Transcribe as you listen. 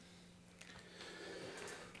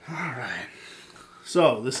All right.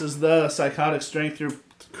 So, this is the Psychotic Strength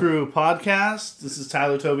Crew podcast. This is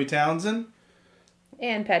Tyler Toby Townsend.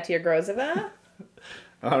 And Patia Grozova.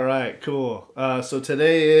 All right, cool. So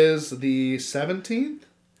today is the 17th?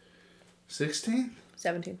 16th?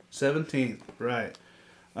 17. 17th, right.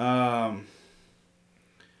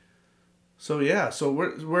 So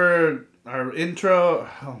we're our intro.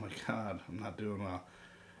 Oh my god, I'm not doing well.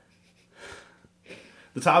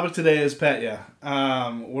 The topic today is Petya.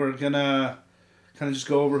 We're gonna kind of just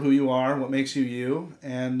go over who you are, what makes you you,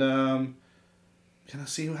 and kind of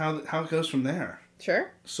see how it goes from there.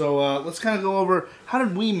 Sure. So let's kind of go over, how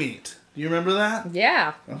did we meet? Do you remember that?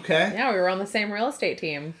 Yeah. Okay. Yeah, we were on the same real estate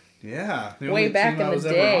team. Yeah. Way back in the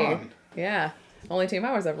day. Yeah. Only team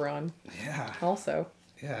I was ever on. Yeah. Also.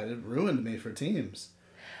 Yeah, it ruined me for teams.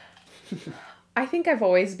 I think I've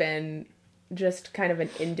always been just kind of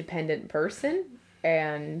an independent person,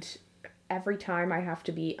 and every time I have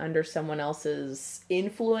to be under someone else's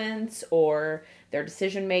influence or their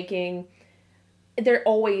decision making, it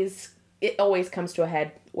always comes to a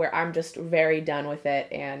head where I'm just very done with it,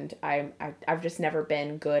 and I've just never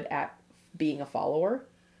been good at being a follower.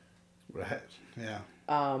 Right. Yeah.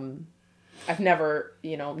 I've never,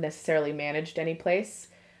 necessarily managed any place,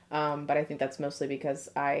 but I think that's mostly because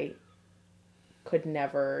I could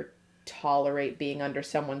never tolerate being under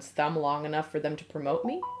someone's thumb long enough for them to promote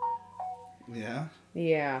me. Yeah.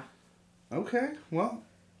 Yeah. Okay. Well,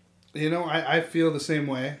 I feel the same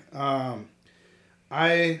way.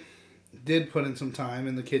 I did put in some time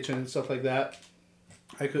in the kitchen and stuff like that.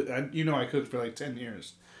 I cooked for like 10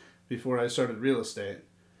 years before I started real estate.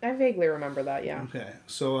 I vaguely remember that, yeah. Okay.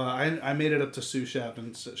 So I made it up to sous chef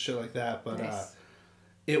and shit like that, but nice.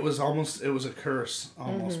 it was a curse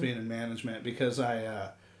almost being in management, because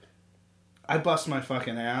I bust my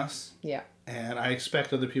fucking ass. Yeah. And I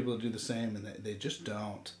expect other people to do the same, and they just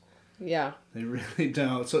don't. Yeah. They really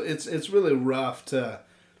don't. So it's really rough to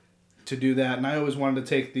do that. And I always wanted to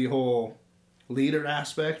take the whole leader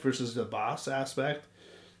aspect versus the boss aspect.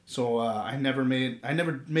 So I never made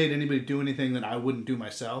anybody do anything that I wouldn't do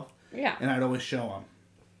myself. Yeah. And I'd always show them.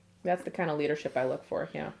 That's the kind of leadership I look for,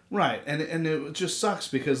 yeah. Right. And it just sucks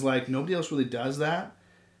because, like, nobody else really does that.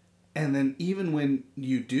 And then even when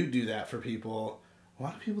you do that for people, a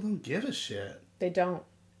lot of people don't give a shit. They don't.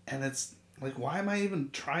 And it's like, why am I even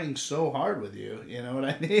trying so hard with you? You know what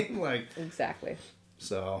I mean? Like, exactly.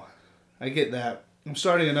 So, I get that. I'm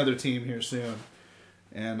starting another team here soon.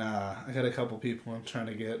 And I got a couple people I'm trying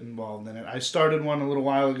to get involved in it. I started one a little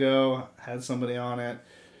while ago. Had somebody on it.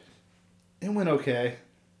 It went okay.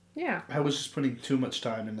 Yeah. I was just putting too much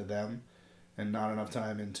time into them and not enough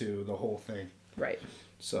time into the whole thing. Right.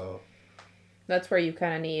 So. That's where you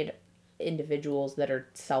kind of need individuals that are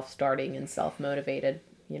self-starting and self-motivated,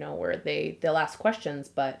 where they'll ask questions,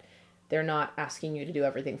 but they're not asking you to do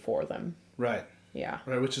everything for them. Right. Yeah.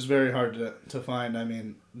 Right, which is very hard to find. I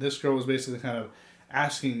mean, this girl was basically kind of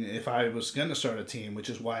asking if I was going to start a team, which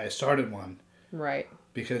is why I started one. Right.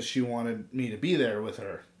 Because she wanted me to be there with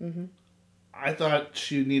her. Mm-hmm. I thought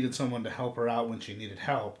she needed someone to help her out when she needed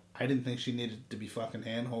help. I didn't think she needed to be fucking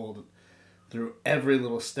handhold through every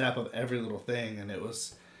little step of every little thing, and it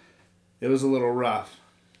was a little rough.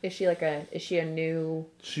 Is she a new...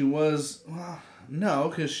 She was, well, no,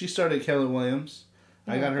 because she started at Keller Williams.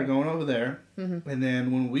 I got her going over there. Mm-hmm. And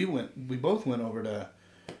then when we both went over to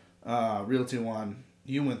Realty One.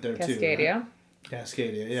 You went there too, right?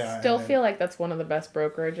 Cascadia, yeah. Still feel like that's one of the best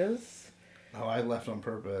brokerages. Oh, I left on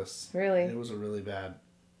purpose. Really? It was a really bad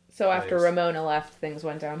So place. after Ramona left, things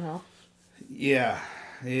went downhill? Yeah.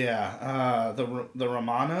 The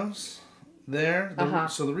Romanos there.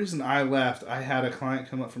 So the reason I left, I had a client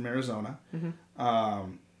come up from Arizona.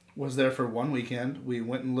 Mm-hmm. Was there for one weekend. We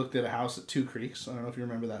went and looked at a house at Two Creeks. I don't know if you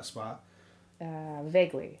remember that spot.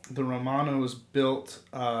 Vaguely. The Romanos built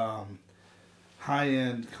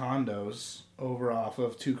high-end condos over off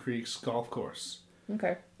of Two Creeks Golf Course.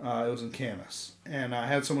 Okay. It was in Camas. And I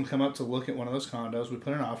had someone come up to look at one of those condos. We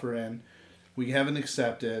put an offer in. We haven't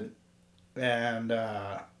accepted. And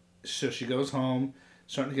so she goes home,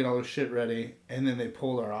 starting to get all her shit ready. And then they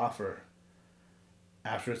pulled our offer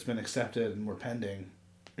after it's been accepted and we're pending.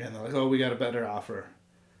 And they're like, oh, we got a better offer.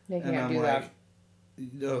 They can't and I'm do like, that.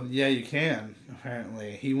 Oh, yeah, you can,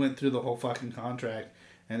 apparently. He went through the whole fucking contract.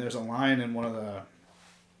 And there's a line in one of the,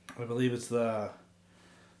 I believe it's the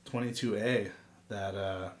 22A,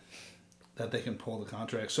 that they can pull the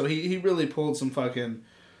contract. So he really pulled some fucking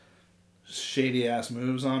shady ass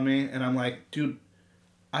moves on me, and I'm like, dude,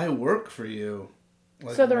 I work for you.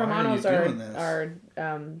 Like, so the Romanos are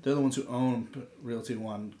they're the ones who own Realty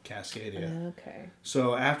One Cascadia. Okay.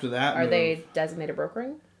 So after that, are they designated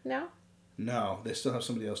brokering? now? No, they still have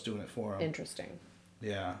somebody else doing it for them. Interesting.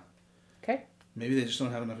 Yeah. Okay. Maybe they just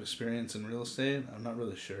don't have enough experience in real estate. I'm not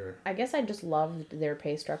really sure. I guess I just loved their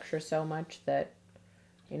pay structure so much that,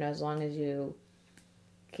 as long as you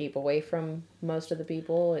keep away from most of the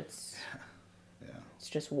people, it's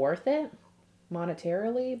just worth it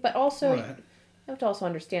monetarily. But also, you have to also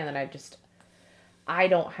understand that I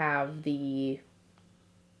don't have the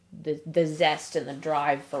zest and the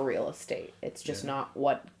drive for real estate. It's just not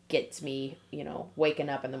what gets me, waking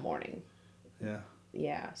up in the morning. Yeah.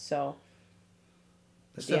 Yeah, so...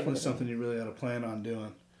 It's definitely something you really got to plan on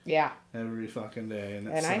doing. Yeah. Every fucking day. And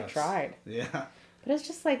I tried. Yeah. But it's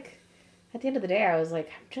just like, at the end of the day, I was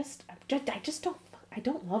like, I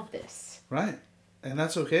don't love this. Right. And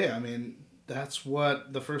that's okay. I mean, that's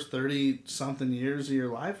what the first 30-something years of your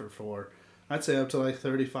life are for. I'd say up to like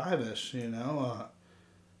 35-ish, I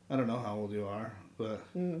don't know how old you are, but...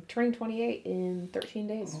 turning 28 in 13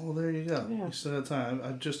 days. Oh, well, there you go. Yeah. You still have time.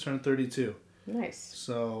 I just turned 32. Nice.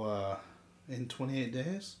 So, in 28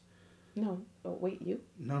 days? No. Oh, wait, you?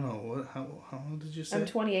 No. What? How long did you say? I'm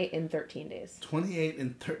 28 in 13 days. 28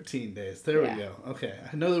 in 13 days. There we go. Okay.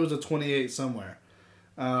 I know there was a 28 somewhere.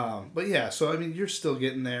 But yeah, so I mean, you're still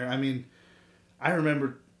getting there. I mean, I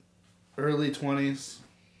remember early 20s.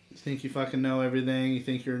 You think you fucking know everything. You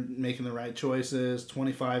think you're making the right choices.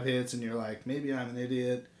 25 hits and you're like, maybe I'm an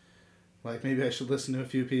idiot. Like, maybe I should listen to a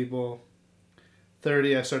few people.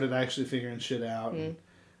 30, I started actually figuring shit out. And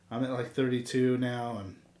I'm at like 32 now,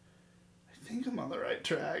 and I think I'm on the right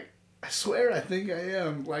track. I swear I think I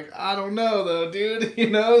am. Like, I don't know, though, dude.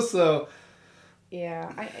 So...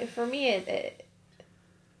 Yeah. For me,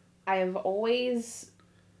 I have always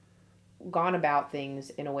gone about things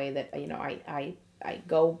in a way that, I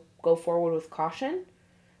go forward with caution.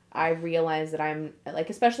 I realize that I'm, like,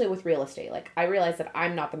 especially with real estate, like, I realize that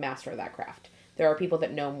I'm not the master of that craft. There are people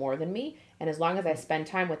that know more than me, and as long as I spend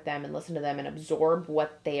time with them and listen to them and absorb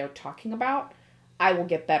what they are talking about, I will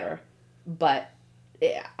get better. But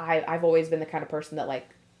I've always been the kind of person that, like,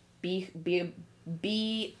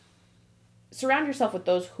 surround yourself with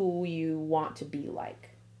those who you want to be like.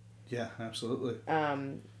 Yeah, absolutely.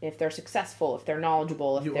 If they're successful, if they're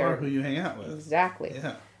knowledgeable, if you are who you hang out with. Exactly.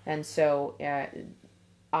 Yeah. And so,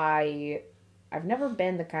 I've never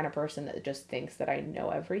been the kind of person that just thinks that I know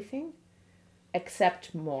everything,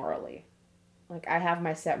 except morally. Like, I have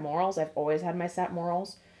my set morals. I've always had my set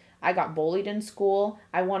morals. I got bullied in school.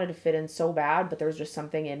 I wanted to fit in so bad, but there was just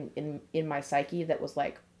something in my psyche that was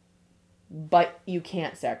like, but you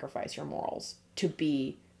can't sacrifice your morals to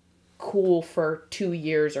be cool for 2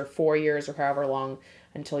 years or 4 years or however long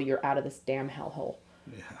until you're out of this damn hellhole.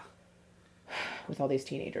 Yeah. With all these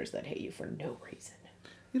teenagers that hate you for no reason.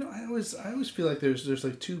 I always feel like there's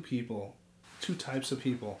like two types of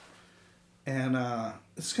people. And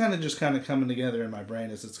it's kind of coming together in my brain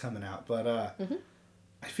as it's coming out. But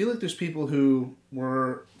I feel like there's people who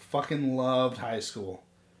fucking loved high school.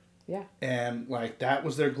 Yeah. And, like, that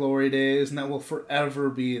was their glory days, and that will forever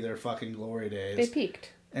be their fucking glory days. They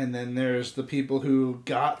peaked. And then there's the people who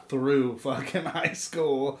got through fucking high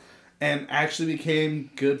school and actually became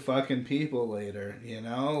good fucking people later,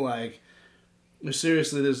 Like,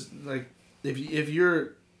 seriously, there's, like, if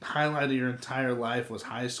your highlight of your entire life was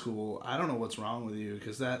high school, I don't know what's wrong with you,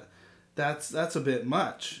 because that's a bit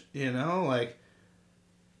much, Like,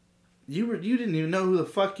 you didn't even know who the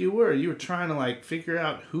fuck you were. You were trying to, like, figure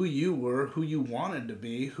out who you were, who you wanted to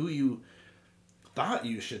be, who you thought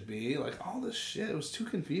you should be. Like, all this shit. It was too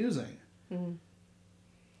confusing. Mm-hmm.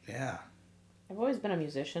 Yeah. I've always been a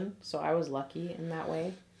musician, so I was lucky in that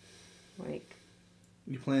way. Like...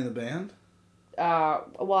 You play in the band?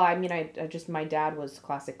 Well, I mean, I my dad was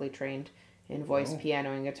classically trained in voice,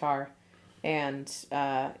 piano, and guitar. And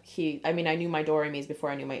I knew my do-re-mis before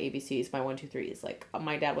I knew my ABCs, my 1, 2, 3s. Like,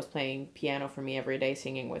 my dad was playing piano for me every day,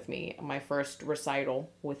 singing with me. My first recital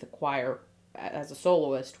with a choir as a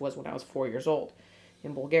soloist was when I was 4 years old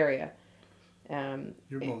in Bulgaria.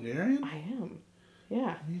 You're Bulgarian? I am.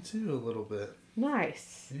 Yeah. Me too, a little bit.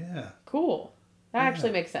 Nice. Yeah. Cool. That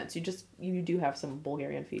actually makes sense. You do have some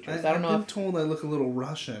Bulgarian features. I don't know. I've been told I look a little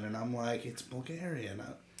Russian, and I'm like, it's Bulgarian.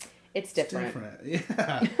 It's different.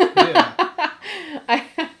 Yeah. Yeah.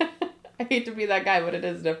 I hate to be that guy, but it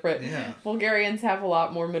is different. Yeah. Bulgarians have a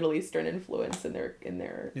lot more Middle Eastern influence in their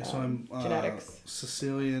so I'm genetics.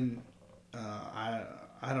 Sicilian. I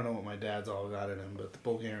don't know what my dad's all got in him, but the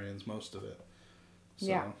Bulgarians most of it. So,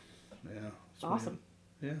 yeah. Awesome.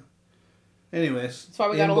 Weird. Yeah. Anyways, that's why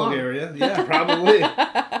we got along. Bulgaria. Yeah, probably.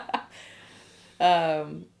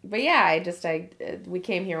 But yeah, we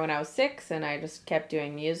came here when I was 6, and I just kept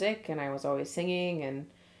doing music, and I was always singing, and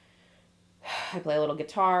I play a little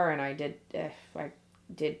guitar, and I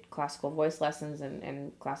did classical voice lessons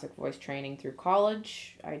and classic voice training through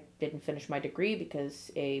college. I didn't finish my degree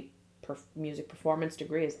because a music performance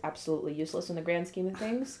degree is absolutely useless in the grand scheme of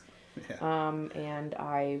things. Yeah. And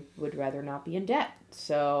I would rather not be in debt.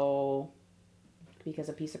 So, because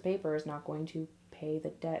a piece of paper is not going to pay the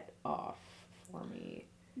debt off for me.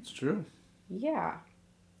 It's true. Yeah.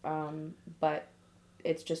 But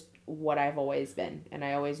it's just what I've always been. And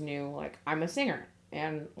I always knew, like, I'm a singer.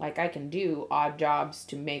 And, like, I can do odd jobs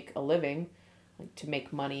to make a living, like, to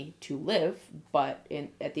make money to live. But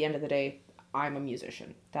at the end of the day, I'm a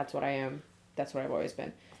musician. That's what I am. That's what I've always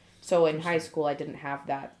been. So in high school, I didn't have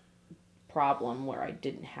that problem where I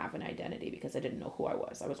didn't have an identity because I didn't know who I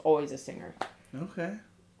was. I was always a singer. Okay.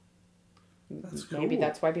 That's cool. Maybe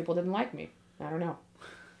that's why people didn't like me. I don't know.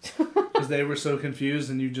 Because they were so confused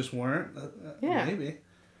and you just weren't? Yeah. Maybe.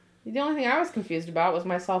 The only thing I was confused about was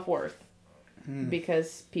my self-worth.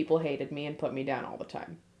 Because people hated me and put me down all the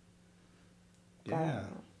time. Yeah.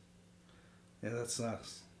 Yeah, that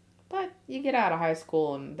sucks. But you get out of high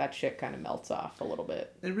school and that shit kind of melts off a little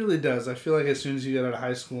bit. It really does. I feel like as soon as you get out of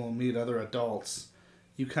high school and meet other adults,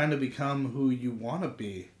 you kind of become who you want to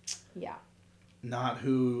be. Yeah. Not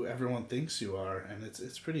who everyone thinks you are. And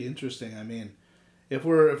it's pretty interesting. I mean, if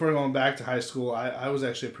we're going back to high school, I was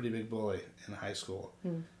actually a pretty big bully in high school.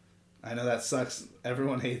 I know that sucks.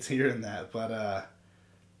 Everyone hates hearing that, but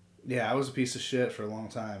yeah, I was a piece of shit for a long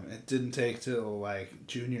time. It didn't take till like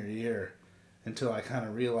junior year until I kind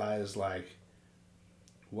of realized like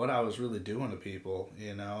what I was really doing to people,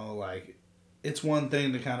 you know, like it's one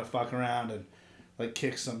thing to kind of fuck around and like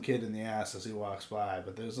kick some kid in the ass as he walks by,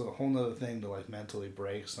 but there's a whole nother thing to like mentally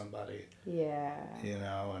break somebody. Yeah. You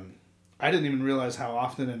know, and I didn't even realize how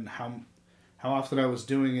often and how often I was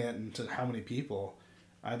doing it and to how many people.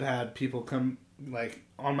 I've had people come, like,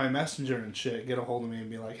 on my messenger and shit, get a hold of me and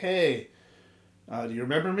be like, hey, do you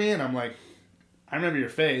remember me? And I'm like, I remember your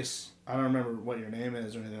face. I don't remember what your name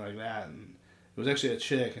is or anything like that. And it was actually a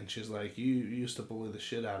chick, and she's like, you used to bully the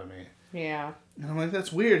shit out of me. Yeah. And I'm like,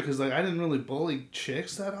 that's weird, because, like, I didn't really bully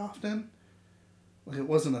chicks that often. Like, it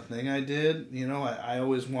wasn't a thing I did. You know, I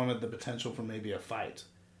always wanted the potential for maybe a fight.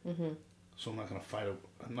 Mm-hmm. So I'm not going to fight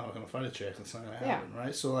a chick. That's not going to happen,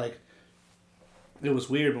 right? So, like, it was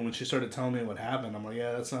weird, but when she started telling me what happened, I'm like,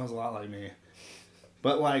 yeah, that sounds a lot like me.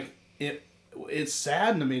 But, like, it's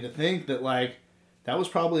sad to me to think that, like, that was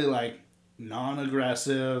probably, like,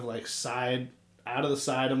 non-aggressive, like, out of the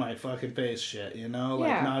side of my fucking face shit, you know?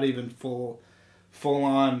 Like, not even full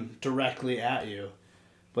on directly at you.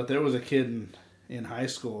 But there was a kid in high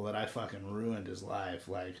school that I fucking ruined his life.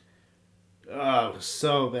 Like, oh, it was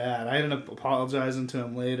so bad. I ended up apologizing to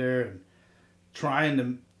him later and trying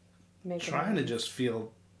to just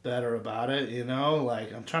feel better about it, you know?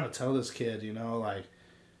 Like, I'm trying to tell this kid, you know, like,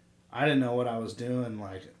 I didn't know what I was doing.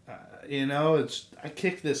 Like, you know, I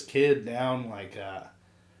kicked this kid down like a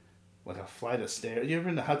flight of stairs. You ever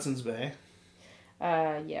been to Hudson's Bay?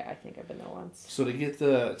 Yeah, I think I've been there once. So to get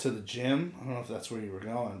to the gym, I don't know if that's where you were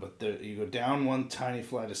going, but you go down one tiny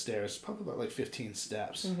flight of stairs, probably about like 15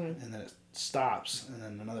 steps, and then it stops, and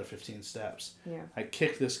then another 15 steps. Yeah. I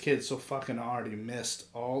kicked this kid so fucking hard he missed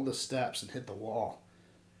all the steps and hit the wall.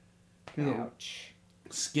 Ouch.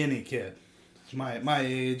 Skinny kid. My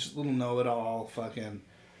age, little know-it-all, fucking...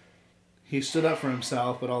 He stood up for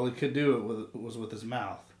himself, but all he could do was with his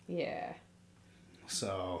mouth. Yeah.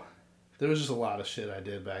 So, there was just a lot of shit I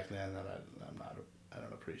did back then that I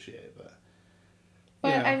don't appreciate, but...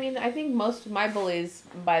 But, I mean, I think most of my bullies,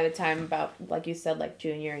 by the time about, like you said, like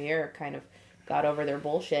junior year, kind of got over their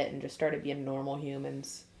bullshit and just started being normal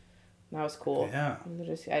humans. That was cool. Yeah.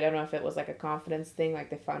 I don't know if it was like a confidence thing, like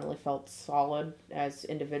they finally felt solid as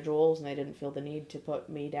individuals and they didn't feel the need to put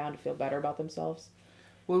me down to feel better about themselves.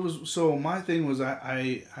 Well, so my thing was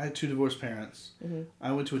I had two divorced parents. Mm-hmm.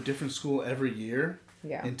 I went to a different school every year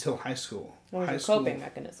until high school. It was a coping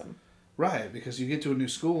mechanism. Right, because you get to a new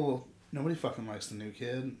school, nobody fucking likes the new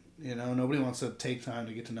kid. You know, nobody wants to take time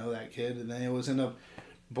to get to know that kid, and they always end up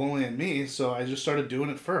bullying me, so I just started doing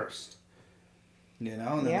it first. You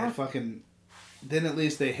know, and then then at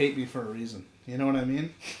least they hate me for a reason. You know what I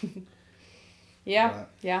mean? Yeah.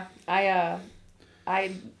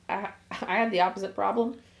 I had the opposite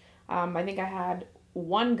problem. I think I had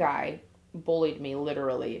one guy bullied me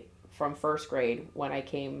literally from first grade when I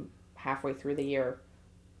came halfway through the year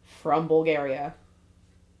from Bulgaria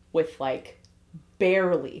with like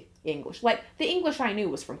barely English. Like the English I knew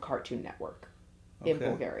was from Cartoon Network in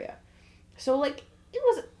Bulgaria. So like it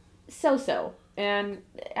was so. And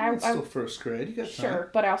I still first grade. You got time. Sure,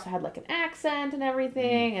 but I also had like an accent and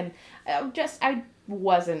everything, and I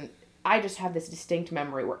wasn't I just have this distinct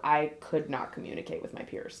memory where I could not communicate with my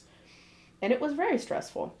peers. And it was very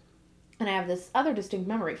stressful. And I have this other distinct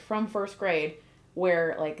memory from first grade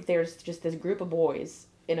where, like, there's just this group of boys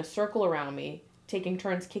in a circle around me, taking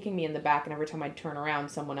turns kicking me in the back, and every time I'd turn around,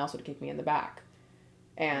 someone else would kick me in the back.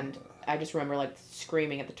 And I just remember, like,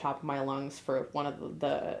 screaming at the top of my lungs for one of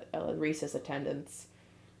the recess attendants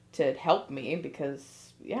to help me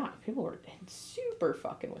because, yeah, people were super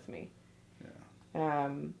fucking with me. Yeah.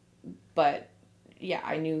 But, yeah,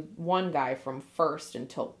 I knew one guy from 1st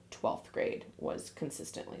until 12th grade was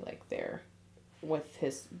consistently, like, there with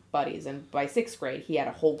his buddies. And by 6th grade, he had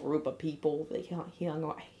a whole group of people that he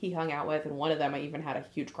hung out with. And one of them I even had a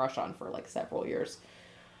huge crush on for, like, several years.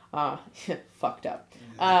 Fucked up.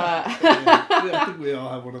 Yeah. I think we all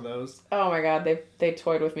have one of those. Oh my god, they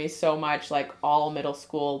toyed with me so much, like all middle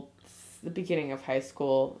school, the beginning of high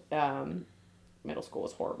school. Middle school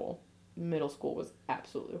was horrible. Middle school was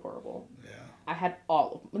absolutely horrible. Yeah. I had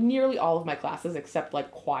nearly all of my classes except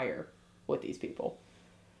like choir with these people.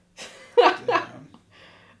 Damn.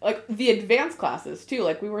 Like the advanced classes too.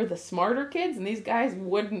 Like we were the smarter kids, and these guys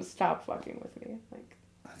wouldn't stop fucking with me. Like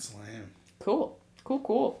that's lame. Cool.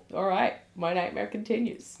 All right, my nightmare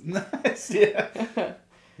continues. Nice, yeah.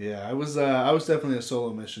 Yeah, I was definitely a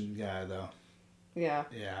solo mission guy though. Yeah.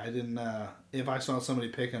 Yeah, I didn't. If I saw somebody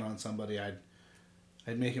picking on somebody, I'd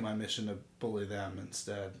make it my mission to bully them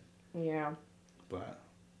instead. Yeah. But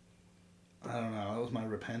I don't know. That was my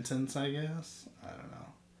repentance, I guess. I don't know.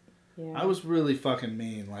 Yeah. I was really fucking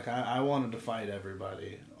mean. Like I wanted to fight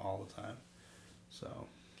everybody all the time. So.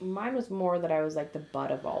 Mine was more that I was like the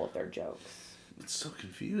butt of all of their jokes. It's so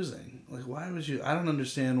confusing. Like, why would you... I don't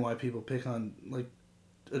understand why people pick on... Like,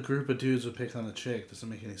 a group of dudes would pick on a chick. Doesn't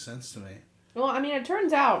make any sense to me. Well, I mean, it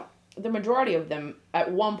turns out the majority of them,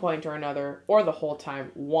 at one point or another, or the whole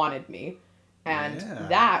time, wanted me. And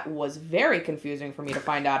that was very confusing for me to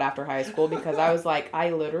find out after high school, because I was like, I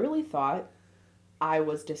literally thought I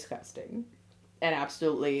was disgusting and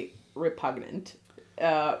absolutely repugnant,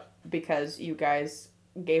 because you guys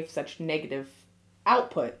gave such negative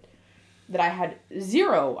output that I had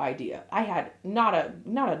zero idea. I had not a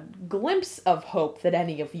glimpse of hope that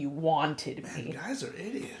any of you wanted me. Man, guys are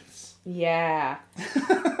idiots. Yeah.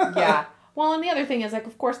 Yeah. Well, and the other thing is, like,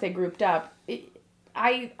 of course they grouped up.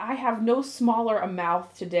 I have no smaller a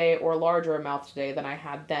mouth today or larger a mouth today than I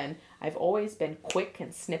had then. I've always been quick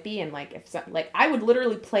and snippy, and like I would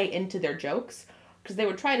literally play into their jokes because they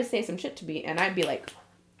would try to say some shit to me, and I'd be like,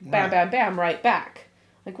 bam, bam, bam, right back.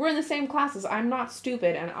 Like, we're in the same classes. I'm not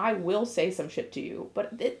stupid, and I will say some shit to you.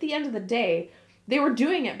 But at the end of the day, they were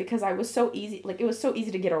doing it because I was so easy. Like, it was so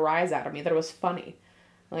easy to get a rise out of me that it was funny.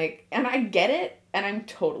 Like, and I get it, and I'm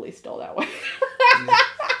totally still that way. Yeah,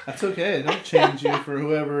 that's okay. Don't change you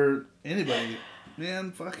for anybody.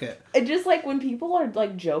 Man, fuck it. It just, like, when people are,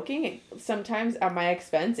 like, joking, sometimes at my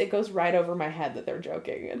expense, it goes right over my head that they're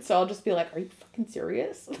joking. And so I'll just be like, are you fucking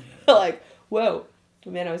serious? Like, whoa.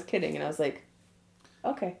 And then I was kidding, and I was like,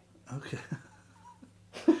 okay.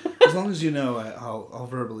 As long as you know, I'll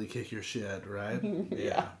verbally kick your shit, right?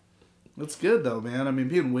 Yeah. That's good though, man. I mean,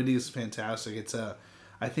 being witty is fantastic.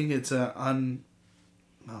 I think it's oh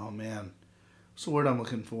man, what's the word I'm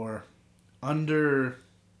looking for? Underthought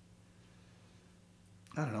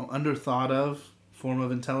of form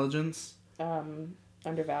of intelligence.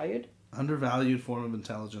 Undervalued. Undervalued form of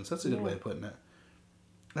intelligence. That's a good way of putting it.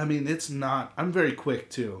 I mean, it's not... I'm very quick,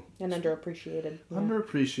 too. And underappreciated. Yeah.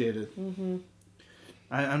 Underappreciated. Mm-hmm.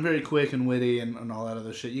 I'm very quick and witty and all that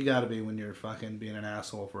other shit. You gotta be when you're fucking being an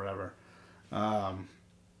asshole forever. And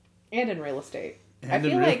in real estate. I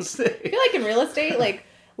feel like in real estate, like,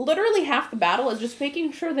 literally half the battle is just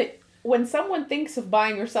making sure that when someone thinks of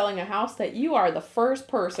buying or selling a house, that you are the first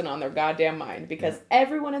person on their goddamn mind, because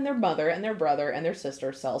everyone and their mother and their brother and their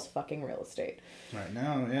sister sells fucking real estate. Right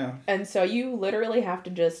now, yeah. And so you literally have to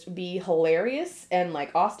just be hilarious and,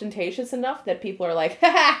 like, ostentatious enough that people are like,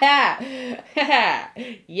 ha ha ha,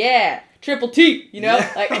 yeah, triple T, you know?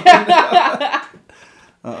 Yeah. Like,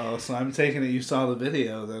 uh-oh, so I'm taking it you saw the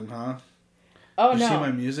video then, huh? Oh, Did no. you see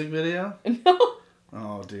my music video? No.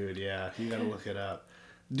 Oh, dude, yeah, you gotta look it up.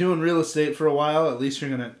 Doing real estate for a while, at least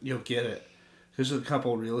you'll get it. There's a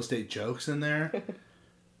couple real estate jokes in there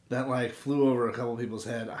that, like, flew over a couple people's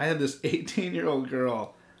head. I had this 18-year-old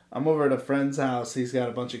girl. I'm over at a friend's house. He's got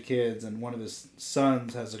a bunch of kids, and one of his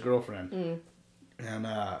sons has a girlfriend. Mm.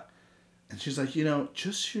 And she's like,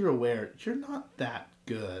 just so you're aware, you're not that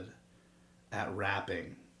good at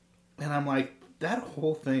rapping. And I'm like, that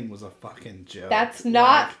whole thing was a fucking joke. That's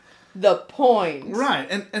not the point. Right.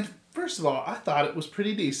 And first of all, I thought it was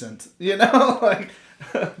pretty decent, like,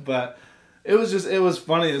 but It was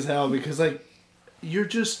funny as hell because like you're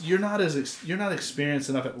not experienced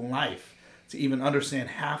enough at life to even understand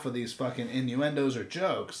half of these fucking innuendos or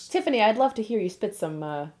jokes. Tiffany, I'd love to hear you spit some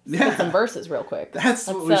verses real quick. That's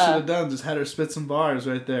what we should have done. Just had her spit some bars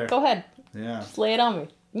right there. Go ahead. Yeah. Just lay it on me.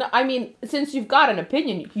 No, I mean, since you've got an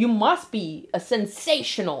opinion, you must be a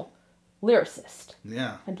sensational lyricist.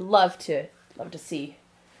 Yeah. I'd love to see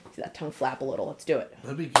that tongue flap a little. Let's do it.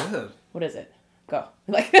 That'd be good. What is it? Go.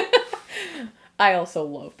 Like, I also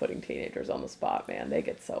love putting teenagers on the spot, man. They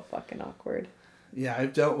get so fucking awkward. Yeah,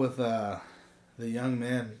 I've dealt with the young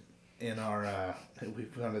men in our...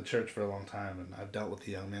 we've gone to church for a long time, and I've dealt with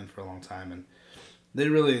the young men for a long time, and they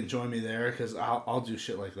really enjoy me there because I'll do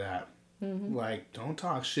shit like that. Mm-hmm. Like, don't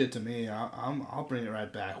talk shit to me. I'll bring it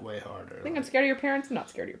right back way harder. I think I'm scared of your parents. I'm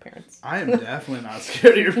not scared of your parents. I am definitely not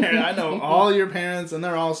scared of your parents. I know all your parents, and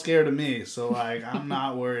they're all scared of me. So, like, I'm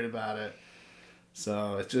not worried about it.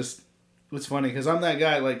 So, it's funny because I'm that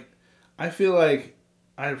guy. Like, I feel like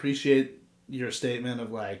I appreciate your statement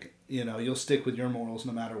of, like, you know, you'll stick with your morals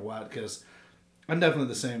no matter what because I'm definitely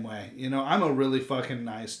the same way. You know, I'm a really fucking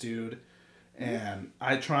nice dude, and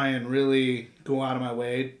I try and really go out of my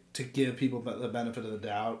way to give people the benefit of the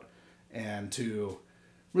doubt and to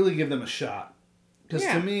really give them a shot. Because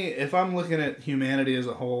to me, if I'm looking at humanity as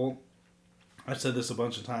a whole, I've said this a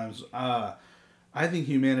bunch of times, I think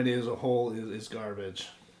humanity as a whole is garbage.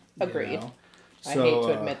 Agreed. You know? I hate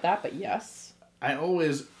to admit that, but yes. I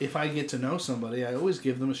always, if I get to know somebody, I always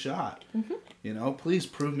give them a shot. Mm-hmm. You know, please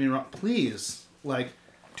prove me wrong. Please, like,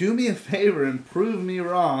 do me a favor and prove me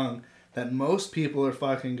wrong that most people are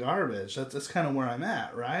fucking garbage. That's kind of where I'm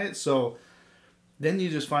at, right? So then you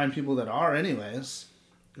just find people that are anyways.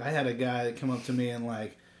 I had a guy that come up to me and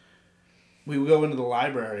like, we would go into the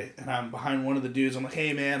library and I'm behind one of the dudes. I'm like,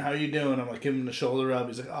 hey man, how you doing? I'm like, giving him the shoulder rub.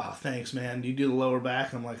 He's like, oh, thanks man. Do you do the lower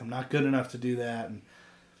back? I'm like, I'm not good enough to do that.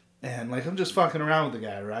 And like, I'm just fucking around with the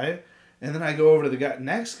guy, right? And then I go over to the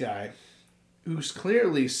next guy who's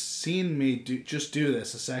clearly seen me just do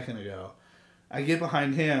this a second ago. I get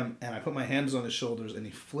behind him, and I put my hands on his shoulders, and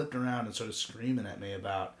he flipped around and started screaming at me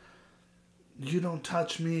about, you don't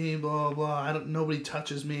touch me, blah, blah, nobody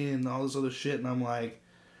touches me, and all this other shit, and I'm like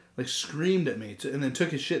screamed at me, and then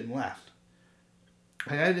took his shit and left.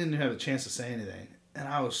 Like, I didn't even have a chance to say anything, and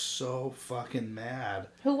I was so fucking mad.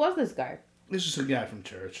 Who was this guy? It's just a guy from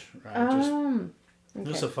church, right?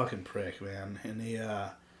 Just a fucking prick, man, and he,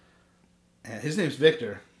 and his name's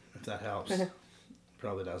Victor, if that helps.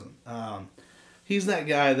 Probably doesn't. He's that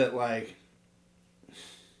guy that, like,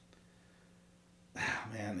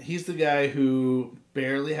 man, he's the guy who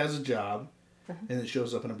barely has a job and it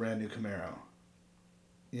shows up in a brand new Camaro.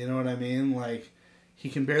 You know what I mean? Like, he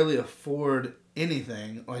can barely afford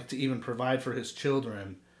anything, like, to even provide for his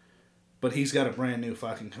children, but he's got a brand new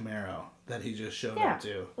fucking Camaro that he just showed up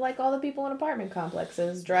to. Like all the people in apartment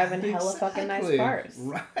complexes driving hella fucking nice cars.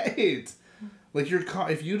 Right. Like, your car,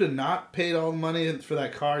 if you'd have not paid all the money for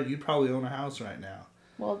that car, you'd probably own a house right now.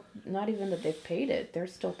 Well, not even that they've paid it. They're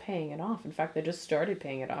still paying it off. In fact, they just started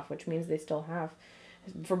paying it off, which means they still have.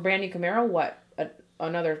 For brand new Camaro,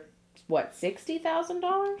 another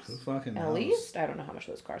 $60,000? Who fucking knows? At least? I don't know how much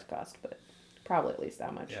those cars cost, but probably at least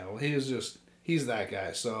that much. Yeah, well, he's that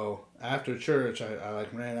guy. So, after church, I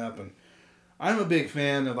like ran up, and I'm a big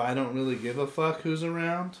fan of I don't really give a fuck who's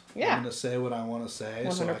around. Yeah. I'm going to say what I want to say.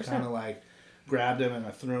 100%. So I kind of like grabbed him and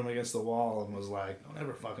I threw him against the wall and was like, don't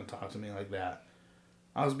ever fucking talk to me like that.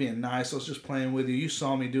 I was being nice. I was just playing with you. You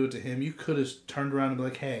saw me do it to him. You could have turned around and be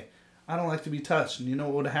like, hey, I don't like to be touched. And you know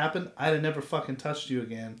what would have happened? I'd have never fucking touched you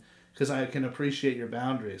again because I can appreciate your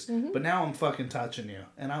boundaries. Mm-hmm. But now I'm fucking touching you.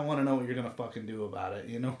 And I want to know what you're going to fucking do about it.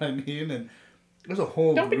 You know what I mean? And there's a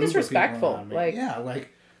whole Don't be disrespectful. Like, yeah,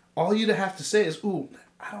 like, all you'd have to say is, ooh,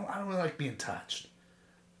 I don't really like being touched.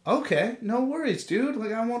 Okay, no worries, dude.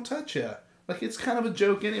 Like, I won't touch you. Like, it's kind of a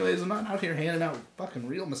joke anyways. I'm not out here handing out fucking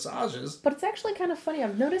real massages. But it's actually kind of funny.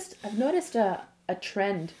 I've noticed a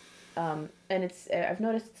trend, and I've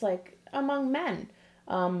noticed it's like among men,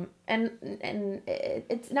 and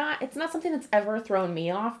it's not something that's ever thrown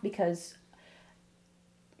me off because,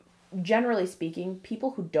 generally speaking,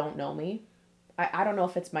 people who don't know me, I don't know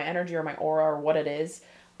if it's my energy or my aura or what it is,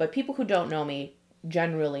 but people who don't know me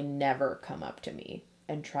generally never come up to me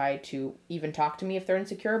and try to even talk to me if they're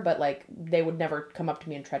insecure, but like they would never come up to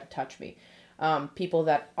me and try to touch me. People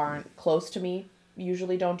that aren't close to me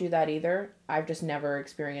usually don't do that either. I've just never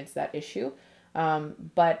experienced that issue.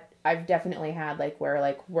 But I've definitely had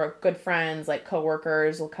where we're good friends, like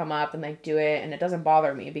coworkers will come up and like do it, and it doesn't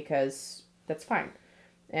bother me because that's fine.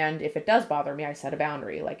 And if it does bother me, I set a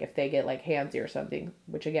boundary. Like if they get like handsy or something,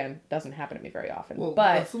 which again doesn't happen to me very often. Well,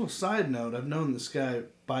 but a little side note, I've known this guy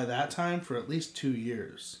by that time for at least 2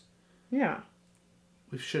 years. Yeah.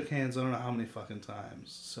 We've shook hands I don't know how many fucking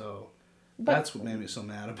times. So But, that's what made me so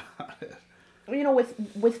mad about it. you know,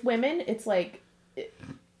 with women, it's like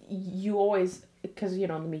you always, because, you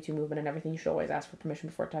know, the Me Too movement and everything, you should always ask for permission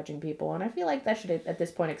before touching people. And I feel like that should at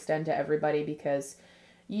this point extend to everybody, because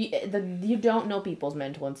you don't know people's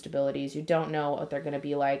mental instabilities. You don't know what they're going to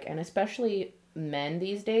be like. And especially men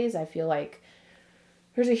these days, I feel like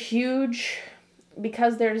there's a huge,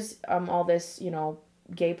 because there's all this, you know,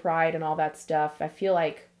 gay pride and all that stuff. I feel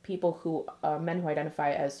like people who, men who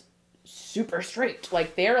identify as super straight,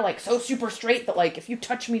 like they're like so super straight that like if you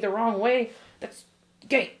touch me the wrong way, that's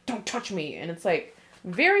gay, don't touch me. And it's like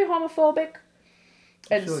very homophobic.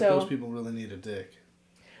 And I feel like those people really need a dick.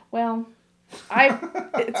 Well,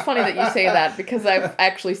 it's funny that you say that, because I've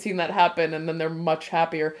actually seen that happen, and then they're much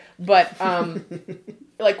happier. But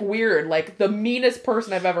like weird, like the meanest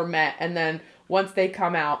person I've ever met, and then once they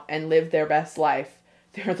come out and live their best life,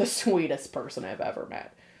 they're the sweetest person I've ever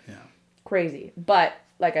met. Yeah. Crazy. But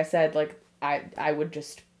like I said, like I would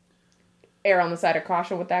just err on the side of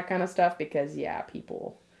caution with that kind of stuff, because yeah,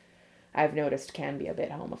 people I've noticed can be a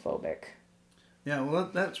bit homophobic. Yeah, well,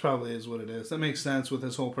 that's probably is what it is. That makes sense with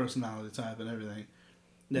his whole personality type and everything.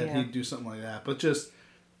 That he'd do something like that. But just,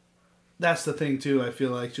 that's the thing, too. I feel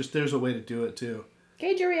like just there's a way to do it, too.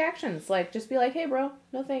 Gauge your reactions. Like, just be like, hey, bro,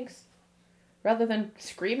 no thanks. Rather than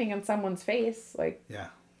screaming in someone's face. Like, yeah.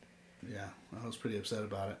 Yeah, I was pretty upset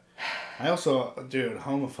about it. I also, dude,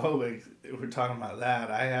 homophobic, we're talking about that.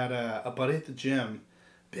 I had a buddy at the gym,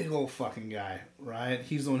 big old fucking guy, right?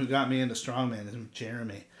 He's the one who got me into strongman. His name's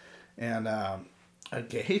Jeremy. And a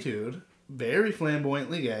gay dude, very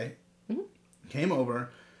flamboyantly gay, came over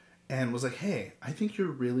and was like, hey, I think you're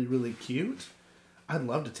really, really cute. I'd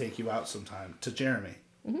love to take you out sometime, to Jeremy.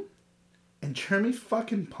 Mm-hmm. And Jeremy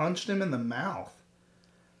fucking punched him in the mouth.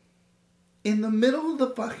 In the middle of the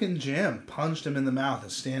fucking gym, punched him in the mouth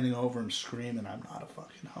and standing over him screaming, I'm not a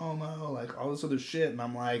fucking homo, like all this other shit. And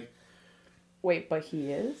I'm like... Wait, but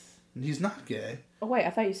he is? He's not gay. Oh, wait, I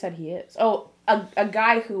thought you said he is. Oh, a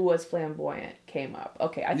guy who was flamboyant came up.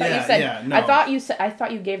 Okay, I thought you said... Yeah, no. I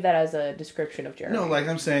thought you gave that as a description of Jeremy. No, like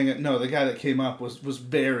I'm saying, no, the guy that came up was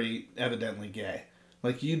very evidently gay.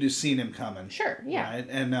 Like, you'd just seen him coming. Sure, yeah. Right?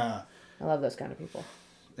 And, I love those kind of people.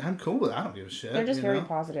 I'm cool with it. I don't give a shit. They're just very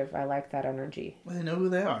positive. I like that energy. Well, they know who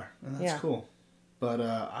they are, and that's cool. But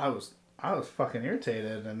I was fucking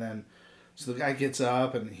irritated, and then so the guy gets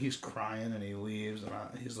up and he's crying and he leaves, and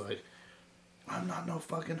he's like, "I'm not no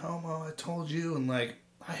fucking homo. I told you." And like,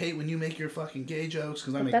 I hate when you make your fucking gay jokes,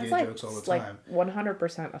 because I make gay jokes all the time. Like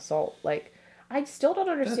 100% assault. Like, I still don't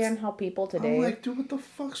understand how people today. I'm like, dude, what the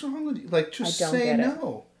fuck's wrong with you? Like, just say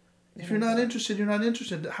no. If you're not interested, you're not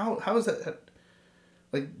interested. How is that?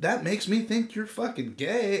 Like, that makes me think you're fucking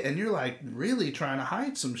gay, and you're, like, really trying to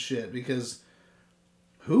hide some shit, because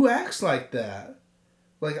who acts like that?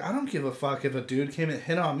 Like, I don't give a fuck if a dude came and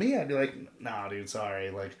hit on me. I'd be like, nah, dude,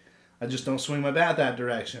 sorry. Like, I just don't swing my bat that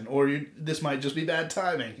direction. Or this might just be bad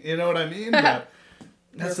timing. You know what I mean? But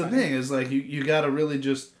that's the thing, is, like, you gotta really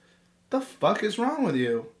just, the fuck is wrong with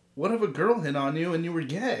you? What if a girl hit on you and you were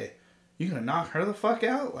gay? You gonna knock her the fuck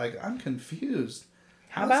out? Like, I'm confused.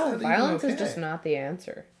 How about violence is just not the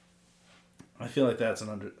answer? I feel like that's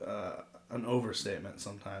an overstatement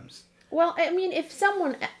sometimes. Well, I mean, if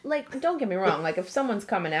someone, like, don't get me wrong, like, if someone's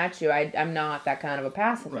coming at you, I'm not that kind of a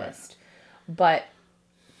pacifist. Right. But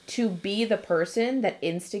to be the person that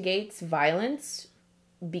instigates violence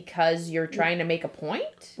because you're trying to make a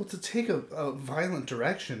point? Well, to take a violent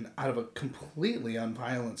direction out of a completely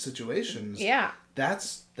unviolent situation. Yeah.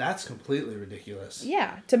 That's completely ridiculous.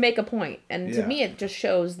 Yeah, to make a point. And to me, it just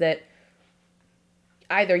shows that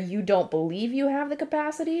either you don't believe you have the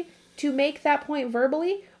capacity to make that point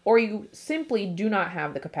verbally, or you simply do not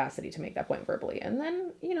have the capacity to make that point verbally. And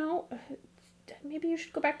then, you know, maybe you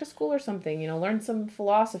should go back to school or something, you know, learn some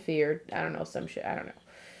philosophy or, I don't know, some shit. I don't know.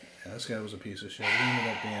 Yeah, this guy was a piece of shit. He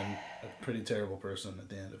ended up being a pretty terrible person at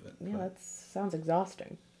the end of it. Yeah, that sounds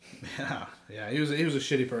exhausting. Yeah, he was a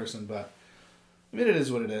shitty person, but I mean, it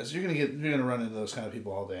is what it is. You're gonna run into those kind of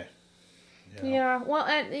people all day. You know? Yeah, well,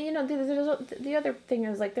 and you know, the other thing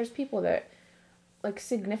is, like, there's people that like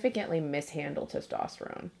significantly mishandle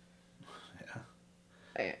testosterone.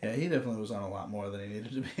 Yeah, he definitely was on a lot more than he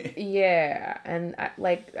needed to be. Yeah, and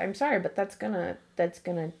I'm sorry, but that's gonna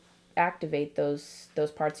activate those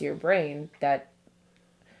parts of your brain that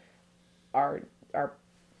are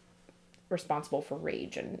responsible for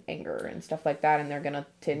rage and anger and stuff like that, and they're gonna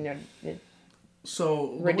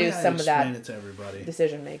So reduce some of that it to everybody,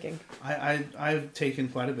 decision making. I've taken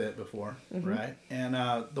quite a bit before, right? And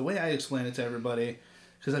the way I explain it to everybody,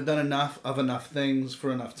 because I've done enough things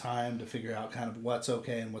for enough time to figure out kind of what's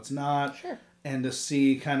okay and what's not, Sure. and to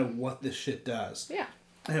see kind of what this shit does. Yeah.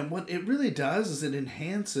 And what it really does is it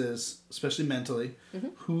enhances, especially mentally,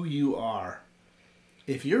 who you are.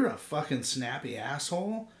 If you're a fucking snappy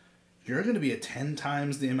asshole, you're going to be 10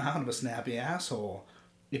 times the amount of a snappy asshole.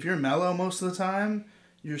 If you're mellow most of the time,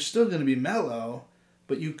 you're still going to be mellow,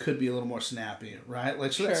 but you could be a little more snappy, right?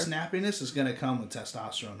 Like, so that snappiness is going to come with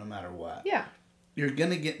testosterone no matter what. Yeah. You're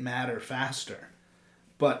going to get madder faster.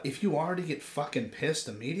 But if you already get fucking pissed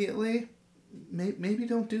immediately, maybe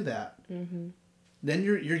don't do that. Then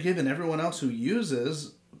you're giving everyone else who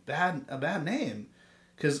uses a bad name.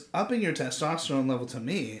 Because upping your testosterone level, to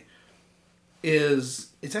me,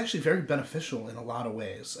 it's actually very beneficial in a lot of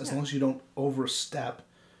ways, as long as you don't overstep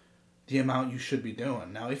the amount you should be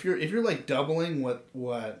doing. Now, if you're like doubling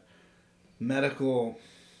what medical,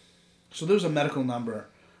 so there's a medical number,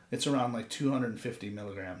 it's around like 250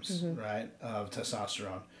 milligrams, right, of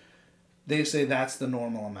testosterone. They say that's the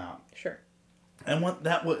normal amount. Sure. And what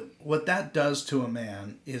that does to a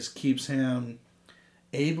man is keeps him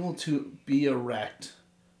able to be erect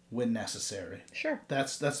when necessary. Sure.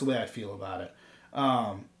 That's the way I feel about it.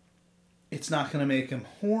 It's not going to make him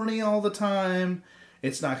horny all the time.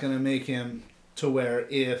 It's not going to make him to where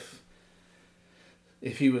if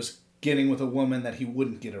he was getting with a woman that he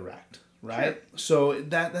wouldn't get erect, right? Sure. So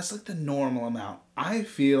that's like the normal amount. I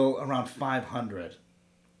feel around 500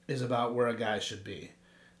 is about where a guy should be,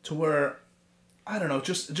 to where, I don't know,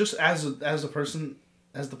 just as the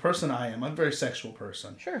person I am, I'm a very sexual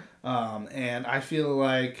person. Sure. And I feel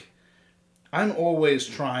like I'm always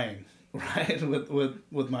trying, right,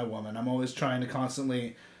 with my woman. I'm always trying to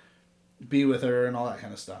constantly be with her and all that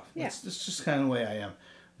kind of stuff. Yeah. It's just kind of the way I am.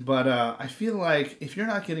 But I feel like if you're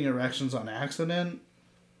not getting erections on accident,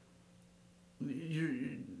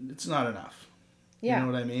 it's not enough. Yeah. You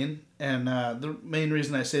know what I mean? And the main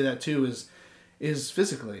reason I say that too is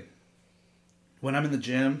physically. When I'm in the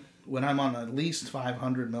gym, when I'm on at least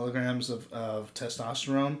 500 milligrams of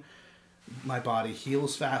testosterone, my body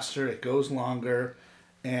heals faster, it goes longer,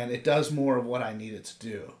 and it does more of what I need it to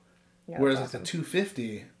do. Yeah, whereas at the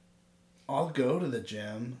 250, I'll go to the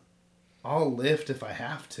gym, I'll lift if I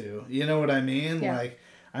have to. You know what I mean? Yeah. Like,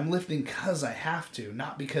 I'm lifting because I have to,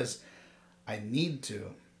 not because I need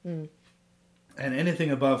to. And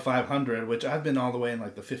anything above 500, which I've been all the way in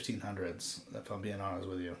like the 1500s, if I'm being honest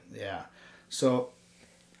with you. Yeah. So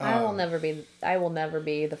I will never be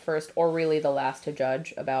the first or really the last to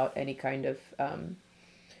judge about any kind of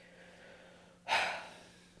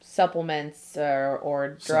supplements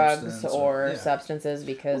or drugs or substances,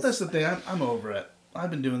 because that's the thing. I'm over it. I've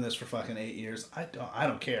been doing this for fucking 8 years. I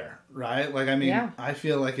don't care, right? Like, I mean, I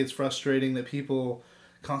feel like it's frustrating that people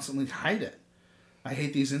constantly hide it. I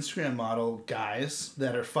hate these Instagram model guys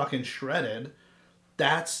that are fucking shredded.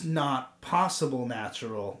 That's not possible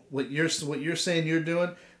natural. What you're saying you're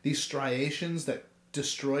doing, these striations that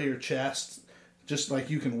destroy your chest, just like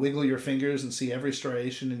you can wiggle your fingers and see every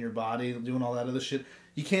striation in your body, doing all that other shit.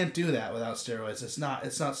 You can't do that without steroids. It's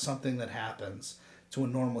not something that happens to a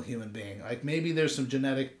normal human being. Like, maybe there's some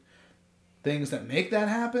genetic things that make that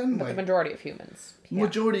happen. But like, the majority of humans. Yeah.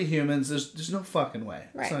 Majority of humans, there's no fucking way.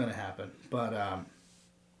 Right. It's not going to happen. But,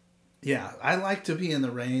 yeah, I like to be in the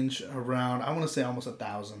range around, I want to say almost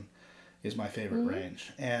 1,000 is my favorite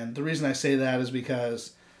range. And the reason I say that is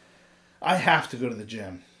because I have to go to the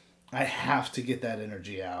gym. I have to get that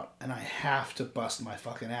energy out. And I have to bust my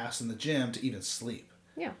fucking ass in the gym to even sleep.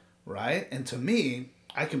 Yeah. Right? And to me,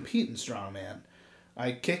 I compete in strongman.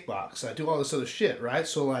 I kickbox. I do all this other shit, right?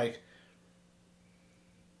 So, like,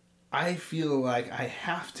 I feel like I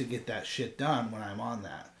have to get that shit done when I'm on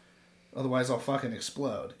that. Otherwise, I'll fucking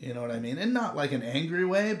explode. You know what I mean? And not like an angry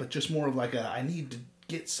way, but just more of like I need to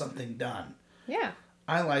get something done. Yeah.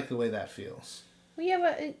 I like the way that feels. We have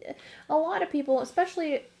a lot of people,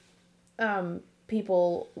 especially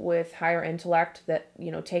people with higher intellect, that,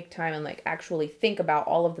 you know, take time and like actually think about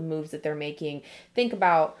all of the moves that they're making. Think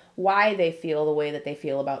about why they feel the way that they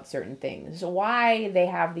feel about certain things. Why they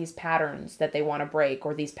have these patterns that they want to break,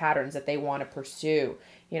 or these patterns that they want to pursue.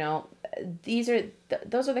 You know,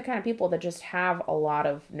 those are the kind of people that just have a lot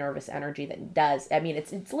of nervous energy that does. I mean,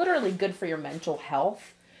 it's literally good for your mental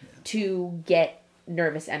health to get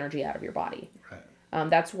nervous energy out of your body. Right.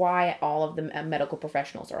 That's why all of the medical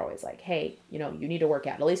professionals are always like, hey, you know, you need to work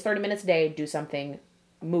out at least 30 minutes a day, do something,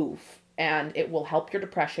 move. And it will help your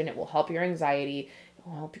depression. It will help your anxiety. It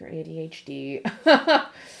will help your ADHD.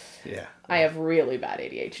 Yeah. I have really bad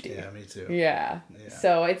ADHD. Yeah, me too. Yeah.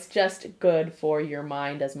 So it's just good for your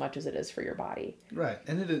mind as much as it is for your body. Right,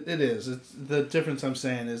 and it is. It's the difference I'm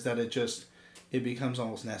saying is that it becomes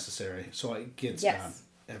almost necessary, so it gets done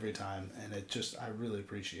every time, and I really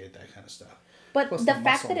appreciate that kind of stuff. But Plus the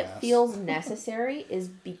fact that mass. it feels necessary is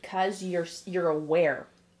because you're aware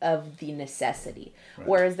of the necessity. Right.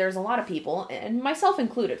 Whereas there's a lot of people, and myself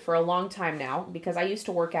included, for a long time now, because I used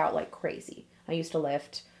to work out like crazy. I used to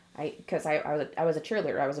lift. Because I was a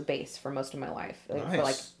cheerleader. I was a base for most of my life.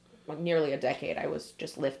 Nice. For nearly a decade, I was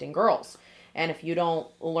just lifting girls. And if you don't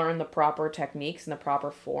learn the proper techniques and the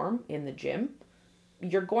proper form in the gym,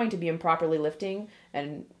 you're going to be improperly lifting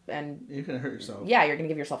and you're going to hurt yourself. Yeah, you're going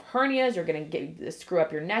to give yourself hernias. You're going to screw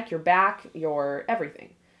up your neck, your back, your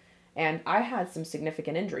everything. And I had some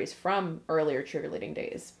significant injuries from earlier cheerleading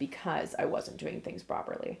days because I wasn't doing things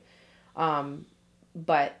properly.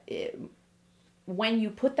 When you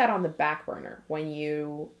put that on the back burner, when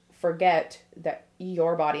you forget that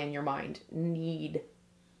your body and your mind need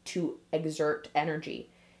to exert energy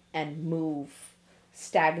and move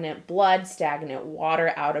stagnant blood, stagnant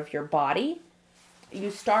water out of your body, you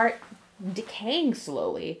start decaying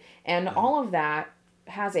slowly. And all of that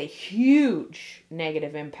has a huge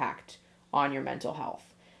negative impact on your mental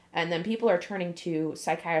health. And then people are turning to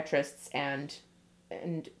psychiatrists and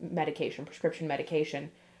medication, prescription medication,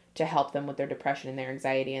 to help them with their depression and their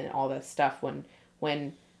anxiety and all this stuff when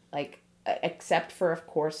except for, of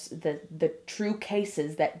course, the true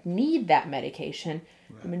cases that need that medication,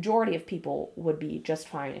 right. The majority of people would be just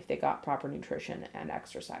fine if they got proper nutrition and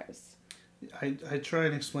exercise. I try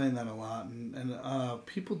and explain that a lot, and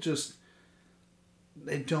people just,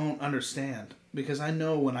 they don't understand, because I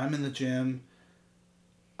know when I'm in the gym,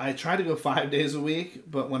 I try to go 5 days a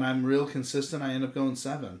week, but when I'm real consistent, I end up going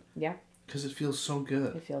 7. Yeah. Because it feels so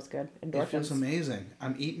good. It feels good. Endorphins. It feels amazing.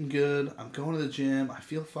 I'm eating good. I'm going to the gym. I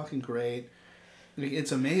feel fucking great.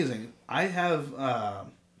 It's amazing. I have, I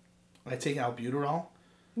take albuterol,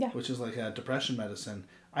 which is like a depression medicine.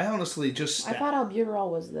 I honestly just... I thought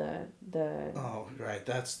albuterol was the... Oh, right.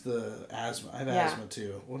 That's the asthma. I have asthma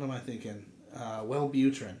too. What am I thinking?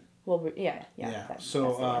 Wellbutrin. Yeah.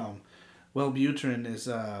 So, Wellbutrin is...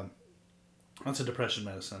 that's a depression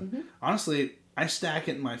medicine. Mm-hmm. Honestly, I stack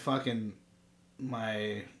it in my fucking...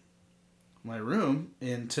 my room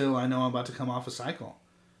until I know I'm about to come off a cycle.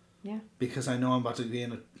 Yeah. Because I know I'm about to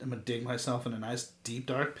I'm gonna dig myself in a nice deep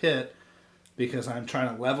dark pit, because I'm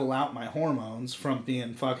trying to level out my hormones from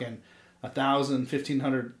being fucking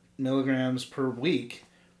 1,500 milligrams per week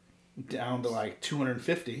down to like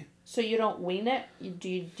 250. So you don't wean it? Do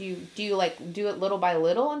you like do it little by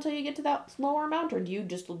little until you get to that lower amount, or do you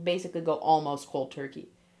just basically go almost cold turkey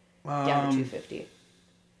down to 250?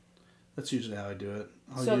 That's usually how I do it.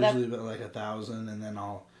 I'll usually be like 1,000, and then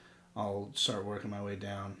I'll start working my way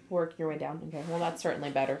down. Work your way down. Okay. Well, that's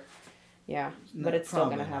certainly better. Yeah, but it's still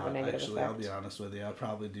going to have a negative effect. I'll be honest with you. I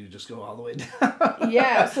probably do just go all the way down.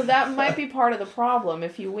 Yeah, so that might be part of the problem.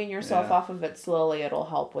 If you wean yourself off of it slowly, it'll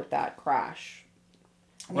help with that crash.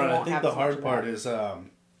 Right. I think the hard part is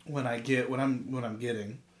when I'm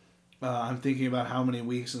getting, I'm thinking about how many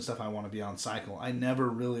weeks and stuff I want to be on cycle. I never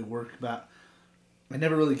really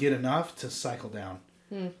get enough to cycle down.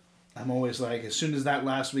 I'm always like, as soon as that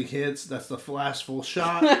last week hits, that's the last full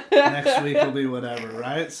shot. Next week will be whatever,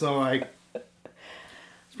 right? So, like,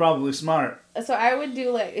 it's probably smart. So I would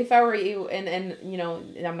do, like, if I were you, and you know,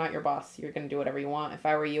 I'm not your boss. You're going to do whatever you want. If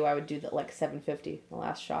I were you, I would do, like, 750, the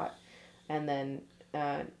last shot. And then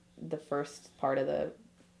the first part of the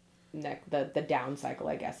neck, the down cycle,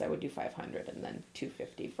 I guess, I would do 500 and then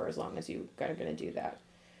 250 for as long as you are going to do that.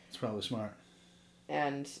 It's probably smart.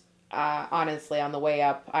 And... honestly, on the way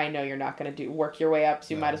up, I know you're not going to work your way up,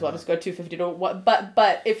 so you might as well just go 250 to what.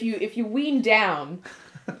 But if you wean down,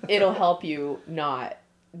 it'll help you not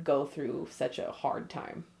go through such a hard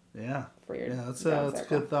time. Yeah. That's a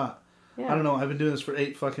good thought. Yeah. I don't know. I've been doing this for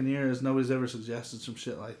 8 fucking years. Nobody's ever suggested some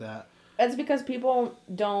shit like that. It's because people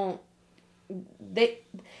don't.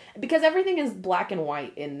 Because everything is black and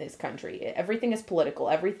white in this country. Everything is political.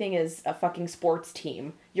 Everything is a fucking sports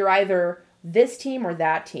team. You're either this team or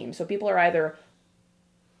that team. So people are either,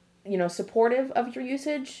 supportive of your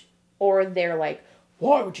usage, or they're like,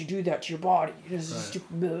 why would you do that to your body?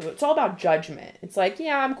 It's all about judgment. It's like,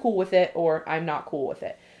 yeah, I'm cool with it, or I'm not cool with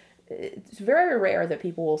it. It's very rare that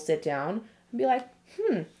people will sit down and be like,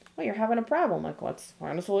 well, you're having a problem. Like, let's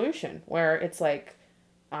find a solution. Where it's like,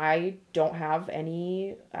 I don't have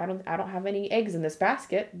any eggs in this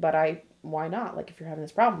basket, but why not? Like, if you're having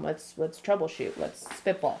this problem, let's troubleshoot. Let's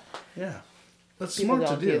spitball. Yeah. That's smart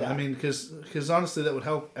to do. I mean, because honestly, that would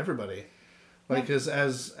help everybody. Like,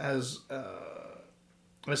 as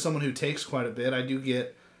someone who takes quite a bit, I do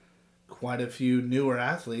get quite a few newer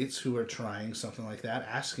athletes who are trying something like that,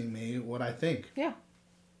 asking me what I think. Yeah.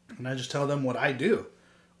 And I just tell them what I do,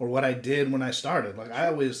 or what I did when I started. Like,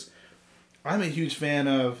 I'm a huge fan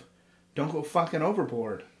of, don't go fucking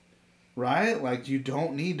overboard, right? Like, you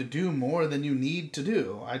don't need to do more than you need to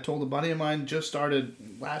do. I told a buddy of mine just started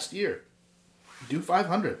last year, do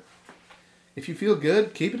 500. If you feel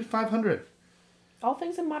good, keep it at 500. All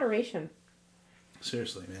things in moderation.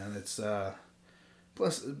 Seriously, man. It's,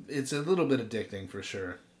 plus, it's a little bit addicting for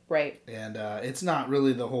sure. Right. And it's not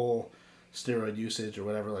really the whole steroid usage or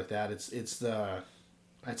whatever like that. It's the,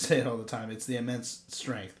 I'd say it all the time, it's the immense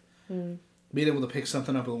strength. Mm. Being able to pick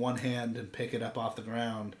something up with one hand and pick it up off the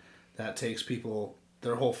ground, that takes people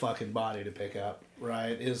their whole fucking body to pick up,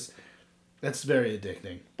 right? That's very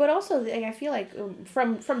addicting. But also, I feel like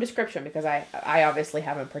from description, because I obviously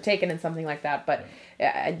haven't partaken in something like that, but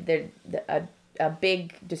a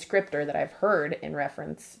big descriptor that I've heard in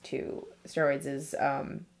reference to steroids is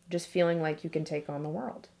just feeling like you can take on the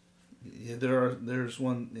world. Yeah, there's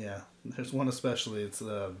one especially. It's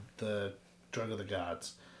the drug of the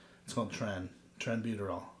gods. It's called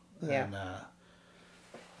Trenbuterol. Yeah. And,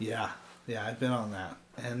 yeah, I've been on that.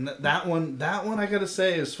 And that one I gotta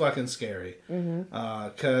say is fucking scary.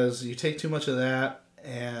 Mm-hmm. 'Cause you take too much of that,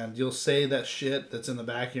 and you'll say that shit that's in the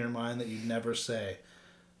back of your mind that you'd never say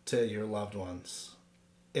to your loved ones,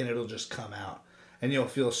 and it'll just come out, and you'll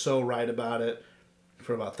feel so right about it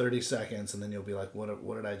for about 30 seconds, and then you'll be like,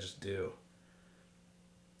 what did I just do?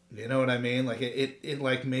 You know what I mean? Like, it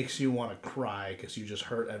like makes you want to cry because you just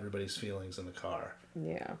hurt everybody's feelings in the car.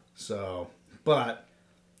 Yeah. So, but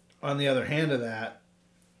on the other hand of that,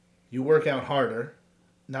 you work out harder.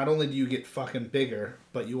 Not only do you get fucking bigger,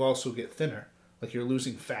 but you also get thinner. Like, you're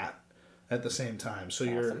losing fat at the same time. So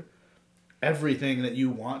awesome. Everything that you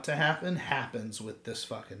want to happen happens with this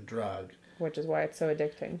fucking drug. Which is why it's so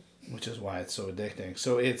addicting.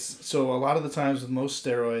 So a lot of the times with most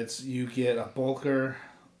steroids, you get a bulker,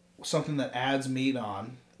 something that adds meat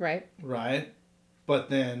on. Right. Right? But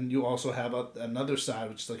then you also have another side,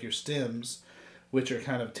 which is like your stims, which are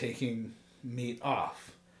kind of taking meat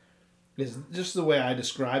off. Is just the way I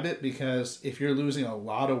describe it, because if you're losing a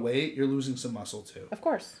lot of weight, you're losing some muscle too. Of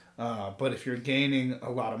course. But if you're gaining a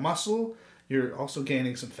lot of muscle, you're also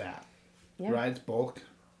gaining some fat. Yeah. Right? It's bulk.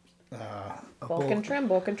 Bulk and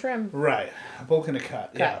trim. Right. A bulk and a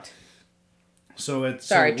cut. Yeah. So it's...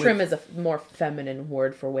 Sorry, trim is a more feminine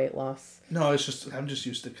word for weight loss. No, it's just... I'm just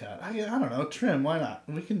used to cut. I don't know. Trim, why not?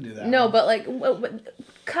 We can do that. No, but like...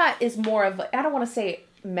 cut is more of... I don't want to say...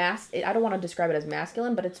 I don't want to describe it as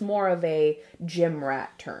masculine, but it's more of a gym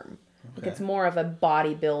rat term. Okay. Like, it's more of a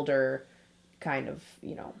bodybuilder kind of,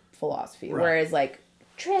 philosophy. Right. Whereas, like,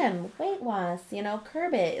 trim, weight loss,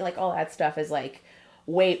 curb it, like, all that stuff is, like,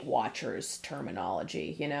 Weight Watchers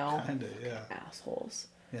terminology, Kinda, yeah. Assholes.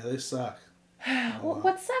 Yeah, they suck. Well,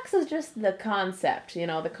 what sucks is just the concept,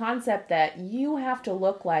 the concept that you have to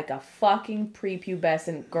look like a fucking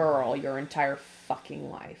prepubescent girl your entire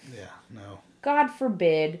fucking life. Yeah, no. God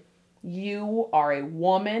forbid you are a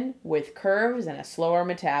woman with curves and a slower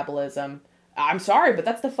metabolism. I'm sorry, but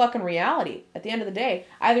that's the fucking reality. At the end of the day,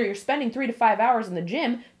 either you're spending 3 to 5 hours in the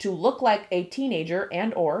gym to look like a teenager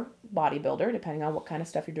and or bodybuilder, depending on what kind of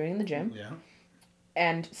stuff you're doing in the gym. Yeah.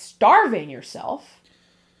 And starving yourself,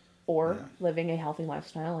 or living a healthy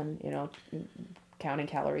lifestyle and, counting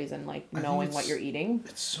calories and, like, knowing what you're eating.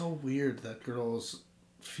 It's so weird that girls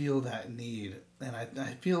feel that need. And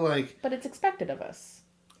I feel like... But it's expected of us.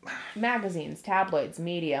 Magazines, tabloids,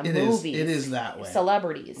 media, movies. It is that way.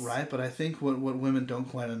 Celebrities. Right, but I think what women don't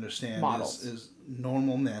quite understand is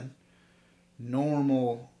normal men.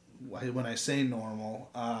 Normal... When I say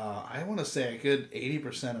normal, I want to say a good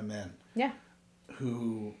 80% of men. Yeah.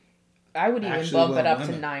 Who... I would even bump it up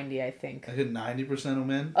to 90, I think. A good 90% of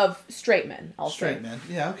men? Of straight men, I'll say. Straight men,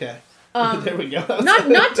 yeah, okay. There we go.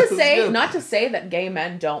 Not to say that gay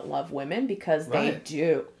men don't love women, because they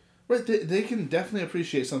do. Right, they can definitely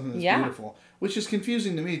appreciate something that's beautiful. Which is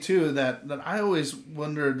confusing to me, too, that I always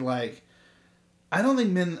wondered, like, I don't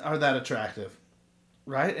think men are that attractive,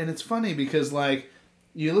 right? And it's funny because, like,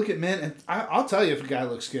 you look at men, and I'll tell you if a guy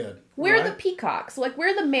looks good. We're the peacocks. Like,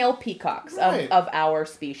 we're the male peacocks of our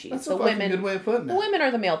species. That's a fucking good way of putting it. The women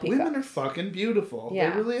are the male peacocks. Women are fucking beautiful. Yeah.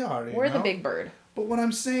 They really are. We're the big bird. But what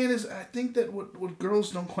I'm saying is, I think that what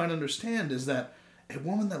girls don't quite understand is that a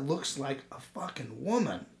woman that looks like a fucking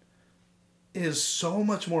woman is so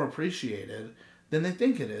much more appreciated than they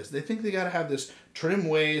think it is. They think they gotta have this trim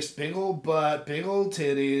waist, big old butt, big old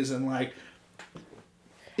titties, and like...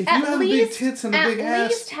 If you have big tits and a big ass, at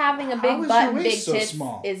least having a big butt and big tits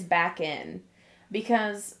is back in.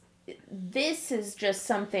 Because this is just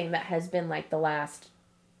something that has been like the last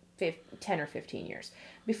 10 or 15 years.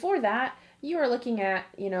 Before that, you were looking at,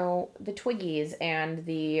 the Twiggies and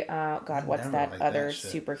the, what's that other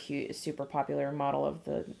super popular model of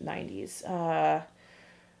the 90s? Oh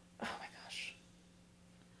my gosh.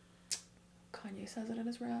 Kanye says it in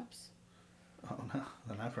his raps. Oh no,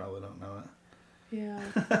 then I probably don't know it. Yeah.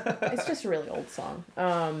 It's just a really old song.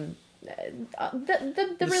 The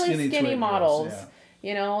really skinny models,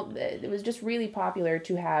 it was just really popular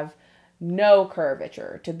to have no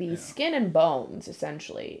curvature, to be skin and bones,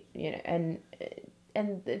 essentially, and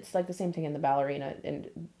it's like the same thing in the ballerina and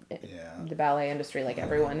the ballet industry. Like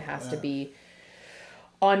everyone has to be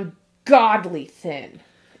ungodly thin,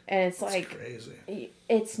 and it's like crazy.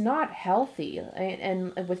 It's not healthy,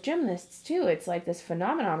 and with gymnasts too, it's like this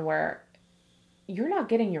phenomenon where you're not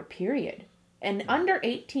getting your period. And under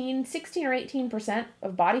 16 or 18%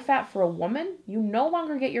 of body fat for a woman, you no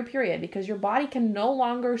longer get your period because your body can no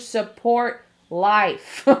longer support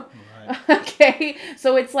life. Right. Okay?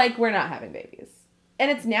 So it's like we're not having babies.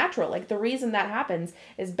 And it's natural. Like the reason that happens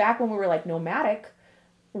is back when we were like nomadic,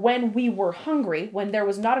 when we were hungry, when there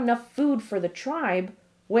was not enough food for the tribe,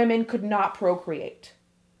 women could not procreate.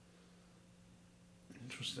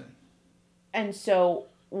 Interesting. And so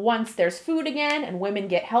once there's food again and women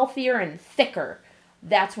get healthier and thicker,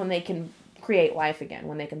 that's when they can create life again,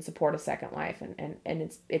 when they can support a second life. And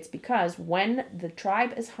it's because when the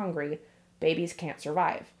tribe is hungry, babies can't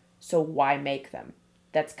survive. So why make them?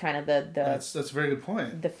 That's kind of that's a very good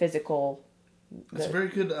point. The physical. That's a very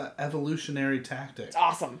good evolutionary tactic. It's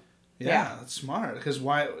awesome. Yeah, that's smart. Because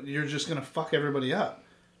why you're just gonna fuck everybody up.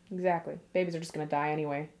 Exactly. Babies are just going to die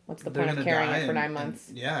anyway. What's the point of carrying it for 9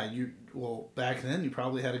 months? Back then you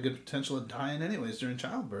probably had a good potential of dying anyways during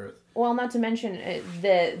childbirth. Well, not to mention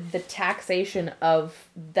the taxation of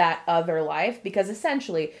that other life, because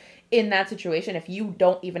essentially in that situation, if you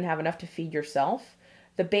don't even have enough to feed yourself,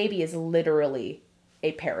 the baby is literally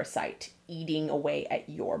a parasite eating away at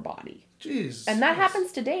your body. Jeez. And that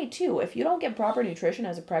happens today too. If you don't get proper nutrition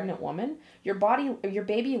as a pregnant woman, your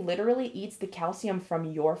baby literally eats the calcium from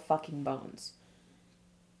your fucking bones.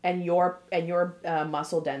 And your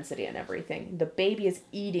muscle density and everything. The baby is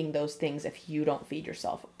eating those things if you don't feed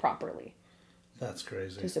yourself properly. That's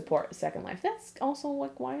crazy. To support a second life. That's also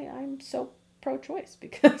like why I'm so pro-choice,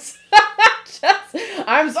 because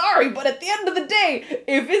I'm sorry, but at the end of the day,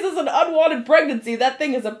 if this is an unwanted pregnancy, that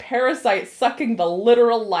thing is a parasite sucking the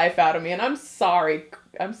literal life out of me. And I'm sorry,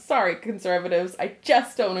 conservatives. I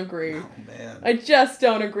just don't agree. Oh, man. I just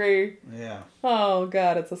don't agree. Yeah. Oh,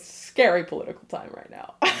 God, it's a scary political time right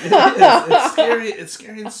now. It is. It's scary. It's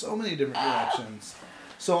scary in so many different directions.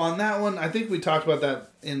 So on that one, I think we talked about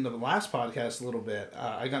that in the last podcast a little bit.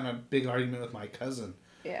 I got in a big argument with my cousin.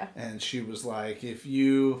 Yeah. And she was like, if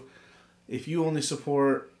you only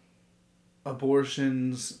support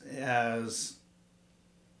abortions as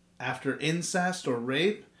after incest or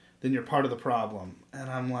rape, then you're part of the problem. And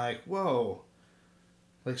I'm like, whoa.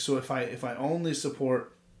 Like, so if I only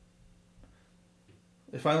support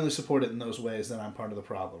it in those ways, then I'm part of the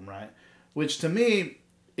problem, right? Which to me,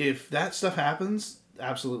 if that stuff happens,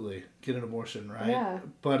 absolutely get an abortion, right? Yeah.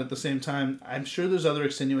 But at the same time, I'm sure there's other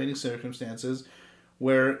extenuating circumstances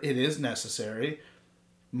where it is necessary.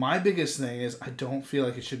 My biggest thing is I don't feel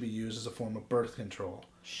like it should be used as a form of birth control.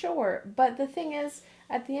 Sure, but the thing is,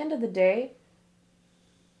 at the end of the day,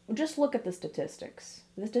 just look at the statistics.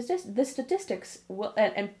 The statistics will,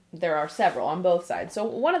 and there are several on both sides. So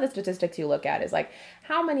one of the statistics you look at is like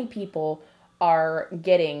how many people are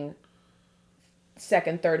getting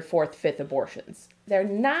second, third, fourth, fifth abortions. They're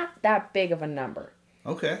not that big of a number.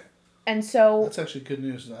 Okay. And so that's actually good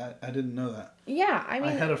news. I didn't know that. Yeah, I mean,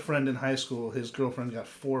 I had a friend in high school. His girlfriend got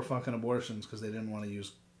 4 fucking abortions because they didn't want to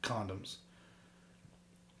use condoms.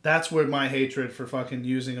 That's where my hatred for fucking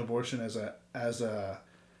using abortion as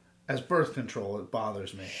birth control, it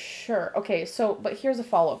bothers me. Sure. Okay. So, but here's a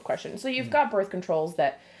follow-up question. So you've got birth controls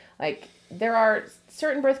that, like, there are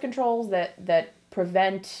certain birth controls that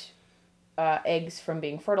prevent eggs from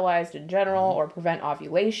being fertilized in general or prevent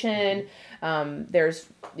ovulation. There's,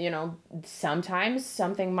 sometimes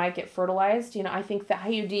something might get fertilized. I think the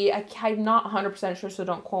IUD, I'm not 100% sure, so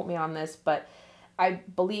don't quote me on this, but I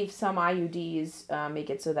believe some IUDs make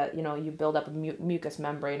it so that, you build up a mucous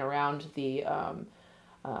membrane around the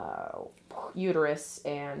uterus,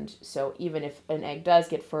 and so even if an egg does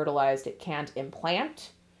get fertilized, it can't implant.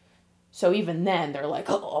 So even then, they're like,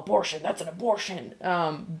 oh, abortion, that's an abortion.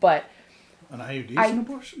 But an IUD is an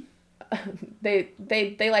abortion? They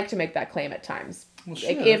like to make that claim at times. Well, Like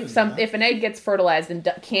shit, if an egg gets fertilized and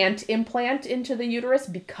can't implant into the uterus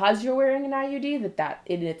because you're wearing an IUD, that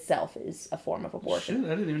in itself is a form of abortion.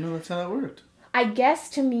 Shit, I didn't even know that's how that worked. I guess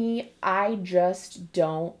to me, I just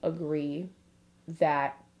don't agree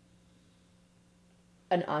that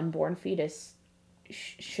an unborn fetus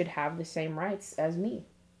should have the same rights as me.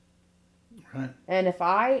 Right.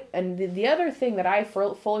 And the other thing that I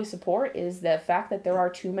fully support is the fact that there are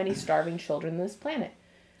too many starving children on this planet.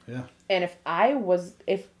 Yeah. And if I was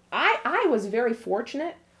very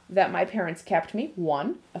fortunate that my parents kept me.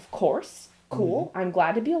 One, of course, cool. Mm-hmm. I'm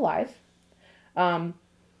glad to be alive.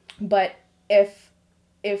 But if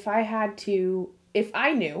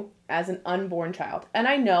I knew as an unborn child, and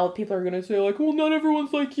I know people are going to say like, well, not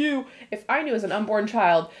everyone's like you. If I knew as an unborn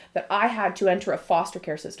child that I had to enter a foster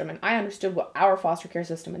care system, and I understood what our foster care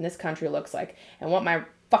system in this country looks like, and what my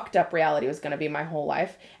fucked up reality was going to be my whole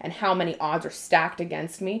life, and how many odds are stacked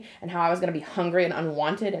against me, and how I was going to be hungry and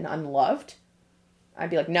unwanted and unloved, I'd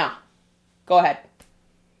be like, nah, go ahead.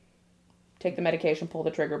 Take the medication, pull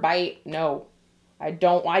the trigger, bite. No, I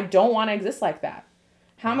don't want to exist like that.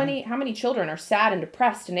 How many children are sad and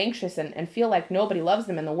depressed and anxious and feel like nobody loves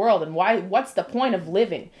them in the world, and what's the point of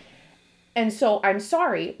living? And so I'm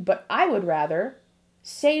sorry, but I would rather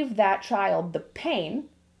save that child the pain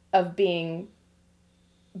of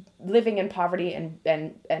living in poverty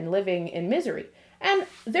and living in misery. And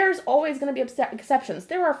there's always going to be exceptions.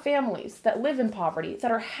 There are families that live in poverty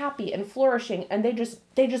that are happy and flourishing, and they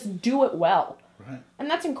just do it well. Right. And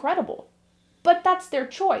that's incredible. But that's their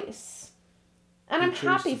choice. And I'm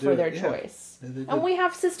happy for their choice. And we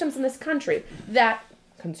have systems in this country that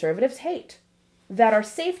conservatives hate, that are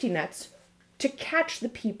safety nets to catch the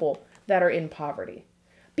people that are in poverty.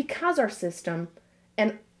 Because our system,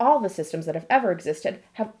 and all the systems that have ever existed,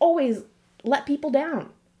 have always let people down.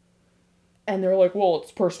 And they're like, well,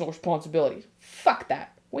 it's personal responsibility. Fuck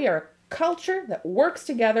that. We are a culture that works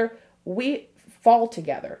together. We fall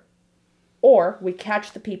together. Or we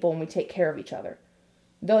catch the people and we take care of each other.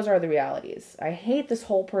 Those are the realities. I hate this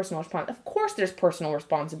whole personal responsibility. Of course there's personal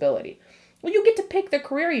responsibility. Well, you get to pick the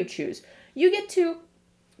career you choose. You get to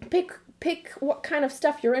pick what kind of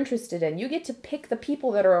stuff you're interested in. You get to pick the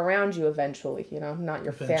people that are around you eventually, not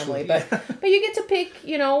your family, but you get to pick,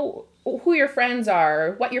 who your friends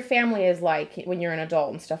are, what your family is like when you're an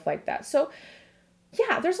adult and stuff like that. So,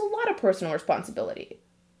 yeah, there's a lot of personal responsibility.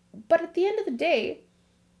 But at the end of the day,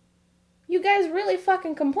 you guys really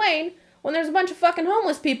fucking complain when there's a bunch of fucking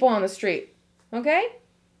homeless people on the street. Okay?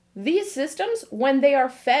 These systems, when they are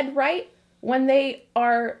fed right, when they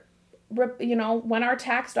are, when our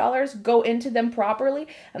tax dollars go into them properly,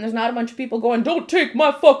 and there's not a bunch of people going, don't take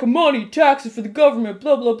my fucking money, taxes for the government,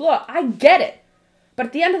 blah, blah, blah. I get it. But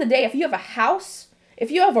at the end of the day, if you have a house,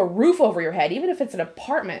 if you have a roof over your head, even if it's an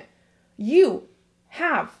apartment, you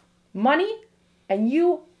have money and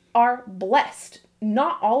you are blessed.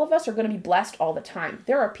 Not all of us are going to be blessed all the time.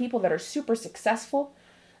 There are people that are super successful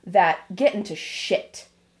that get into shit,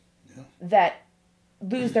 that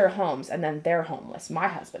lose their homes, and then they're homeless. My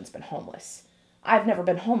husband's been homeless. I've never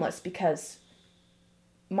been homeless because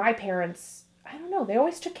my parents, I don't know, they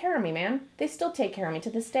always took care of me, man. They still take care of me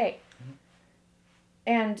to this day.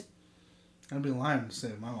 And I'd be lying to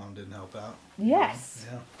say my mom didn't help out. Yes.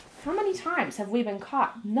 Yeah. How many times have we been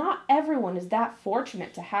caught? Not everyone is that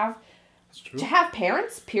fortunate to have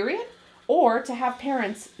parents, period, or to have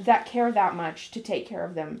parents that care that much to take care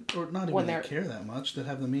of them. Or not even that care that much, that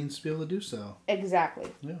have the means to be able to do so. Exactly.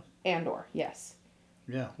 Yeah. And/or, yes.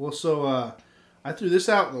 Yeah. Well, so I threw this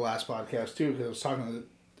out in the last podcast, too, because I was talking to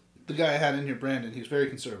the guy I had in here, Brandon. He's very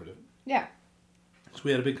conservative. Yeah. So we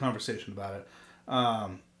had a big conversation about it.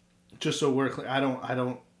 Just so we're clear, I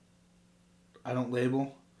don't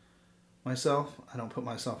label myself. I don't put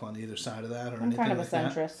myself on either side of that or anything like that. I'm kind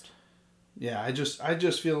of a centrist. Yeah, I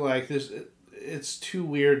just feel like it's too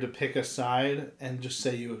weird to pick a side and just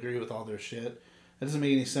say you agree with all their shit. That doesn't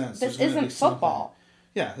make any sense. This isn't football.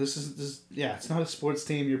 Yeah, it's not a sports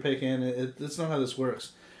team you're picking. It's not how this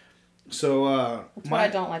works. So that's what I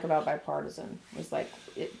don't like about bipartisan. It's like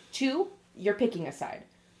you're picking a side.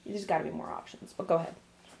 There's got to be more options. But go ahead.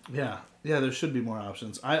 Yeah, there should be more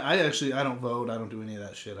options. I actually don't vote. I don't do any of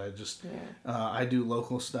that shit. I just I do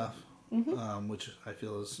local stuff. Mm-hmm. Which I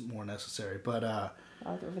feel is more necessary. But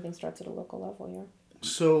everything starts at a local level, yeah.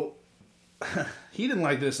 So he didn't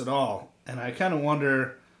like this at all, and I kind of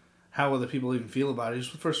wonder how other people even feel about it. He's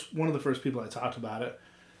one of the first people I talked about it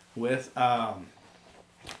with. I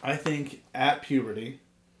think at puberty,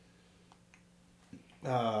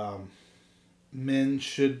 men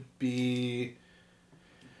should be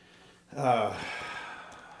have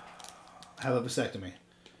a vasectomy.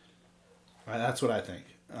 That's what I think.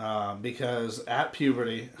 Because at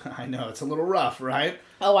puberty, I know it's a little rough, right?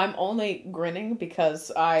 Oh, I'm only grinning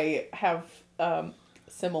because I have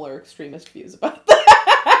similar extremist views about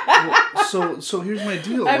that. So here's my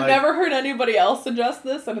deal. I've never heard anybody else suggest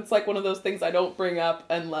this, and it's like one of those things I don't bring up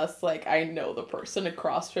unless like I know the person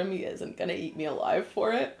across from me isn't gonna eat me alive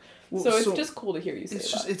for it. Well, so it's just cool to hear you say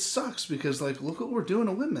that. It sucks because like look what we're doing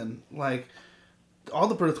to women. Like all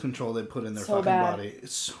the birth control they put in their fucking body.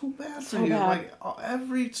 It's so bad for you. Bad. Like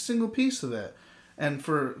every single piece of it. And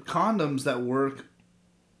for condoms that work.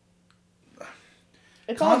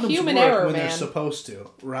 It's all human error, when man. They're supposed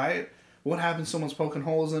to, right? What happens? Someone's poking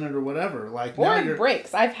holes in it or whatever. Like or it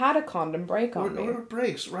breaks. I've had a condom break on me. Or it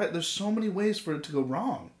breaks, right? There's so many ways for it to go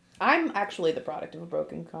wrong. I'm actually the product of a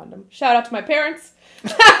broken condom. Shout out to my parents.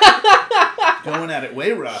 Going at it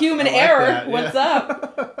way rough. Human error. What's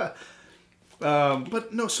up?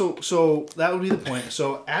 But no, so that would be the point.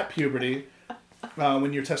 So at puberty,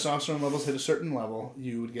 when your testosterone levels hit a certain level,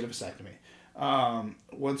 you would get a vasectomy.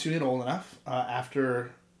 Once you get old enough,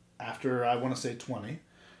 after I want to say 20,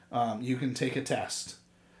 you can take a test.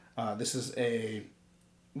 This is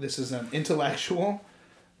an intellectual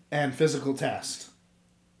and physical test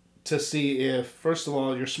to see if, first of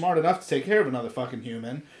all, you're smart enough to take care of another fucking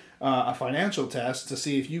human. A financial test to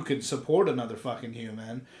see if you can support another fucking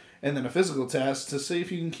human. And then a physical test to see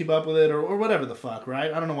if you can keep up with it or whatever the fuck,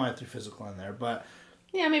 right? I don't know why I threw physical in there, but...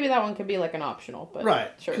 Yeah, maybe that one could be like an optional, but...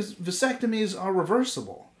 Right, sure. Because vasectomies are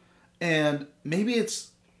reversible. And maybe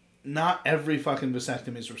it's not every fucking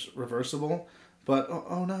vasectomy is reversible, but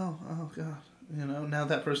oh no, oh god, now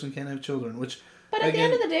that person can't have children, which... But at the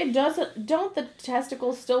end of the day, don't the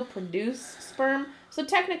testicles still produce sperm? So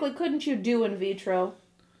technically, couldn't you do in vitro?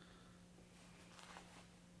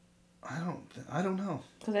 I don't know.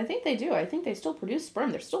 Because I think they do. I think they still produce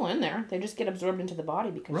sperm. They're still in there. They just get absorbed into the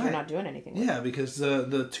body because you're not doing anything with it. Because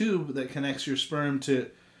the tube that connects your sperm to...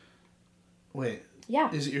 Wait.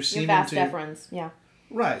 Yeah. Is it your semen? Your vas deferens, yeah.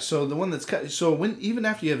 Right. So the one that's cut... So even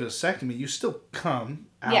after you have a vasectomy, you still come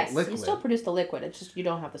out liquid. Yes, you still produce the liquid. It's just you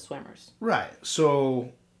don't have the swimmers. Right.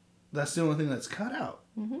 So that's the only thing that's cut out.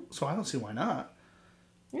 Mm-hmm. So I don't see why not.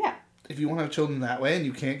 Yeah. If you want to have children that way and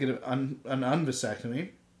you can't get an unvasectomy...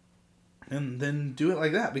 And then do it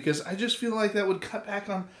like that. Because I just feel like that would cut back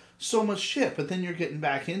on so much shit. But then you're getting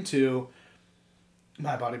back into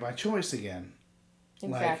my body, my choice again.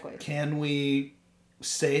 Exactly. Like, can we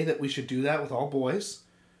say that we should do that with all boys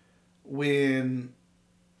when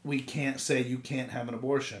we can't say you can't have an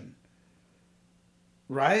abortion?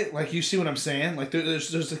 Right? Like, you see what I'm saying? Like,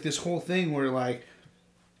 there's like this whole thing where, like,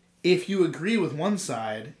 if you agree with one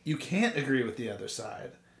side, you can't agree with the other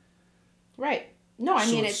side. Right. No, I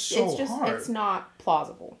mean, it's just, hard. It's not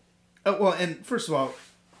plausible. Well, and first of all,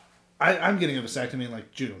 I'm getting a vasectomy in,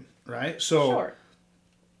 like, June, right? So, sure.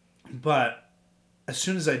 But as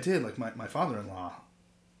soon as I did, like, my father-in-law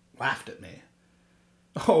laughed at me.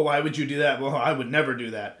 Oh, why would you do that? Well, I would never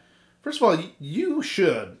do that. First of all, you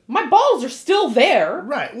should. My balls are still there.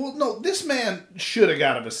 Right. Well, no, this man should have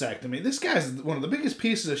got a vasectomy. This guy's one of the biggest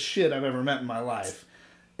pieces of shit I've ever met in my life.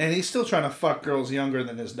 And he's still trying to fuck girls younger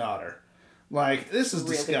than his daughter. Like, this is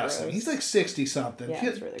really disgusting. Gross. He's like 60-something.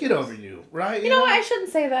 Yeah, get over you, right? You know what? I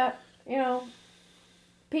shouldn't say that.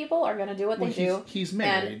 People are going to do what they do. He's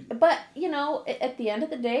married. But, at the end of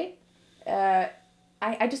the day,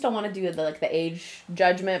 I just don't want to do the age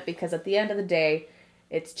judgment because at the end of the day,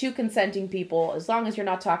 it's two consenting people. As long as you're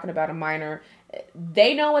not talking about a minor,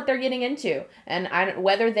 they know what they're getting into. And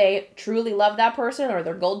whether they truly love that person or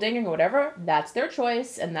they're gold digging or whatever, that's their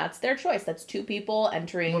choice, and that's their choice. That's two people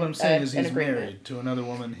entering what I'm saying is he's agreement. Married to another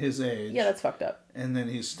woman his age. Yeah, that's fucked up. And then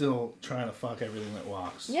he's still trying to fuck everything that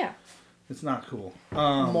walks. Yeah. It's not cool.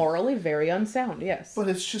 Morally very unsound, yes. But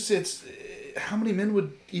it's how many men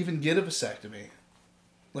would even get a vasectomy?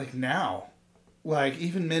 Like now. Like,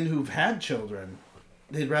 even men who've had children,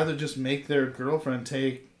 they'd rather just make their girlfriend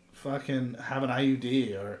have an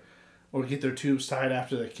IUD or get their tubes tied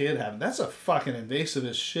after the kid happened. That's a fucking invasive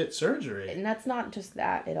as shit surgery. And that's not just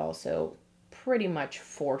that. It also pretty much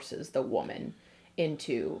forces the woman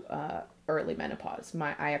into early menopause.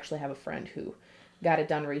 I actually have a friend who got it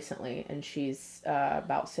done recently, and she's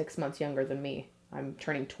about 6 months younger than me. I'm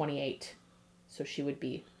turning 28, so she would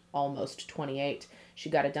be almost 28. She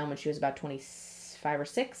got it done when she was about 25 or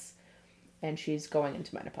 6. And she's going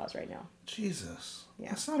into menopause right now. Jesus. Yeah.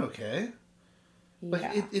 That's not okay. Yeah.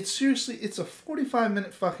 Like, it's seriously, it's a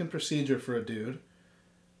 45-minute fucking procedure for a dude.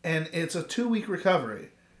 And it's a 2-week recovery.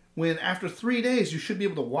 When after 3 days, you should be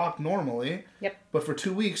able to walk normally. Yep. But for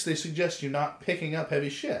 2 weeks, they suggest you not picking up heavy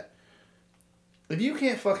shit. If you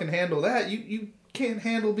can't fucking handle that, you can't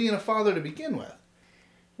handle being a father to begin with.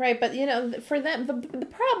 Right, but for them, the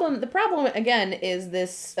problem again is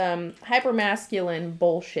this hypermasculine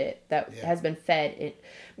bullshit that has been fed.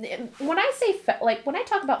 When I say when I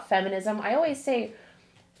talk about feminism, I always say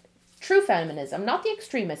true feminism, not the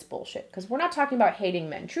extremist bullshit, because we're not talking about hating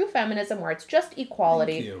men. True feminism, where it's just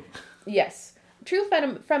equality. Thank you. Yes, true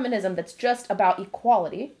feminism that's just about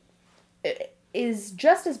equality is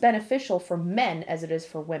just as beneficial for men as it is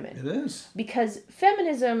for women. It is, because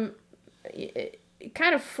feminism. It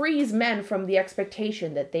kind of frees men from the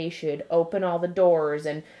expectation that they should open all the doors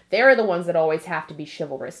and they're the ones that always have to be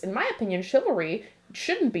chivalrous. In my opinion, chivalry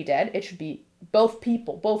shouldn't be dead. It should be both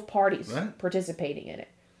people, both parties participating in it,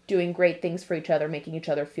 doing great things for each other, making each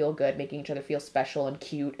other feel good, making each other feel special and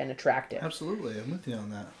cute and attractive. Absolutely. I'm with you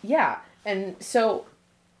on that. Yeah. And so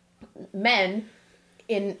men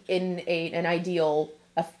in an ideal,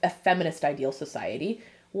 a feminist ideal society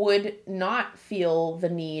would not feel the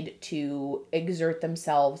need to exert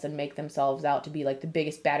themselves and make themselves out to be like the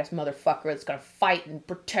biggest, baddest motherfucker that's gonna fight and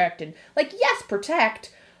protect and yes,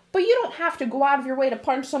 protect, but you don't have to go out of your way to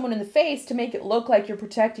punch someone in the face to make it look like you're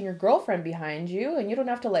protecting your girlfriend behind you, and you don't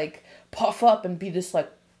have to puff up and be this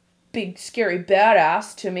big scary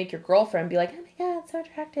badass to make your girlfriend be like, oh my god, it's so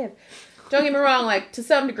attractive. Don't get me wrong, to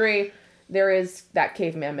some degree there is that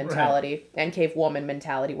caveman mentality and cavewoman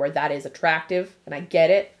mentality where that is attractive, and I get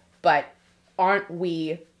it, but aren't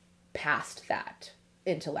we past that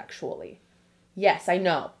intellectually? Yes, I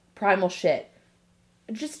know. Primal shit.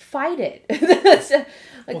 Just fight it.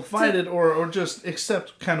 Fight it or just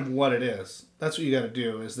accept kind of what it is. That's what you got to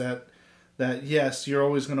do, is that yes, you're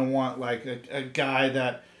always going to want a guy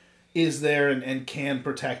that is there and can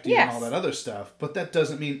protect you and all that other stuff. But that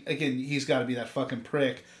doesn't mean, again, he's got to be that fucking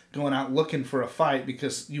prick going out looking for a fight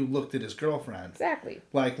because you looked at his girlfriend. Exactly.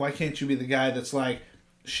 Why can't you be the guy that's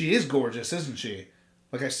she is gorgeous, isn't she?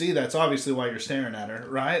 I see that's obviously why you're staring at her,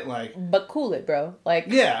 right? But cool it, bro.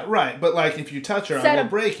 Yeah, right. But if you touch her, I will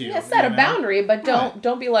break you. Yeah, set a boundary, but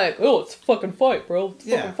don't be like, oh, it's a fucking fight, bro. It's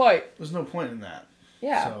a fucking fight. There's no point in that.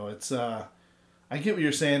 Yeah. So it's I get what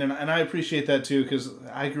you're saying, and I appreciate that too, because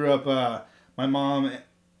I grew up. My mom,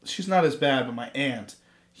 she's not as bad, but my aunt,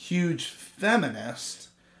 huge feminist.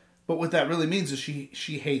 But what that really means is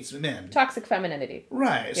she hates men. Toxic femininity.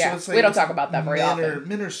 Right. Yeah. So we don't talk about that very often.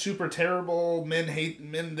 Men are super terrible. Men hate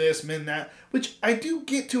men this, men that. Which I do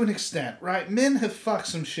get to an extent, right? Men have fucked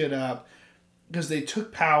some shit up because they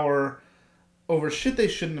took power over shit they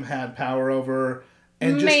shouldn't have had power over.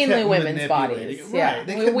 And just mainly kept women's bodies. Right. Yeah.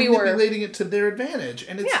 They kept manipulating it to their advantage.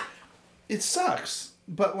 And it sucks.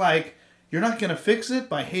 But you're not going to fix it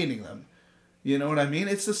by hating them. You know what I mean?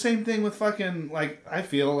 It's the same thing with fucking, I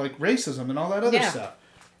feel racism and all that other stuff.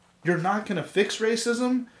 You're not going to fix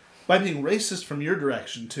racism by being racist from your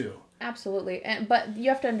direction, too. Absolutely. But you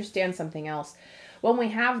have to understand something else. When we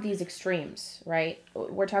have these extremes, right?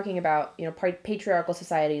 We're talking about, patriarchal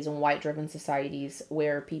societies and white-driven societies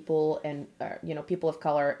where people and, people of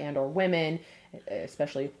color and or women,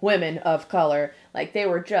 especially women of color, they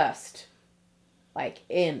were just,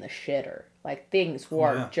 in the shitter. Things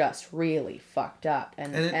were just really fucked up.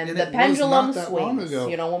 And the pendulum swings.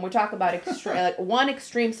 When we talk about extreme, one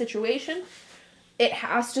extreme situation, it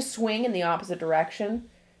has to swing in the opposite direction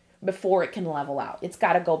before it can level out. It's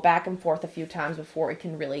got to go back and forth a few times before it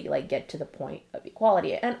can really, get to the point of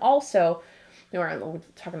equality. And also, we're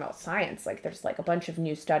talking about science. There's, a bunch of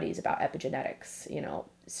new studies about epigenetics,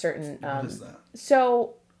 certain... What is that?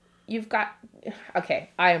 So... You've got...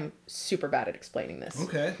 Okay, I am super bad at explaining this.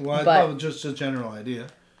 Okay, well, I'd love just a general idea.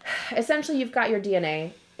 Essentially, you've got your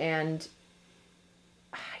DNA, and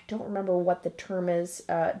I don't remember what the term is.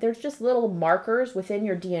 There's just little markers within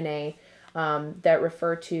your DNA that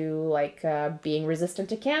refer to, being resistant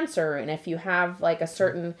to cancer. And if you have, a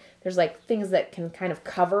certain... There's, things that can kind of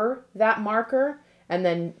cover that marker, and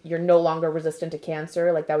then you're no longer resistant to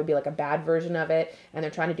cancer. That would be a bad version of it. And they're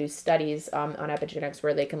trying to do studies on epigenetics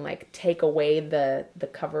where they can take away the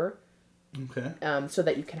cover. Okay. So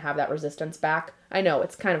that you can have that resistance back. I know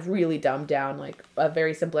it's kind of really dumbed down, a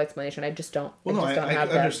very simple explanation. I just don't. Well, I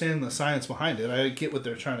understand the science behind it. I get what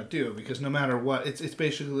they're trying to do, because no matter what, it's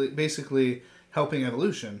basically helping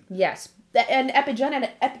evolution. Yes. And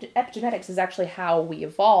epigenetics is actually how we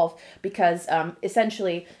evolve, because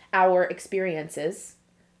essentially our experiences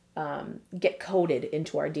get coded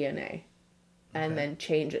into our DNA and then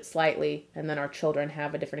change it slightly, and then our children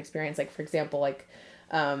have a different experience. For example,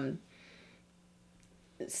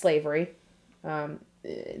 slavery,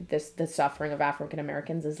 the suffering of African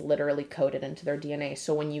Americans is literally coded into their DNA.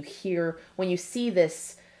 So when you see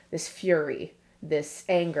this fury, this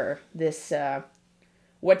anger, this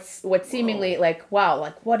what's seemingly like, wow,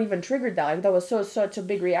 like what even triggered that? Like that was such a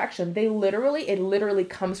big reaction. It literally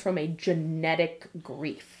comes from a genetic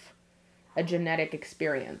grief, a genetic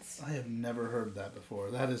experience. I have never heard that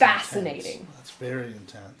before. That is fascinating. Intense. That's very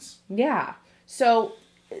intense. Yeah. So,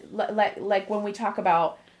 like when we talk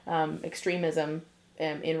about extremism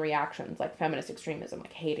in reactions, like feminist extremism,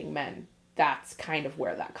 like hating men, that's kind of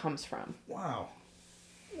where that comes from. Wow.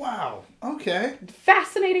 Okay.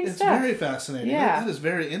 Fascinating it's stuff. It's very fascinating. Yeah. That is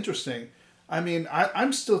very interesting. I mean,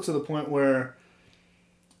 I'm still to the point where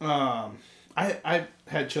I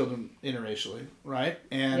had children interracially, right?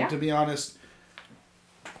 And to be honest,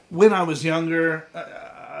 when I was younger,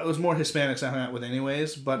 I was more Hispanics I hung out with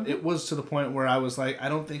anyways, but it was to the point where I was like, I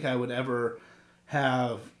don't think I would ever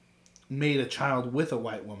have made a child with a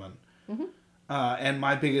white woman. And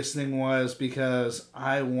my biggest thing was because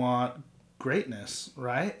I want greatness,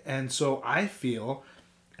 right? And so I feel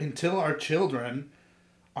until our children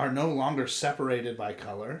are no longer separated by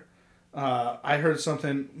color. I heard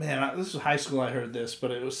something, man, this was high school I heard this, but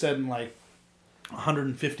it was said in like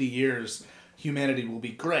 150 years, humanity will be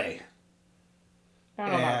gray. I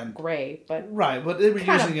don't know about gray, but right, but they were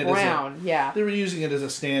using it brown, They were using it as a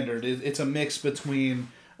standard. It's a mix between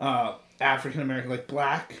African American, like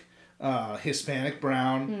black, Hispanic,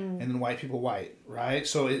 brown, and then white people white, right?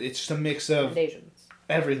 So it's just a mix of and Asians.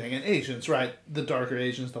 Everything, and Asians, right? The darker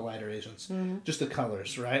Asians, the lighter Asians, just the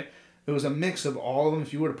colors, right? It was a mix of all of them.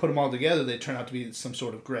 If you were to put them all together, they turn out to be some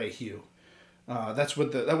sort of gray hue.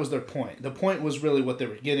 That was their point. The point was really what they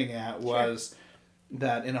were getting at was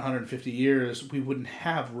that in 150 years we wouldn't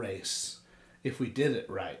have race if we did it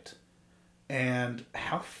right. And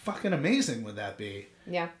how fucking amazing would that be?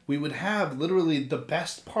 Yeah. We would have literally the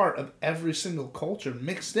best part of every single culture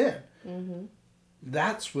mixed in. Mm-hmm.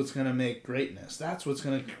 That's what's going to make greatness. That's what's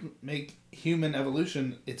going to make human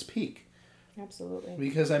evolution its peak. Absolutely.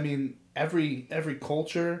 Because, I mean, every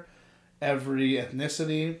culture, every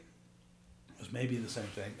ethnicity, was maybe the same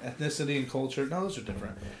thing. Ethnicity and culture, no, those are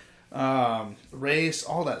different. Race,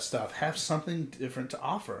 all that stuff, have something different to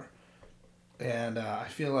offer. And I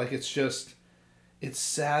feel like it's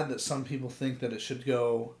sad that some people think that it should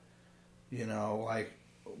go, like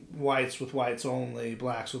whites with whites only,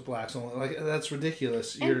 blacks with blacks only. Like, that's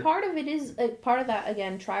ridiculous. And part of it is part of that,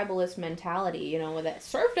 again, tribalist mentality, that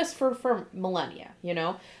served us for millennia.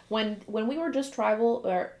 When we were just tribal,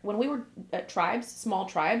 or when we were tribes, small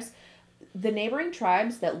tribes, the neighboring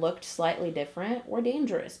tribes that looked slightly different were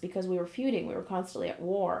dangerous because we were feuding, we were constantly at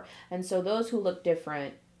war, and so those who looked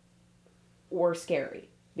different were scary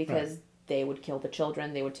because they would kill the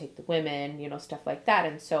children, they would take the women, stuff like that.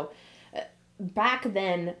 And so back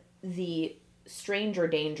then, the stranger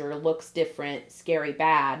danger, looks different, scary,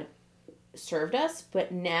 bad, served us.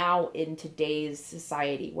 But now in today's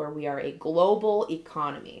society where we are a global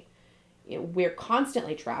economy, we're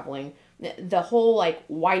constantly traveling. The whole like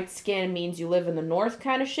white skin means you live in the north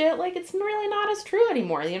kind of shit, like it's really not as true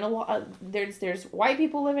anymore. There's white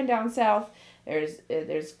people living down south.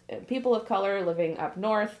 There's people of color living up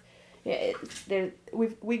north.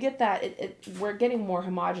 We get that we're getting more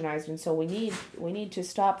homogenized, and so we need to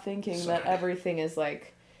stop thinking that everything's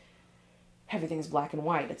black and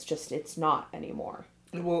white. It's not anymore.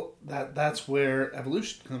 Well, that's where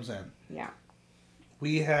evolution comes in. Yeah.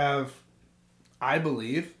 We have, I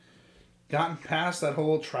believe, gotten past that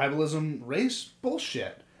whole tribalism race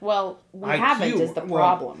bullshit. Well, we haven't is the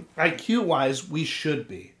problem. IQ wise, we should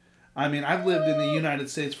be. I mean, I've lived in the United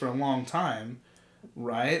States for a long time,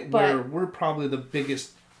 right? Where we're probably the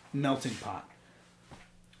biggest melting pot,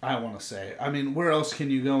 I want to say. I mean, where else can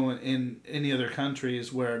you go in any other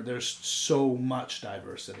countries where there's so much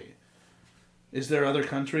diversity? Is there other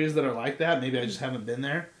countries that are like that? Maybe I just haven't been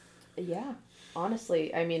there. Yeah.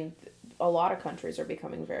 Honestly, I mean, a lot of countries are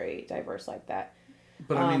becoming very diverse like that.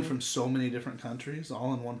 But I mean, from so many different countries,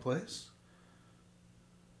 all in one place?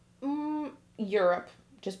 Europe.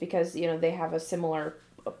 Just because, they have a similar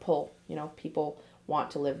pull. People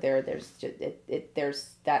want to live there. There's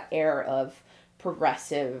that air of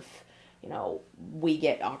progressive, we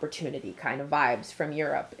get opportunity kind of vibes from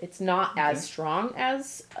Europe. It's not as strong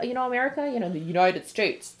as, America, the United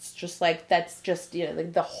States. It's just like, that's just,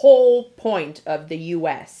 the whole point of the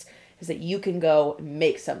U.S. is that you can go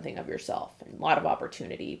make something of yourself. And a lot of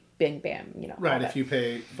opportunity, bing, bam, Right, if you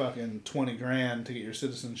pay fucking $20,000 to get your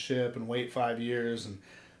citizenship and wait 5 years and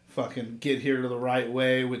fucking get here the right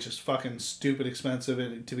way, which is fucking stupid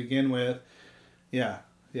expensive to begin with. Yeah,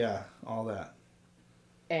 all that.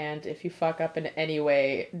 And if you fuck up in any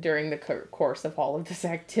way during the course of all of this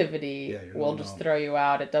activity, we'll just throw you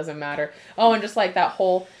out. It doesn't matter. Oh, and just like that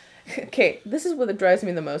whole... Okay, this is what drives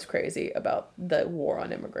me the most crazy about the war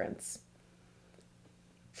on immigrants.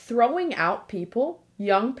 Throwing out people,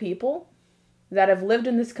 young people, that have lived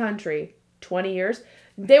in this country 20 years.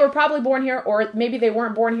 They were probably born here, or maybe they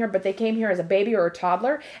weren't born here, but they came here as a baby or a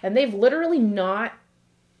toddler, and they've literally not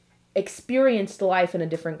experienced life in a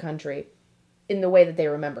different country in the way that they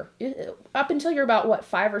remember. Up until you're about, what,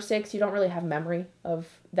 5 or 6, you don't really have memory of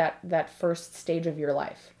that first stage of your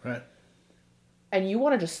life. Right. And you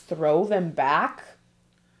want to just throw them back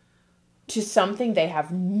to something they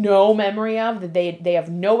have no memory of, that they have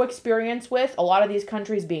no experience with. A lot of these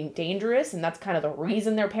countries being dangerous, and that's kind of the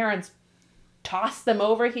reason their parents tossed them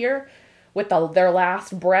over here with their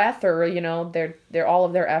last breath, or, you know, their all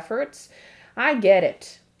of their efforts. I get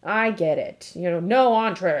it. You know, no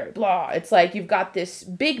entree, blah. It's like you've got this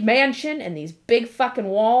big mansion and these big fucking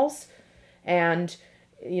walls, and,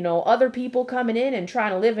 you know, other people coming in and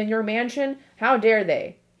trying to live in your mansion. How dare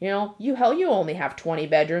they? You know, you only have 20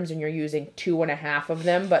 bedrooms and you're using 2.5 of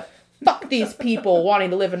them, but fuck these people wanting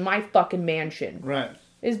to live in my fucking mansion. Right.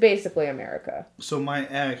 Is basically America. So my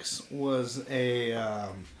ex was a,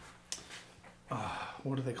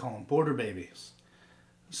 what do they call them? Border babies.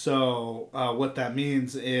 So what that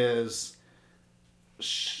means is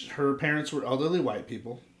her parents were elderly white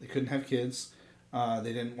people. They couldn't have kids.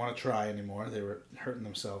 They didn't want to try anymore. They were hurting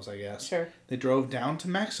themselves, I guess. Sure. They drove down to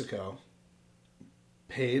Mexico,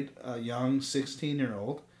 paid a young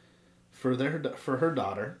 16-year-old for her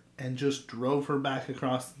daughter, and just drove her back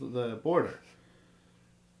across the border.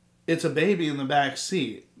 It's a baby in the back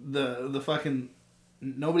seat. The fucking...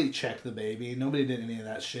 Nobody checked the baby. Nobody did any of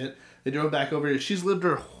that shit. They drove back over here. She's lived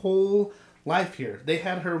her whole life here. They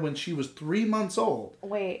had her when she was 3 months old.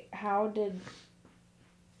 Wait, how did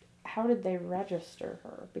they register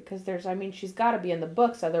her? Because she's got to be in the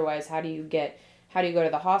books. Otherwise, how do you go to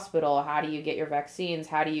the hospital? How do you get your vaccines?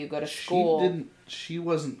 How do you go to school? She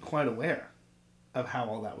wasn't quite aware of how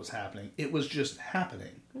all that was happening. It was just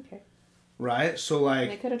happening. Okay. Right? So, like...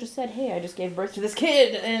 They could have just said, hey, I just gave birth to this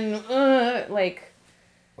kid, and, like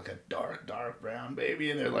a dark brown baby,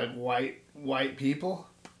 and they're, like, white people.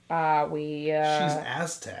 She's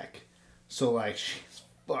Aztec. So, like, she's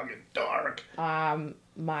fucking dark.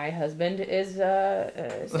 My husband is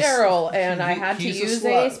sterile, and I had to use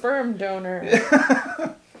a sperm donor.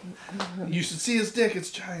 You should see his dick. It's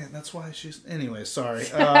giant. That's why she's... Anyway, sorry.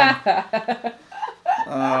 But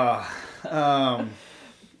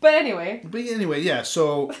anyway, yeah.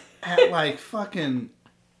 So, at, like, fucking...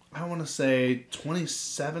 I want to say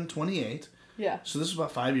 27, 28. Yeah. So this was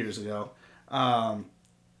about 5 years ago.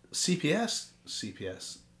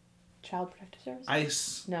 CPS. Child Protective Service?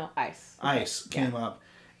 ICE. No, ICE. Okay. ICE came up.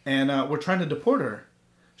 And we're trying to deport her.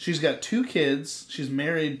 She's got 2 kids. She's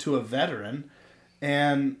married to a veteran.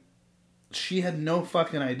 And she had no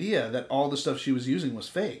fucking idea that all the stuff she was using was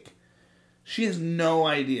fake. She has no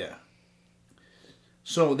idea.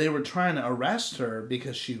 So they were trying to arrest her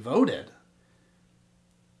because she voted.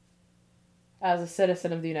 As a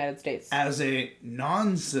citizen of the United States. As a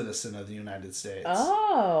non-citizen of the United States.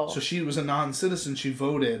 Oh. So she was a non-citizen. She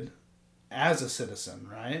voted as a citizen,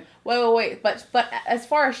 right? Wait. But as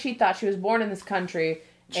far as she thought, she was born in this country.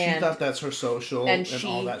 She thought that's her social and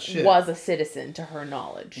all that shit. She was a citizen to her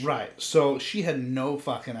knowledge. Right. So she had no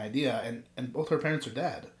fucking idea. And both her parents are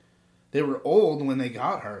dead. They were old when they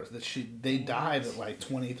got her. They died at like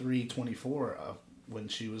 23, 24 when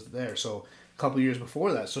she was there. So a couple years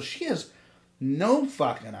before that. So she has... no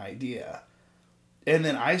fucking idea. And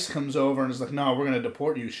then ICE comes over and is like, no, we're going to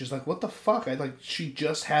deport you. She's like, what the fuck? She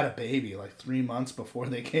just had a baby like 3 months before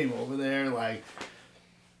they came over there. Like,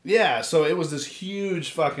 yeah, so it was this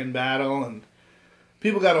huge fucking battle, and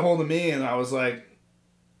people got a hold of me, and I was like,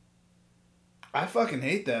 I fucking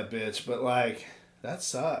hate that bitch, but, like, that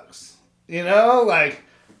sucks. You know? Like,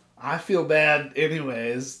 I feel bad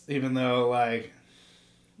anyways, even though, like...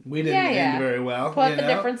 we didn't end very well. Put the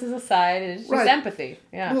differences aside. It's just empathy.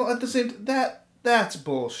 Yeah. Well, at the same time, that's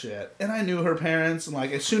bullshit. And I knew her parents, and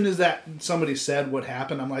like as soon as somebody said what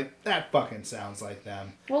happened, I'm like, that fucking sounds like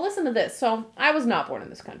them. Well, listen to this. So I was not born in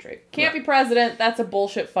this country. Can't be president. That's a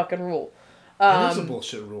bullshit fucking rule. It is a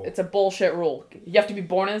bullshit rule. It's a bullshit rule. You have to be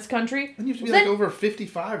born in this country. And you have to be like over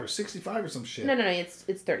 55 or 65 or some shit. No. It's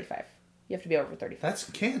 35. You have to be over 35. That's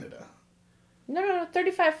Canada. No.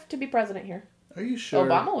 35 to be president here. Are you sure?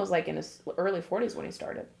 Obama was like in his early 40s when he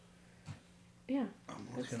started. Yeah.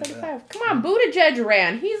 It's 35. Come on, Buttigieg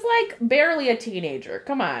ran. He's like barely a teenager.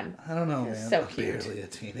 Come on. I don't know, man. So cute. Barely a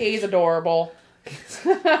teenager. He's adorable.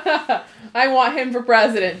 I want him for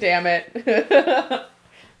president, damn it.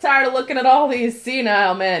 Tired of looking at all these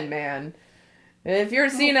senile men, man. If you're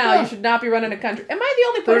senile, you should not be running a country. Am I the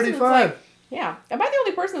only person 35. that's like... Yeah. Am I the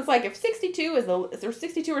only person that's like, if 62 or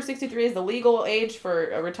 62 or 63 is the legal age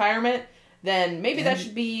for retirement, then maybe that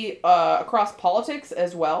should be across politics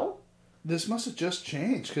as well? This must have just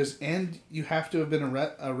changed, and you have to have been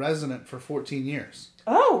a resident for 14 years.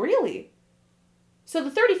 Oh, really? So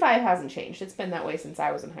the 35 hasn't changed. It's been that way since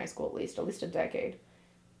I was in high school, at least a decade.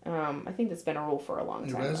 I think that's been a rule for a long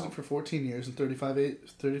time. A resident for 14 years and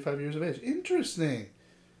 35 years of age. Interesting.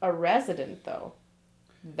 A resident, though.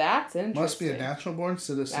 That's interesting. Must be a natural-born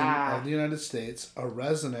citizen of the United States, a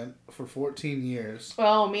resident for 14 years.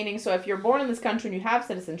 Well, meaning, so if you're born in this country and you have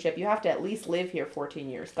citizenship, you have to at least live here 14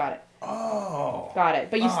 years. Got it. Oh. Got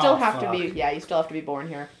it. But you still have to be, you still have to be born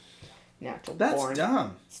here. Natural born. That's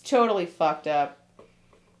dumb. It's totally fucked up.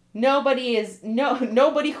 Nobody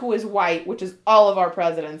who is white, which is all of our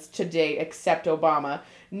presidents to date except Obama,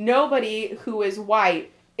 nobody who is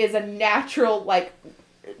white is a natural, like...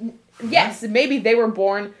 Yes, maybe they were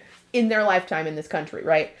born in their lifetime in this country,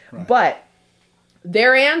 right? But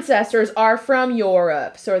their ancestors are from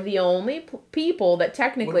Europe, so the only people that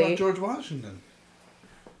technically... What about George Washington?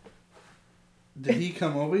 Did he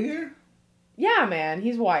come over here? Yeah, man,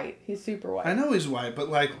 he's white. He's super white. I know he's white, but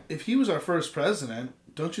like, if he was our first president,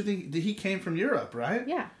 don't you think he came from Europe, right?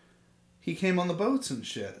 Yeah. He came on the boats and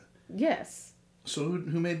shit. Yes. So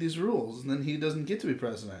who made these rules? And then he doesn't get to be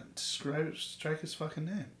president. Strike his fucking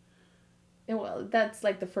name. Well, that's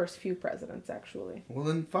like the first few presidents, actually. Well,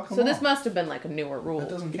 then fuck them So all. this must have been like a newer rule. That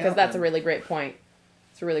doesn't because count, that's then. a really great point.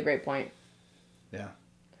 It's a really great point. Yeah.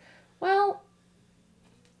 Well,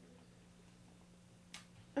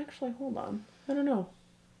 actually, hold on. I don't know.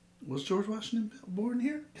 Was George Washington born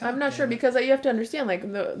here? I'm not sure because you have to understand,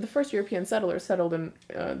 like, the first European settlers settled in,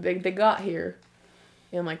 they got here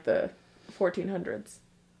in, like, the 1400s.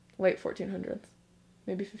 Late 1400s.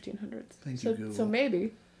 Maybe 1500s. Thank you, Google. So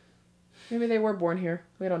maybe they were born here.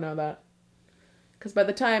 We don't know that. Because by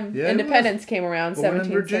the time independence came around, born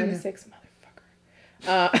 1776,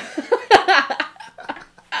 motherfucker.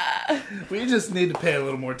 We just need to pay a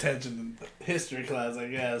little more attention in history class, I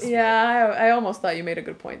guess. Yeah, I almost thought you made a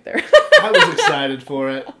good point there. I was excited for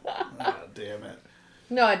it. Oh, damn it.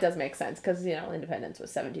 No, it does make sense because, independence was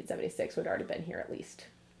 1776. We'd already been here at least,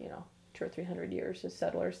 200 or 300 years as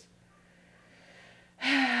settlers.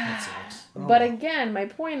 That sucks. Oh. But again, my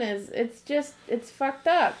point is, it's fucked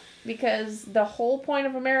up because the whole point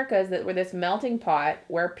of America is that we're this melting pot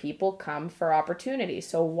where people come for opportunity.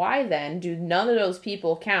 So why then do none of those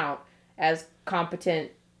people count as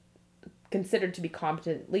considered to be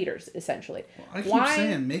competent leaders, essentially? Well, I keep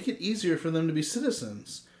saying, make it easier for them to be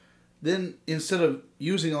citizens. Then instead of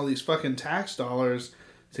using all these fucking tax dollars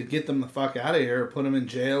to get them the fuck out of here or put them in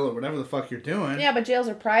jail or whatever the fuck you're doing. Yeah, but jails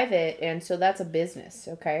are private, and so that's a business,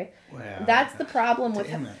 okay? Well, that's the problem with...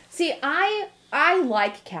 See, I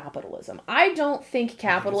like capitalism. I don't think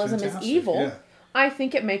capitalism is evil. Yeah. I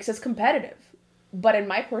think it makes us competitive. But in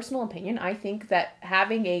my personal opinion, I think that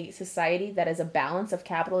having a society that is a balance of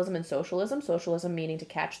capitalism and socialism meaning to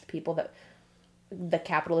catch the people that the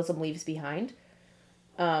capitalism leaves behind,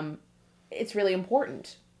 it's really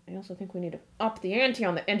important. I also think we need to up the ante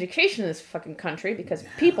on the education in this fucking country because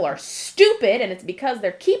people are stupid and it's because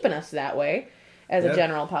they're keeping us that way as a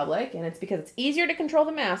general public and it's because it's easier to control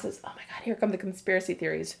the masses. Oh my god, here come the conspiracy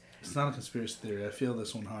theories. It's not a conspiracy theory. I feel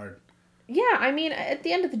this one hard. Yeah, I mean, at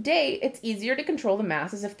the end of the day, it's easier to control the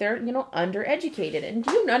masses if they're, undereducated. And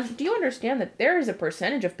do you understand that there is a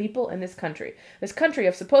percentage of people in this country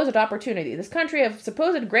of supposed opportunity, this country of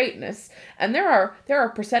supposed greatness, and there are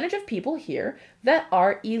a percentage of people here that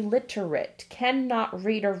are illiterate, cannot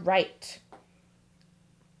read or write.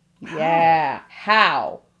 How? Yeah,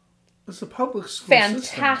 how? It's a public school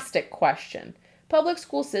Fantastic system. Question. Public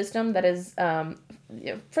school system that is,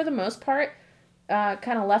 for the most part,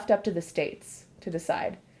 kind of left up to the states to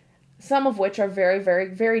decide. Some of which are very, very,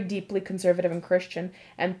 very deeply conservative and Christian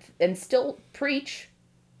and still preach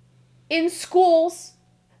in schools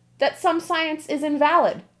that some science is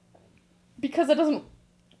invalid because it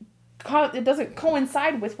doesn't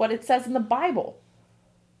coincide with what it says in the Bible.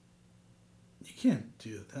 You can't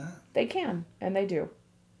do that. They can, and they do.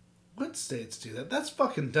 What states do that? That's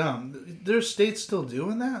fucking dumb. There's states still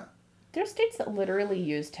doing that? There's states that literally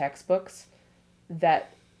use textbooks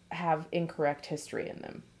that have incorrect history in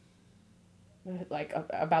them. Like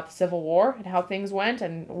about the Civil War and how things went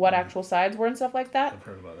and what actual sides were and stuff like that. I've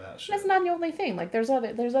heard about that shit. That's not the only thing. Like there's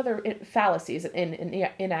other fallacies and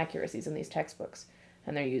inaccuracies in these textbooks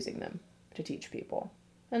and they're using them to teach people.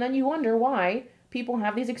 And then you wonder why people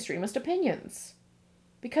have these extremist opinions.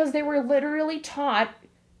 Because they were literally taught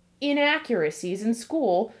inaccuracies in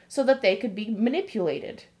school so that they could be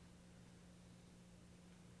manipulated.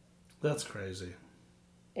 That's crazy.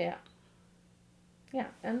 Yeah. Yeah,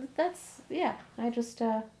 and that's, yeah, I just,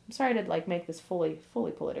 I'm sorry to, like, make this fully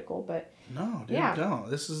political, but... No, dude, don't.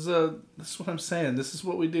 This is what I'm saying. This is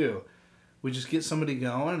what we do. We just get somebody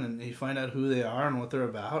going, and you find out who they are and what they're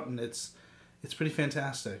about, and it's pretty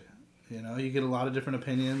fantastic. You know, you get a lot of different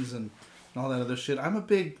opinions and all that other shit. I'm a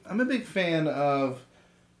big fan of...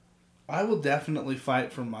 I will definitely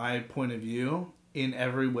fight for my point of view in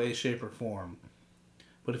every way, shape, or form.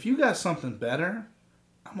 But if you got something better...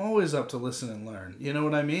 I'm always up to listen and learn. You know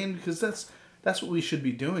what I mean? Because that's what we should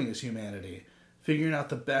be doing as humanity. Figuring out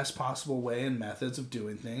the best possible way and methods of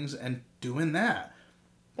doing things and doing that.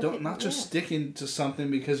 Not just sticking to something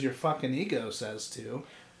because your fucking ego says to.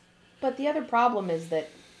 But the other problem is that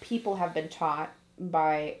people have been taught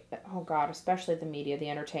by, oh God, especially the media, the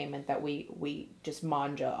entertainment, that we just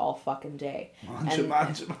manja all fucking day.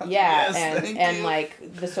 Manja. Yeah, yes, and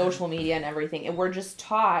like the social media and everything. And we're just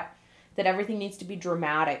taught that everything needs to be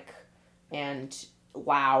dramatic and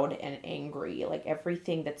loud and angry. Like,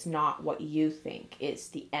 everything that's not what you think is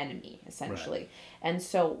the enemy, essentially. Right. And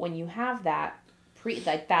so when you have that,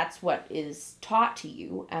 that's what is taught to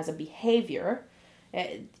you as a behavior.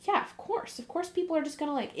 Yeah, of course people are just going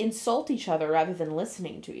to, like, insult each other rather than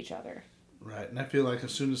listening to each other. Right. And I feel like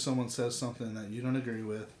as soon as someone says something that you don't agree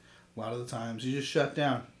with, a lot of the times you just shut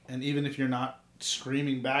down. And even if you're not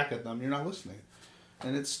screaming back at them, you're not listening.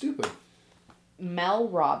 And it's stupid. Mel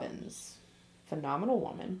Robbins, phenomenal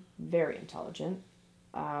woman, very intelligent.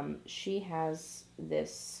 She has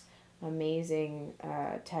this amazing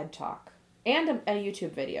TED Talk and a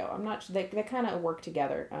YouTube video. I'm not sure, they kind of work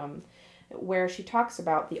together, where she talks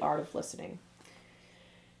about the art of listening.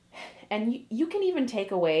 And you can even take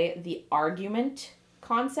away the argument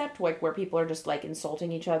concept, like where people are just like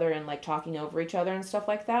insulting each other and like talking over each other and stuff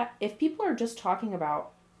like that. If people are just talking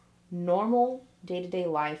about normal day-to-day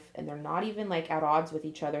life and they're not even like at odds with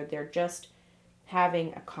each other, they're just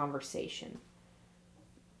having a conversation.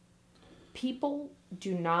 People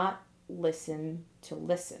do not listen to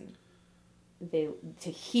listen.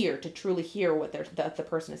 To truly hear what the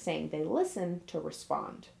person is saying. They listen to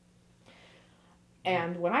respond.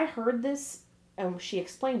 And when I heard this, she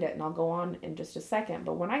explained it, and I'll go on in just a second,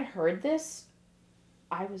 but when I heard this,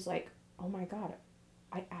 I was like, oh my God,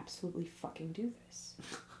 I absolutely fucking do this.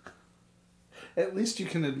 At least you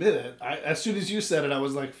can admit it. As soon as you said it, I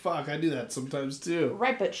was like, fuck, I do that sometimes too.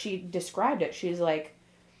 Right, but she described it. She's like,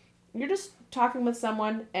 you're just talking with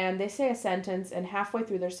someone and they say a sentence, and halfway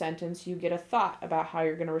through their sentence you get a thought about how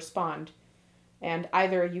you're going to respond. And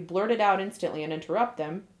either you blurt it out instantly and interrupt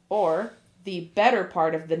them, or the better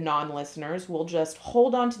part of the non-listeners will just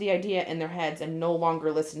hold on to the idea in their heads and no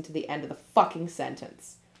longer listen to the end of the fucking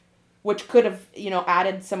sentence. Which could have,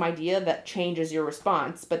 added some idea that changes your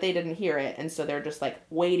response, but they didn't hear it, and so they're just, like,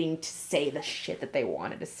 waiting to say the shit that they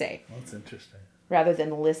wanted to say. That's interesting. Rather than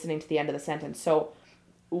listening to the end of the sentence. So,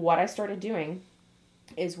 what I started doing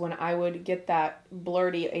is when I would get that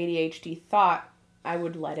blurty ADHD thought, I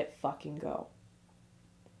would let it fucking go.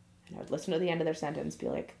 And I would listen to the end of their sentence, be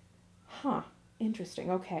like, huh, interesting,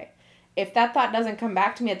 okay. If that thought doesn't come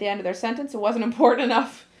back to me at the end of their sentence, it wasn't important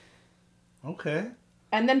enough. Okay.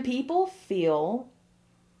 And then people feel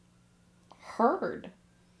heard,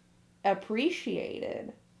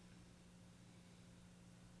 appreciated.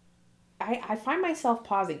 I find myself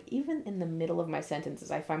pausing. Even in the middle of my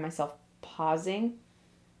sentences, I find myself pausing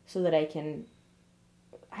so that I can,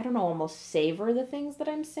 almost savor the things that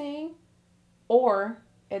I'm saying. Or,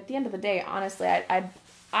 at the end of the day, honestly,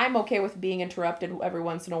 I'm okay with being interrupted every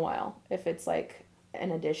once in a while. If it's like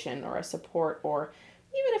an addition or a support, or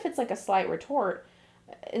even if it's like a slight retort.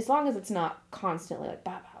 As long as it's not constantly like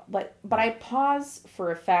bah, bah. But I pause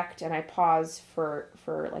for effect, and I pause for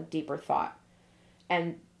like deeper thought.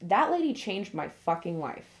 And that lady changed my fucking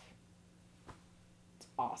life. It's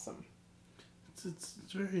awesome. It's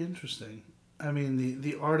very interesting. I mean,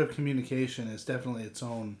 the art of communication is definitely its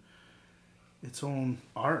own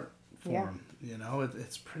art form. Yeah.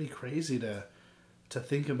 It's pretty crazy to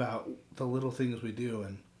think about the little things we do,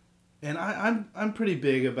 and I'm pretty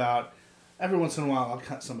big about. Every once in a while, I'll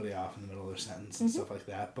cut somebody off in the middle of their sentence and stuff like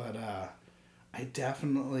that. But I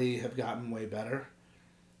definitely have gotten way better.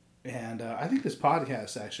 And I think this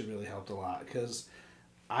podcast actually really helped a lot. Because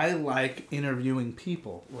I like interviewing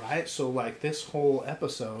people, right? So, like, this whole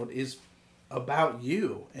episode is about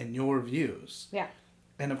you and your views. Yeah.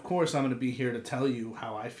 And, of course, I'm going to be here to tell you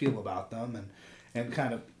how I feel about them and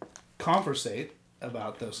kind of conversate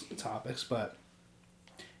about those topics. But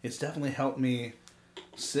it's definitely helped me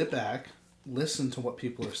sit back listen to what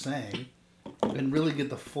people are saying and really get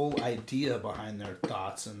the full idea behind their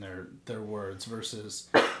thoughts and their words versus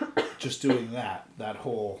just doing that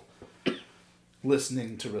whole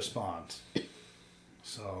listening to respond.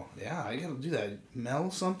 So, yeah, I gotta do that. Mel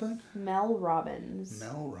something? Mel Robbins.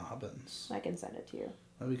 Mel Robbins. I can send it to you.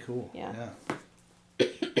 That'd be cool. Yeah.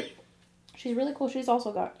 She's really cool. She's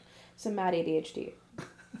also got some mad ADHD.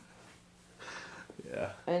 Yeah.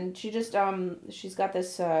 And she just, she's got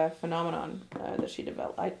this phenomenon that she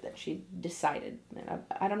developed, that she decided. And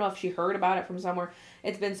I don't know if she heard about it from somewhere.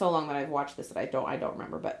 It's been so long that I've watched this that I don't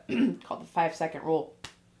remember, but called the 5-second rule.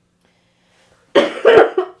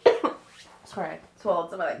 Sorry, I swallowed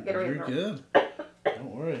some of that. Get You're good.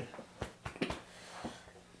 Don't worry.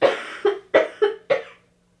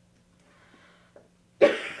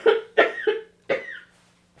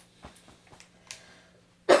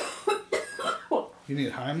 You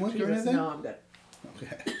need Heimlich or anything? No, I'm good.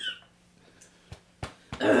 Okay.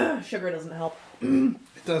 Sugar doesn't help.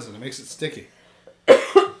 It doesn't. It makes it sticky. But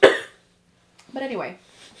anyway,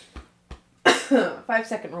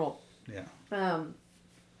 5-second rule. Yeah.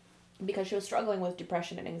 Because she was struggling with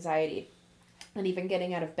depression and anxiety, and even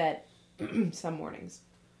getting out of bed some mornings.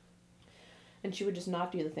 And she would just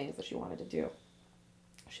not do the things that she wanted to do.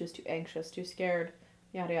 She was too anxious, too scared,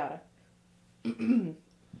 yada yada.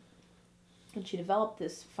 And she developed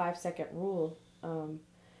this 5-second rule,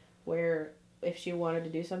 where if she wanted to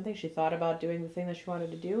do something, she thought about doing the thing that she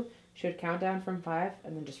wanted to do, she would count down from 5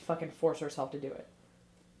 and then just fucking force herself to do it.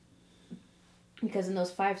 Because in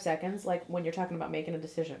those 5 seconds, like when you're talking about making a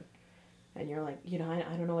decision, and you're like,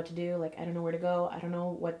 I don't know what to do, like I don't know where to go, I don't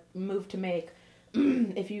know what move to make.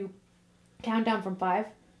 If you count down from 5,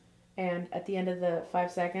 and at the end of the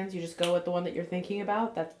 5 seconds, you just go with the one that you're thinking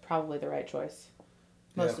about, that's probably the right choice.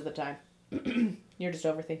 Most of the time. You're just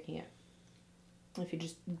overthinking it. If you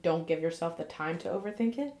just don't give yourself the time to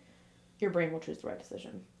overthink it, your brain will choose the right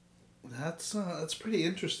decision. That's pretty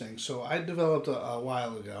interesting. So I developed a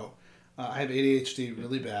while ago. I have ADHD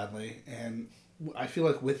really badly, and I feel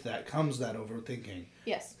like with that comes that overthinking.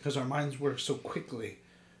 Yes. Because our minds work so quickly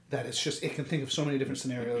that it can think of so many different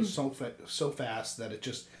scenarios so fast that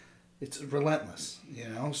it's relentless,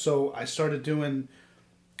 So I started doing,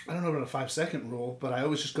 I don't know about a 5-second rule, but I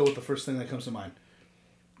always just go with the first thing that comes to mind.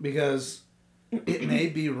 Because it may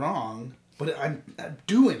be wrong, but I'm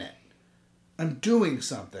doing it. I'm doing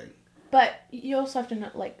something. But you also have to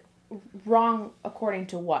know, wrong according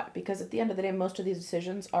to what? Because at the end of the day, most of these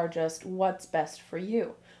decisions are just what's best for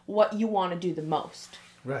you. What you want to do the most.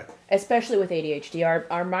 Right. Especially with ADHD.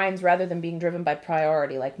 Our minds, rather than being driven by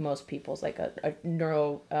priority, like most people's, like a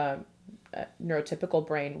neurotypical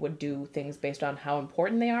brain would do things based on how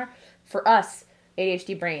important they are. For us,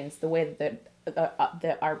 ADHD brains, the way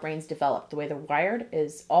that our brains develop, the way they're wired,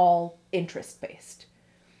 is all interest-based.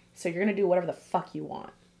 So you're going to do whatever the fuck you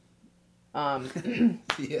want. Yeah.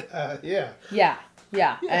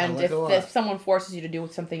 And like if someone forces you to do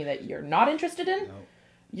something that you're not interested in,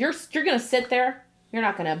 you're going to sit there. You're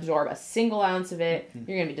not going to absorb a single ounce of it. Mm-hmm.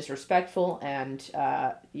 You're going to be disrespectful, and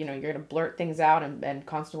you're going to blurt things out and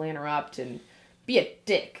constantly interrupt and be a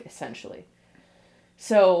dick, essentially.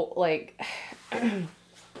 So,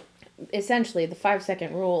 essentially, the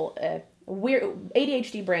 5-second rule, we're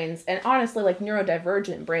ADHD brains, and honestly,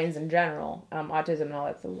 neurodivergent brains in general, autism and all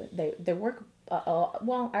that, they work,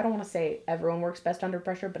 well, I don't want to say everyone works best under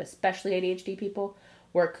pressure, but especially ADHD people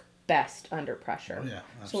work best under pressure. Oh, yeah,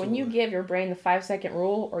 absolutely. So when you give your brain the 5-second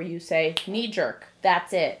rule, or you say knee jerk,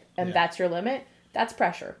 that's it, and that's your limit, that's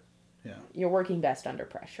pressure. Yeah. You're working best under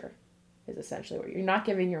pressure, is essentially what you're not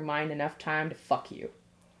giving your mind enough time to fuck you.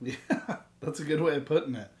 Yeah, that's a good way of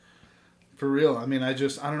putting it. For real. I mean, I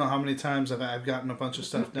don't know how many times I've gotten a bunch of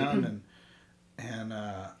stuff done, and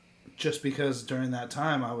just because during that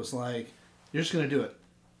time I was like, you're just going to do it.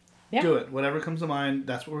 Yeah. Do it. Whatever comes to mind,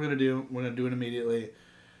 that's what we're going to do. We're going to do it immediately.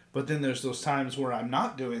 But then there's those times where I'm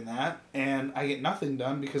not doing that, and I get nothing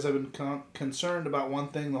done because I've been concerned about one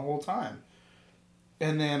thing the whole time.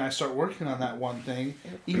 And then I start working on that one thing.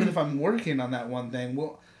 Even if I'm working on that one thing,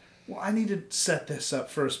 well, I need to set this up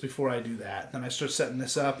first before I do that. Then I start setting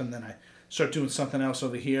this up, and then I start doing something else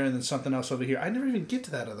over here, and then something else over here. I never even get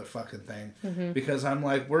to that other fucking thing because I'm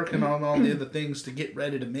working on all the other things to get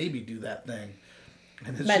ready to maybe do that thing.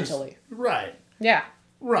 And it's mentally. Right. Yeah.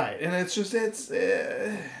 Right, and it's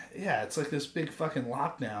like this big fucking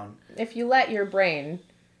lockdown. If you let your brain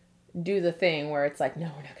do the thing where it's like, no,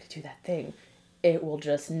 we're not going to do that thing, it will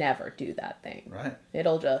just never do that thing. Right.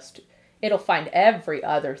 It'll find every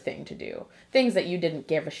other thing to do. Things that you didn't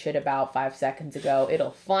give a shit about 5 seconds ago,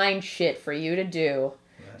 it'll find shit for you to do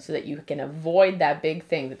so that you can avoid that big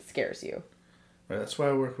thing that scares you. Right, that's why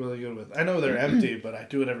I work really good with. I know they're empty, but I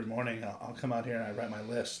do it every morning. I'll come out here and I write my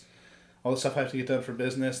list. All the stuff I have to get done for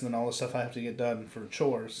business, and then all the stuff I have to get done for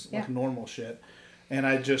chores, like normal shit. And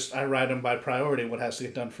I write them by priority, what has to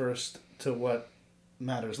get done first to what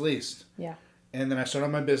matters least. Yeah. And then I start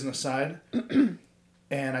on my business side,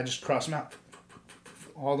 and I just cross them out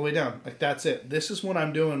all the way down. Like, that's it. This is what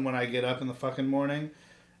I'm doing when I get up in the fucking morning,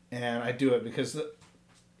 and I do it because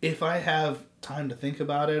if I have time to think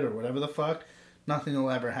about it or whatever the fuck, nothing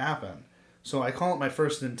will ever happen. So I call it my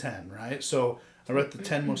first and 10, right? So I write the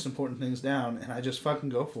 10 most important things down, and I just fucking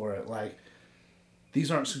go for it. Like, these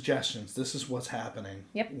aren't suggestions. This is what's happening.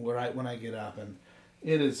 Yep. When I get up, and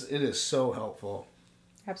it is so helpful.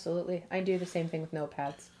 Absolutely. I do the same thing with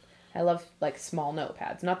notepads. I love, like, small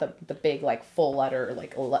notepads. Not the big, like, full letter,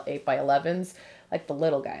 like, 8x11s. Like, the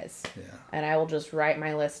little guys. Yeah. And I will just write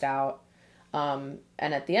my list out. And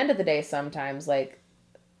at the end of the day, sometimes I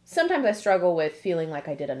struggle with feeling like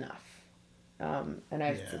I did enough. And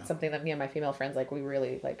it's something that me and my female friends, like, we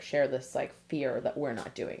really, like, share this, like, fear that we're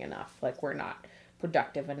not doing enough. Like, we're not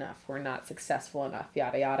productive enough. We're not successful enough,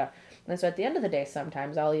 yada, yada. And so at the end of the day,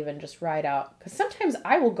 sometimes I'll even just write out, because sometimes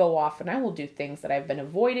I will go off and I will do things that I've been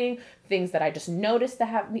avoiding, things that I just noticed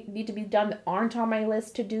that need to be done that aren't on my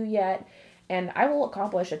list to do yet. And I will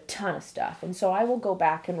accomplish a ton of stuff. And so I will go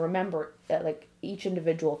back and remember, like, each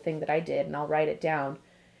individual thing that I did, and I'll write it down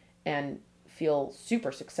and feel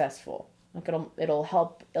super successful. Like, it'll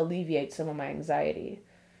help alleviate some of my anxiety.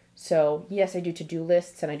 So, yes, I do to-do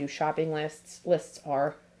lists and I do shopping lists. Lists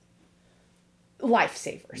are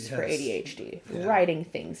lifesavers for ADHD. Yeah. Writing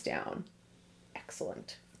things down.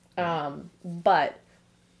 Excellent. But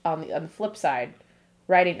on the flip side,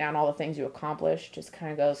 writing down all the things you accomplished just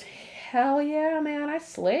kind of goes, hell yeah, man, I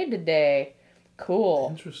slayed today. Cool.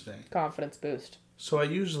 Interesting. Confidence boost. So I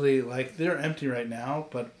usually, like, they're empty right now,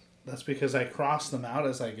 but that's because I cross them out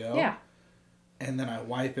as I go. Yeah. And then I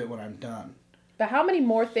wipe it when I'm done. But how many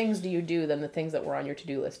more things do you do than the things that were on your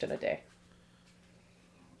to-do list in a day?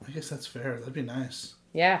 I guess that's fair. That'd be nice.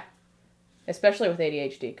 Yeah. Especially with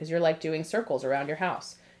ADHD, because you're, like, doing circles around your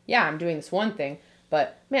house. Yeah, I'm doing this one thing,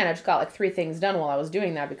 but, man, I just got, like, 3 things done while I was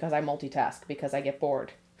doing that because I multitask, because I get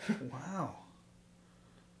bored. Wow.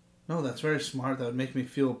 No, that's very smart. That would make me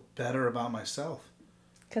feel better about myself.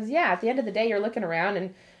 Because, yeah, at the end of the day, you're looking around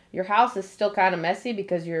and your house is still kind of messy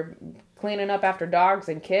because you're cleaning up after dogs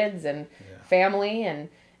and kids and family, and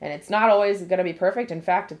it's not always going to be perfect. In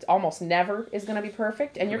fact, it's almost never is going to be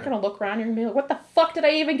perfect. And you're going to look around and you're going to be like, what the fuck did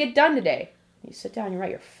I even get done today? You sit down, you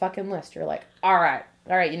write your fucking list. You're like, all right,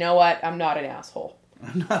 you know what? I'm not an asshole.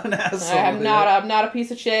 I'm not an asshole. I'm not a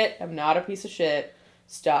piece of shit. I'm not a piece of shit.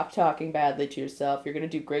 Stop talking badly to yourself. You're going to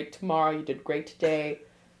do great tomorrow. You did great today.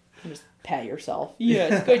 And just pat yourself.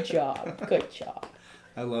 Yes, good job. Good job.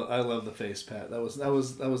 I love the face pat. That was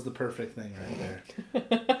the perfect thing right there.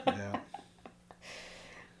 Yeah.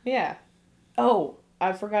 Yeah. Oh,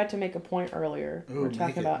 I forgot to make a point earlier. We're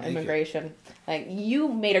talking about immigration. Like, you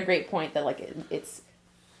made a great point that, like, it's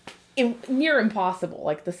near impossible,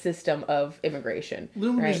 like, the system of immigration. The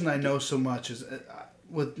only reason I know so much is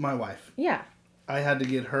with my wife. Yeah. I had to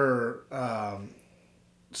get her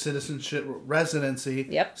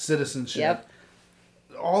residency, citizenship. Yep.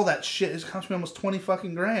 All that shit. It cost me almost 20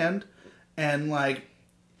 fucking grand. And, like,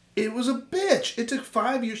 it was a bitch. It took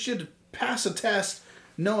 5 years shit to pass a test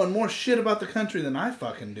knowing more shit about the country than I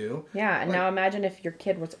fucking do. Yeah, and now imagine if your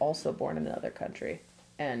kid was also born in another country.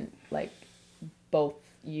 And, like, both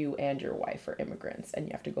you and your wife are immigrants. And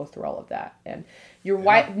you have to go through all of that. And your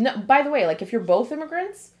wife... No, by the way, like, if you're both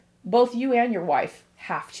immigrants, both you and your wife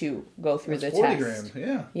have to go through the 40 test. 40 grand,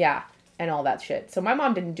 yeah. Yeah. And all that shit. So my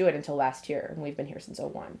mom didn't do it until last year, and we've been here since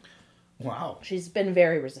 2001. Wow. She's been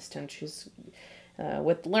very resistant. She's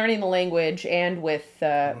with learning the language and with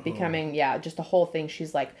becoming, just the whole thing.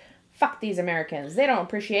 She's like, fuck these Americans. They don't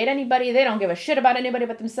appreciate anybody. They don't give a shit about anybody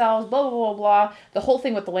but themselves, blah, blah, blah, blah. The whole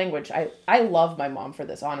thing with the language. I love my mom for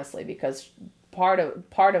this, honestly, because part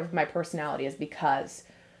of my personality is because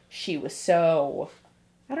she was so,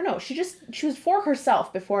 I don't know, she was for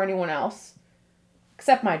herself before anyone else.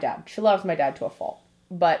 Except my dad. She loves my dad to a fault.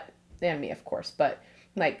 And me, of course. But,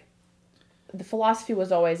 like, the philosophy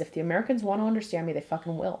was always, if the Americans want to understand me, they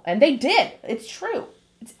fucking will. And they did. It's true.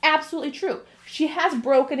 It's absolutely true. She has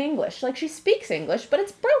broken English. Like, she speaks English, but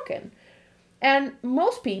it's broken. And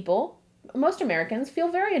most Americans feel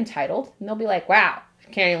very entitled. And they'll be like, wow, she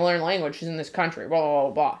can't even learn language. She's in this country. Blah, blah,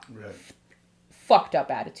 blah, blah. Right. Fucked up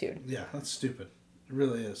attitude. Yeah, that's stupid. It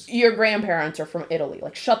really is. Your grandparents are from Italy.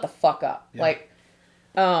 Like, shut the fuck up. Yeah. Like,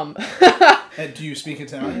 And do you speak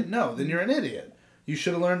Italian? No, then you're an idiot. You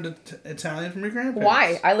should have learned Italian from your grandparents.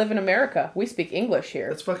 Why? I live in America. We speak English here.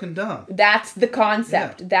 That's fucking dumb. That's the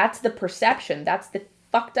concept. Yeah. That's the perception. That's the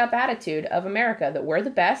fucked up attitude of America, that we're the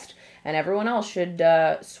best and everyone else should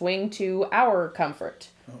swing to our comfort.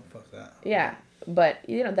 Oh, fuck that. Yeah. But,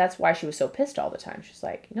 that's why she was so pissed all the time. She's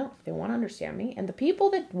like, no, they want to understand me. And the people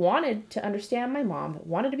that wanted to understand my mom, that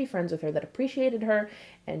wanted to be friends with her, that appreciated her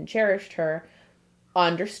and cherished her,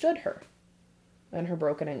 understood her and her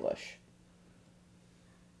broken English.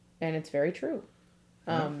 And it's very true.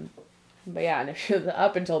 But yeah, and she was,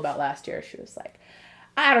 up until about last year, she was like,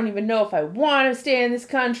 I don't even know if I want to stay in this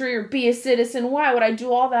country or be a citizen. Why would I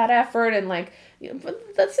do all that effort? And like,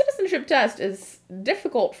 but the citizenship test is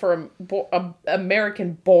difficult for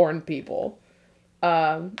American-born people,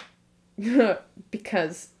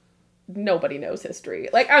 because nobody knows history.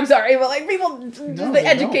 Like, I'm sorry, but like the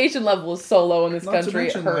education level is so low in this country. Not to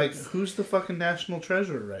mention, it hurts. like, who's the fucking national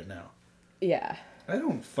treasurer right now? Yeah. I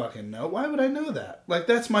don't fucking know. Why would I know that? Like,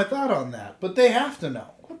 that's my thought on that. But they have to know.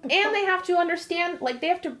 And they have to understand, like, they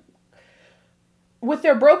have to, with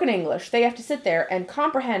their broken English, they have to sit there and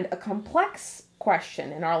comprehend a complex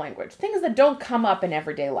question in our language. Things that don't come up in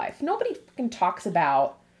everyday life. Nobody fucking talks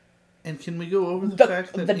about. And can we go over the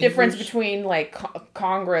fact that the difference between, like,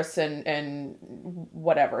 Congress and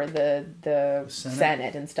whatever, the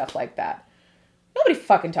Senate and stuff like that? Nobody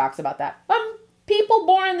fucking talks about that. People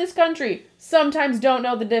born in this country sometimes don't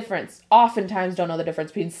know the difference. Oftentimes don't know the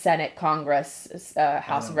difference between Senate, Congress,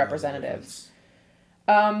 House of Representatives.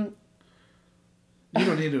 You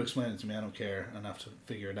don't need to explain it to me. I don't care enough to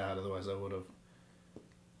figure it out. Otherwise, I would have.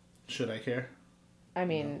 Should I care? I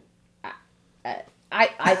mean, no.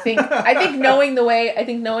 I think knowing the way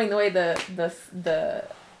the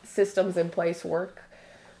systems in place work.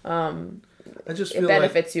 I just feel it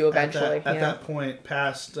benefits you eventually. At that point,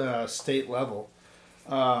 past state level,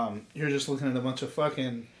 you're just looking at a bunch of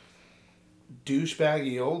fucking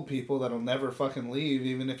douchebaggy old people that'll never fucking leave,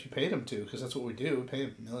 even if you paid them to, because that's what we do. We pay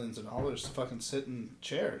them millions of dollars to fucking sit in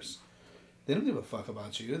chairs. They don't give a fuck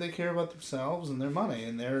about you. They care about themselves and their money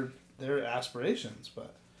and their aspirations.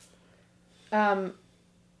 But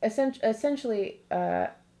essentially.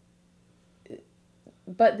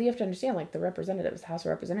 But you have to understand, like, the representatives, House of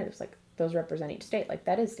Representatives, like, those represent each state. Like,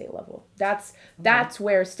 that is state level. That's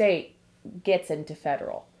where state gets into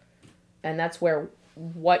federal. And that's where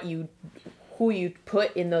who you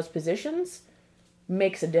put in those positions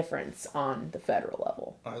makes a difference on the federal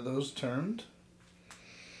level. Are those termed?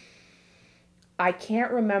 I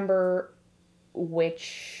can't remember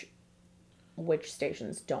which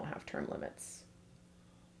stations don't have term limits.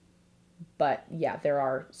 But yeah, there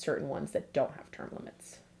are certain ones that don't have term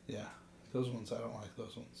limits. Yeah, those ones, I don't like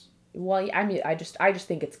those ones. Well, I mean, I just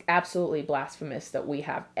think it's absolutely blasphemous that we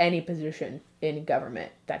have any position in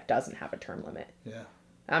government that doesn't have a term limit. Yeah.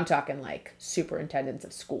 I'm talking like superintendents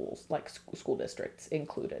of schools, like school districts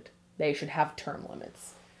included. They should have term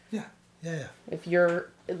limits. Yeah.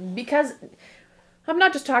 Because I'm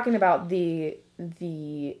not just talking about the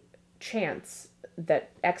chance that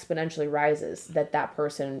exponentially rises that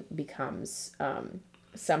person becomes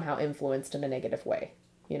somehow influenced in a negative way,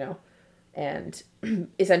 and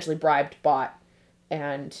essentially bribed, bought,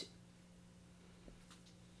 and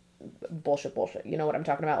bullshit. You know what I'm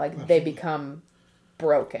talking about? Like, Absolutely. They become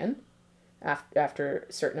broken after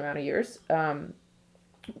a certain amount of years.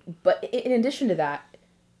 But in addition to that,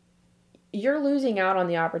 you're losing out on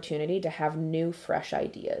the opportunity to have new, fresh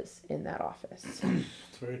ideas in that office.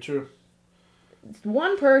 It's very true.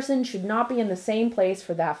 One person should not be in the same place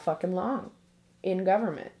for that fucking long in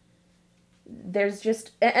government. There's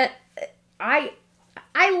just... I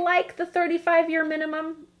like the 35-year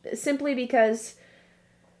minimum simply because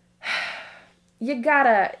you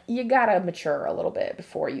gotta mature a little bit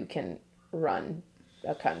before you can run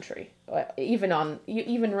a country.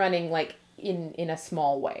 Even running, like, in a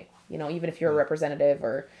small way. Even if you're a representative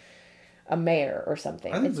or a mayor or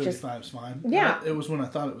something. I think 35 is fine. Yeah. It was when I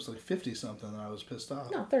thought it was like 50-something that I was pissed off.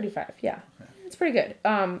 No, 35, yeah. Okay. It's pretty good.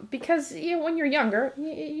 Because when you're younger,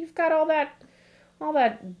 you've got all that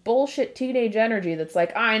bullshit teenage energy that's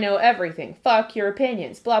like, I know everything, fuck your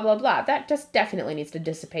opinions, blah, blah, blah. That just definitely needs to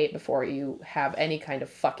dissipate before you have any kind of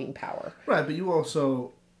fucking power. Right, but you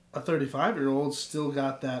also, a 35-year-old still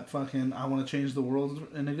got that fucking, I want to change the world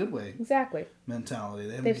in a good way. Exactly. Mentality.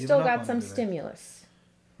 They've still got some stimulus.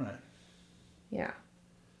 Right. Yeah.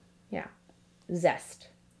 Yeah. Zest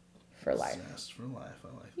for life. Zest for life. I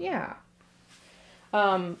like that. Yeah.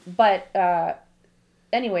 But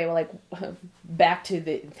anyway, well, like, back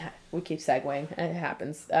to we keep segueing. It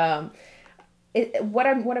happens. What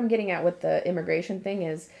I'm getting at with the immigration thing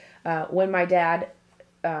is when my dad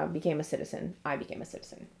became a citizen, I became a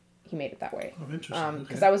citizen. He made it that way. Oh, interesting.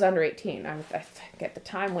 Because Okay. I was under 18. I think at the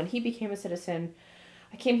time when he became a citizen,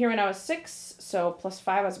 I came here when I was 6, so plus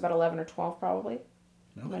 5, I was about 11 or 12 probably.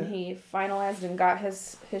 Okay. When he finalized and got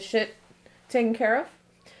his shit taken care of.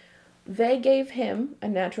 They gave him a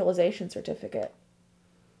naturalization certificate.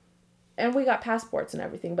 And we got passports and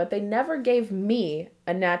everything, but they never gave me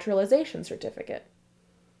a naturalization certificate.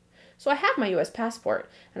 So I have my U.S. passport,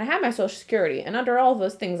 and I have my Social Security, and under all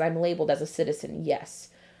those things, I'm labeled as a citizen, yes.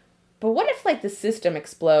 But what if, like, the system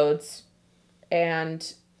explodes,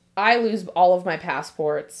 and I lose all of my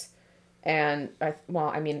passports, and, I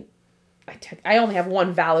only have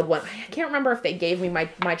one valid one. I can't remember if they gave me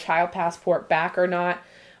my child passport back or not,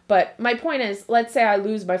 but my point is, let's say I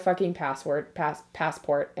lose my fucking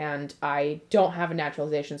passport, and I don't have a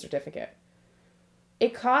naturalization certificate.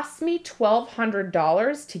 It costs me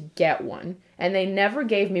 $1,200 to get one, and they never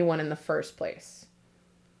gave me one in the first place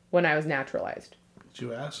when I was naturalized. Did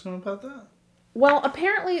you ask him about that? Well,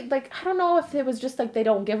 apparently, like, I don't know if it was just like they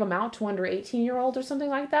don't give them out to under 18-year-olds or something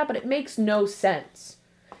like that, but it makes no sense.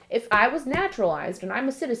 If I was naturalized and I'm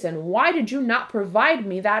a citizen, why did you not provide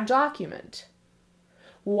me that document?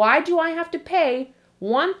 Why do I have to pay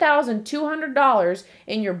 $1,200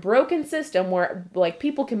 in your broken system where, like,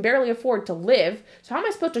 people can barely afford to live? So how am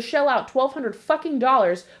I supposed to shell out $1,200 fucking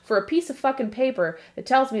dollars for a piece of fucking paper that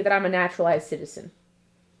tells me that I'm a naturalized citizen?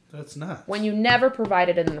 That's nuts. When you never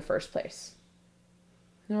provided it in the first place.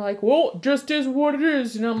 And they're like, well, just is what it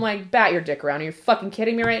is. And I'm like, bat your dick around. Are you fucking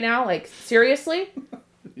kidding me right now? Like, seriously?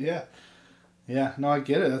 Yeah. Yeah, no, I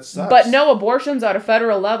get it. That sucks. But no abortions at a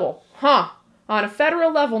federal level. Huh. On a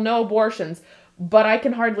federal level, no abortions. But I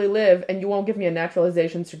can hardly live, and you won't give me a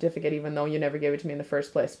naturalization certificate even though you never gave it to me in the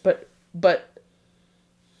first place. But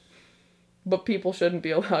people shouldn't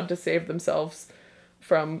be allowed to save themselves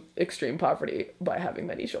from extreme poverty by having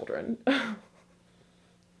many children.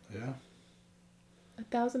 Yeah.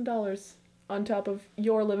 $1,000 on top of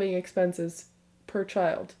your living expenses per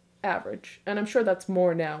child, average. And I'm sure that's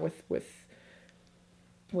more now with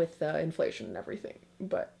inflation and everything.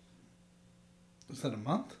 But is that a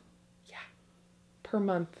month? yeah, per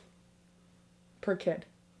month, per kid.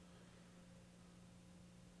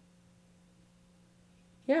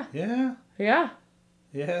 Yeah. Yeah. Yeah.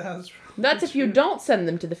 Yeah, That's if you don't send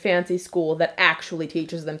them to the fancy school that actually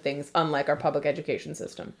teaches them things, unlike our public education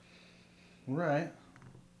system. Right.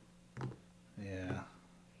 Yeah.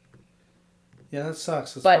 Yeah, that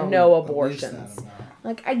sucks. That's But no probably at least that abortions. amount.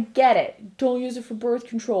 Like, I get it. Don't use it for birth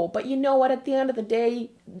control. But you know what? At the end of the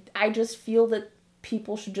day, I just feel that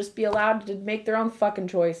people should just be allowed to make their own fucking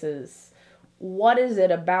choices. What is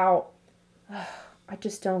it about? I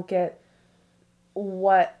just don't get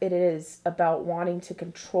what it is about wanting to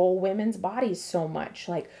control women's bodies so much.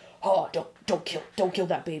 Like, oh, don't kill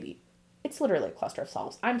that baby. It's literally a cluster of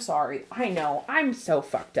cells. I'm sorry. I know. I'm so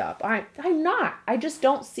fucked up. I'm not. I just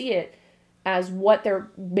don't see it as what they're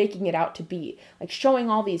making it out to be. Like, showing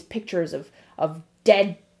all these pictures of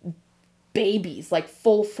dead babies, like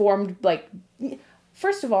full formed, like,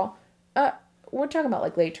 first of all, we're talking about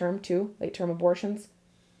like late term abortions.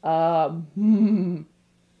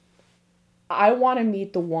 I want to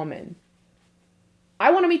meet the woman.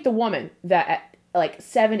 I want to meet the woman that at like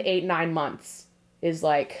 7, 8, 9 months is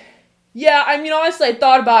like, yeah, I mean, honestly, I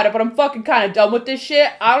thought about it, but I'm fucking kind of done with this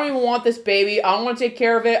shit. I don't even want this baby. I don't want to take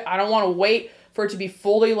care of it. I don't want to wait for it to be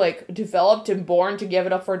fully, like, developed and born to give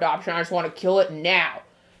it up for adoption. I just want to kill it now.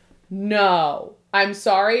 No. I'm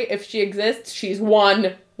sorry. If she exists, she's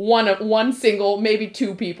one single, maybe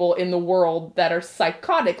 2 people in the world that are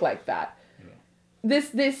psychotic like that. Yeah.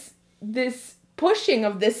 This pushing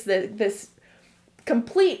of this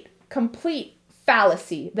complete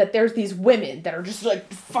fallacy that there's these women that are just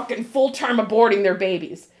like fucking full-term aborting their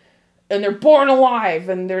babies and they're born alive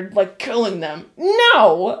and they're like killing them.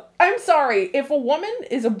 No, I'm sorry. If a woman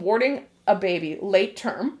is aborting a baby late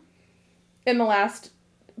term in the last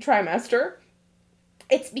trimester,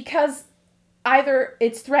 it's because either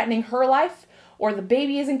it's threatening her life, or the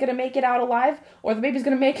baby isn't going to make it out alive, or the baby's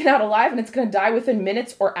going to make it out alive and it's going to die within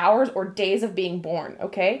minutes or hours or days of being born,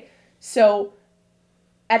 okay? So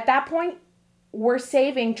at that point, we're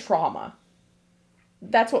saving trauma.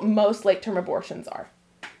 That's what most late-term abortions are.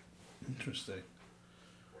 Interesting.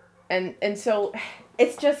 And so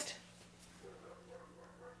it's just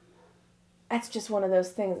one of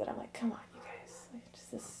those things that I'm like, come on, you guys.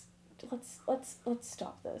 Let's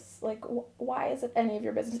stop this. Like, why is it any of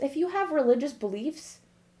your business? If you have religious beliefs,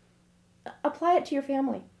 apply it to your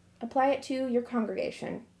family. Apply it to your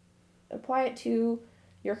congregation. Apply it to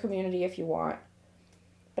your community if you want.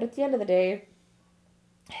 But at the end of the day,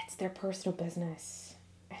 it's their personal business.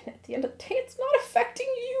 And at the end of the day, it's not affecting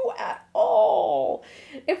you at all.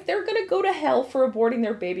 If they're going to go to hell for aborting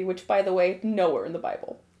their baby, which, by the way, nowhere in the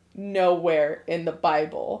Bible. Nowhere in the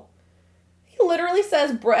Bible. He literally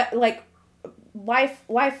says,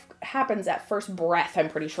 life happens at first breath, I'm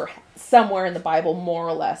pretty sure. Somewhere in the Bible, more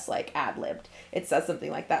or less, like, ad-libbed. It says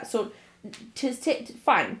something like that. So,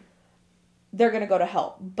 fine. They're going to go to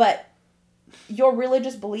hell. But your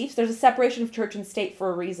religious beliefs, there's a separation of church and state for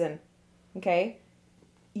a reason. Okay?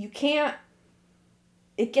 You can't...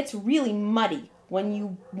 It gets really muddy when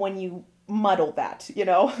you muddle that, you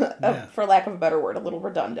know? Yeah. For lack of a better word, a little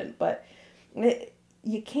redundant. But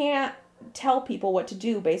you can't tell people what to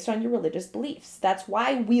do based on your religious beliefs. That's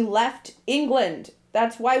why we left England.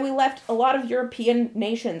 That's why we left a lot of European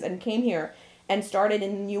nations and came here and started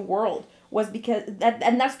in the New World. Was because...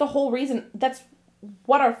 And that's the whole reason... That's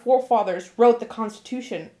what our forefathers wrote the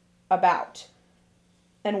Constitution about.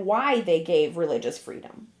 And why they gave religious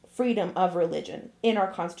freedom. Freedom of religion in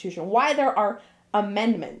our Constitution. Why there are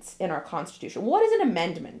amendments in our Constitution. What is an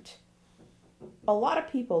amendment? A lot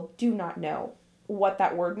of people do not know what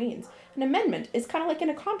that word means. An amendment is kind of like in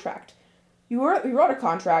a contract. You wrote a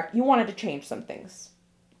contract, you wanted to change some things.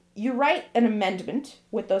 You write an amendment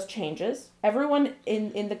with those changes. Everyone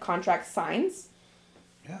in the contract signs.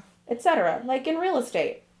 Yeah. Etc. Like in real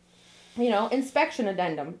estate. You know, inspection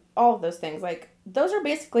addendum. All of those things. Like, those are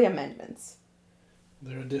basically amendments.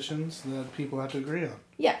 They're additions that people have to agree on.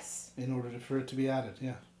 Yes. In order for it to be added,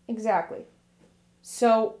 yeah. Exactly.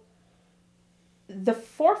 So, the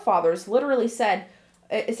forefathers literally said,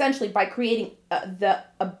 essentially by creating the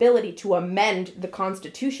ability to amend the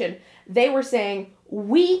Constitution, they were saying,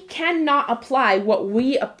 we cannot apply what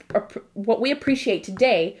we appreciate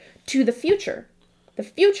today to the future. The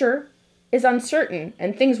future is uncertain,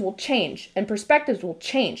 and things will change, and perspectives will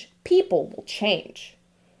change. People will change.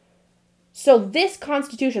 So this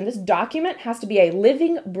Constitution, this document, has to be a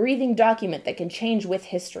living, breathing document that can change with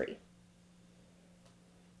history.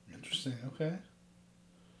 Interesting, okay.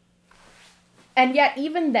 And yet,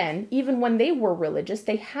 even then, even when they were religious,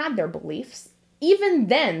 they had their beliefs. Even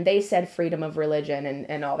then, they said freedom of religion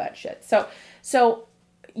and all that shit. So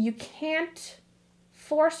you can't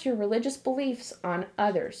force your religious beliefs on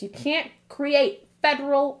others. You can't create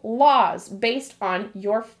federal laws based on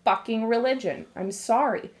your fucking religion. I'm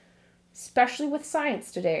sorry. Especially with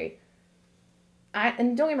science today.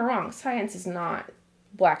 And don't get me wrong, science is not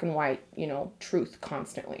black and white, you know, truth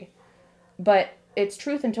constantly. But it's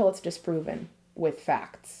truth until it's disproven with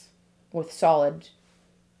facts, with solid,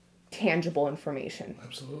 tangible information.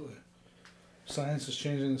 Absolutely. Science is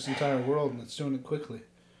changing this entire world, and it's doing it quickly.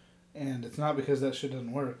 And it's not because that shit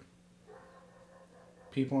doesn't work.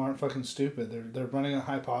 People aren't fucking stupid. They're running a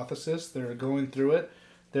hypothesis. They're going through it.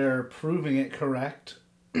 They're proving it correct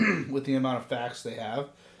with the amount of facts they have.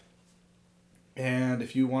 And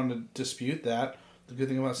if you want to dispute that, the good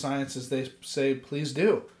thing about science is they say, please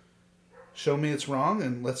do. Show me it's wrong,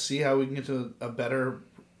 and let's see how we can get to a better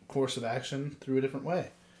course of action through a different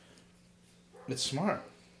way. It's smart.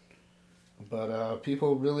 But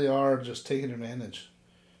people really are just taking advantage.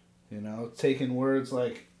 You know, taking words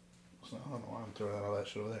like... I don't know why I'm throwing out all that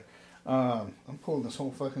shit over there. I'm pulling this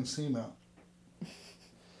whole fucking seam out.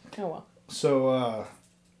 Oh, well. So,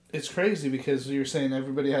 it's crazy because you're saying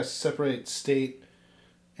everybody has to separate state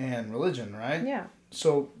and religion, right? Yeah.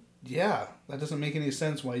 So, yeah, that doesn't make any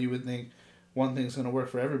sense why you would think one thing's going to work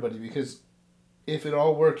for everybody, because if it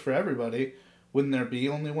all worked for everybody, wouldn't there be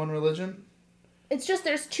only one religion? It's just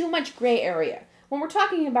there's too much gray area. When we're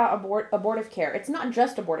talking about abortive care, it's not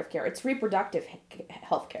just abortive care, it's reproductive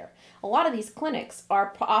health care. A lot of these clinics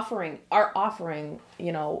are offering,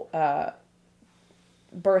 you know,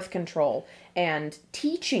 birth control and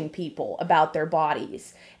teaching people about their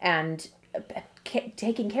bodies and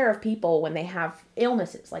taking care of people when they have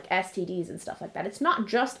illnesses like STDs and stuff like that. It's not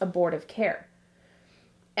just abortive care.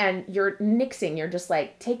 And you're just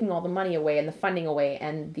like taking all the money away and the funding away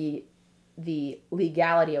and the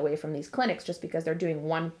legality away from these clinics just because they're doing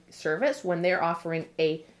one service when they're offering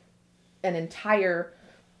an entire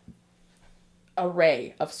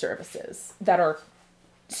array of services that are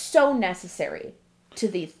so necessary to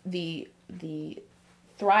the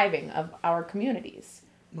thriving of our communities.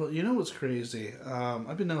 Well, you know what's crazy?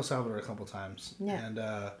 I've been to El Salvador a couple times. Yeah. And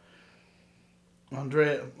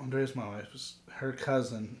Andrea's my wife. Her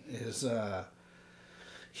cousin is a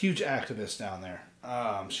huge activist down there.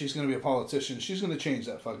 She's going to be a politician. She's going to change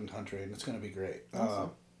that fucking country, and it's going to be great.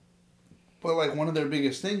 Awesome. But, like, one of their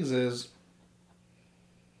biggest things is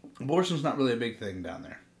abortion's not really a big thing down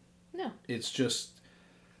there. No. It's just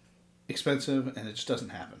expensive, and it just doesn't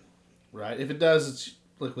happen, right? If it does, it's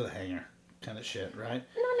like with a hanger kind of shit, right?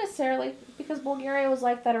 Not necessarily, because Bulgaria was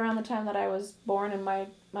like that around the time that I was born, and my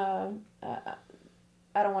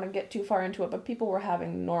I don't want to get too far into it, but people were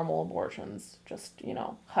having normal abortions, just,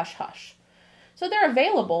 hush hush. So they're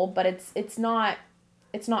available, but it's not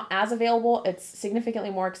as available. It's significantly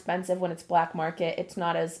more expensive when it's black market. It's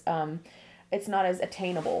not as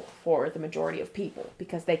attainable for the majority of people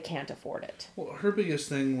because they can't afford it. Well, her biggest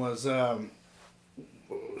thing was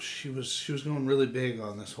she was going really big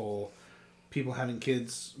on this whole people having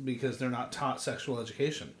kids because they're not taught sexual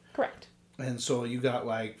education. Correct. And so you got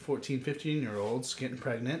like 14, 15-year-olds getting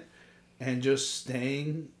pregnant and just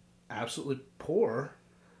staying absolutely poor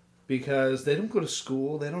because they don't go to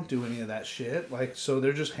school. They don't do any of that shit. Like, so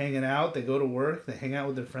they're just hanging out. They go to work. They hang out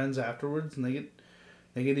with their friends afterwards, and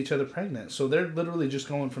they get each other pregnant. So they're literally just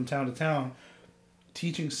going from town to town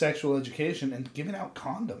teaching sexual education and giving out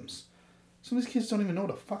condoms. Some of these kids don't even know what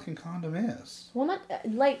a fucking condom is. Well, not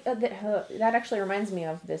that actually reminds me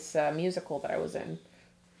of this musical that I was in.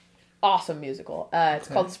 Awesome musical. It's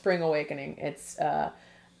called Spring Awakening. It's I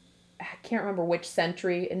can't remember which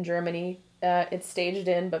century in Germany it's staged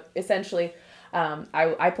in, but essentially,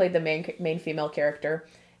 I played the main female character,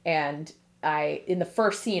 and in the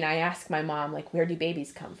first scene I asked my mom, like, where do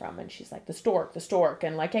babies come from? And she's like, the stork,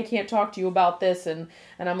 and like, I can't talk to you about this, and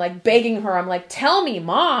I'm like begging her, I'm like, tell me,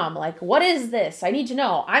 Mom, like, what is this? I need to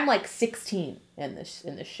know. I'm like 16 in this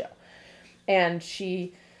show, and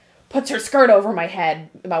she puts her skirt over my head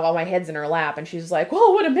while my head's in her lap, and she's like,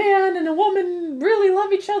 oh, would a man and a woman really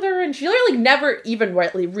love each other? And she really never even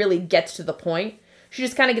really gets to the point. She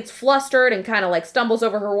just kind of gets flustered and kind of like stumbles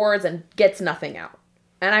over her words and gets nothing out.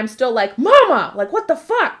 And I'm still like, Mama, like, what the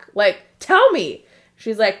fuck? Like, tell me.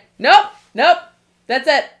 She's like, nope, that's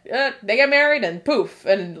it. They get married and poof,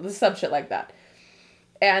 and some shit like that.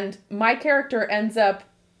 And my character ends up,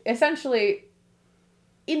 essentially,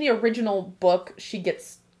 in the original book, she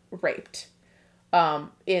gets raped.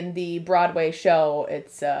 In the Broadway show,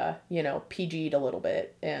 it's, PG'd a little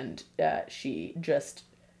bit, and she just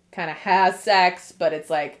kind of has sex, but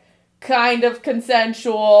it's like kind of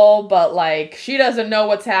consensual, but like she doesn't know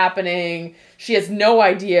what's happening. She has no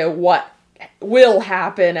idea what will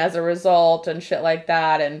happen as a result and shit like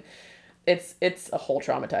that, and it's a whole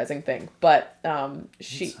traumatizing thing. But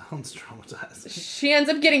she sounds traumatizing. She ends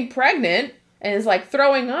up getting pregnant and is like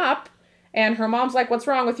throwing up, and her mom's like, what's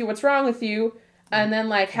wrong with you? And then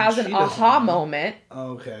like has an aha moment.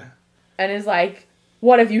 Oh, okay. And is like,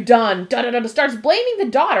 what have you done? Starts blaming the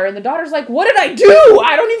daughter, and the daughter's like, what did I do?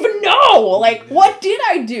 I don't even know. Like, what did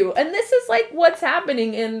I do? And this is like what's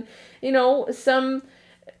happening in,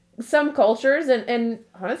 some cultures, and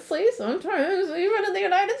honestly, sometimes even in the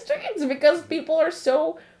United States, because people are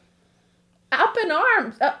so up in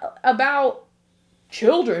arms about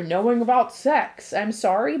children knowing about sex. I'm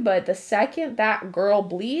sorry, but the second that girl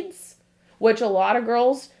bleeds, which a lot of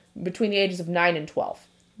girls between the ages of 9 and 12,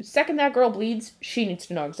 the second that girl bleeds, she needs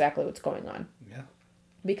to know exactly what's going on. Yeah.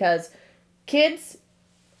 Because kids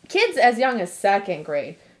as young as second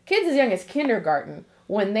grade, kids as young as kindergarten,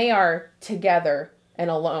 when they are together and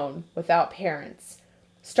alone without parents,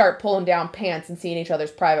 start pulling down pants and seeing each other's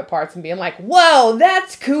private parts and being like, whoa,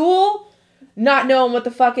 that's cool. Not knowing what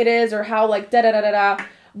the fuck it is or how, like, da-da-da-da-da.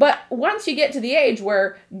 But once you get to the age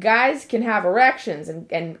where guys can have erections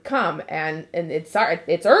and come, and it's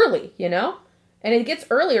early, And it gets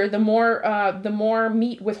earlier the more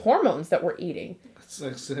meat with hormones that we're eating.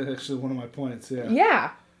 That's actually one of my points, yeah.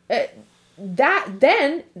 Yeah. That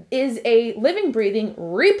then is a living, breathing,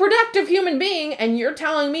 reproductive human being, and you're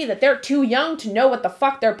telling me that they're too young to know what the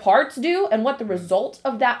fuck their parts do and what the result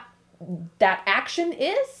of that action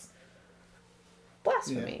is?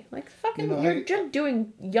 Blasphemy. Yeah. Like, fucking, you're just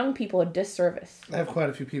doing young people a disservice. I have quite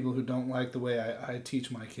a few people who don't like the way I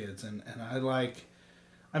teach my kids, and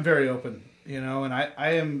I'm very open,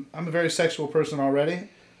 and I'm a very sexual person already,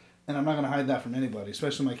 and I'm not going to hide that from anybody,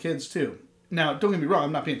 especially my kids too. Now, don't get me wrong,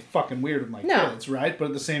 I'm not being fucking weird with my kids, right? But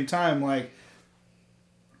at the same time, like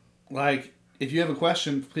if you have a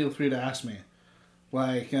question, feel free to ask me.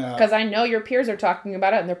 Because I know your peers are talking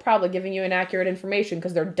about it, and they're probably giving you inaccurate information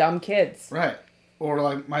because they're dumb kids. Right. Or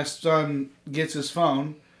like my son gets his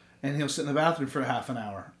phone, and he'll sit in the bathroom for half an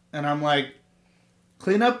hour, and I'm like,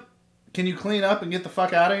 clean up. Can you clean up and get the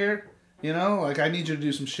fuck out of here? I need you to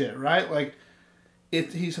do some shit, right? Like,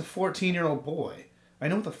 he's a 14-year-old boy. I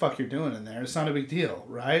know what the fuck you're doing in there. It's not a big deal,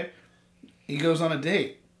 right? He goes on a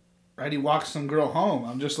date, right? He walks some girl home.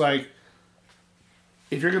 I'm just like,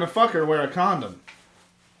 if you're going to fuck her, wear a condom,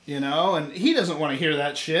 And he doesn't want to hear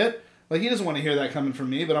that shit. Like, he doesn't want to hear that coming from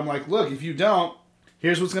me. But I'm like, look, if you don't,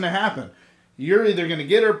 here's what's going to happen. You're either going to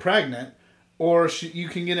get her pregnant, or you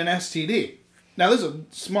can get an STD. Now, there's a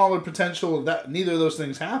smaller potential of that neither of those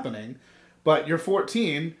things happening, but you're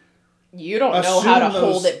 14. You don't know how to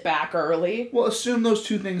hold it back early. Well, assume those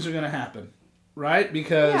two things are going to happen, right?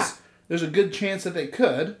 Because there's a good chance that they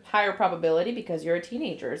could. Higher probability because you're a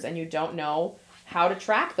teenager and you don't know how to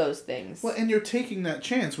track those things. Well, and you're taking that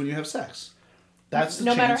chance when you have sex. That's the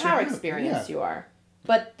no matter chance how experienced you are.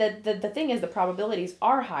 But the thing is, the probabilities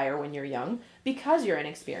are higher when you're young because you're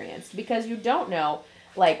inexperienced. Because you don't know,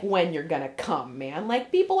 like, when you're gonna come, man.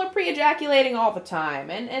 Like, people are pre-ejaculating all the time.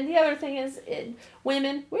 And the other thing is,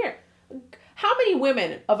 women, how many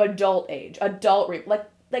women of adult age,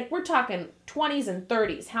 like we're talking 20s and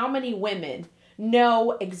 30s, how many women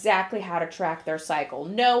know exactly how to track their cycle,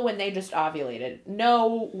 know when they just ovulated,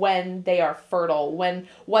 know when they are fertile,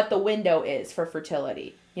 what the window is for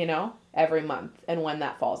fertility, every month, and when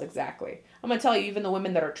that falls exactly. I'm going to tell you, even the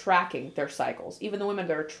women that are tracking their cycles, even the women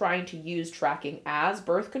that are trying to use tracking as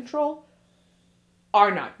birth control, are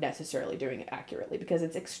not necessarily doing it accurately because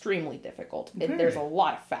it's extremely difficult. There's a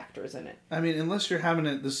lot of factors in it. I mean, unless you're having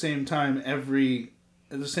it at the same time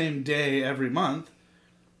the same day every month.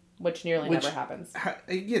 Which nearly never happens. How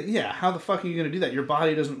the fuck are you going to do that? Your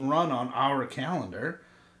body doesn't run on our calendar,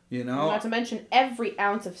 Not to mention, every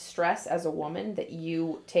ounce of stress as a woman that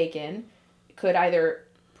you take in could either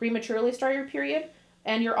prematurely start your period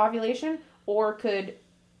and your ovulation, or could...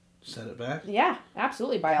 set it back? Yeah,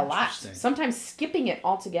 absolutely, by a lot. Sometimes skipping it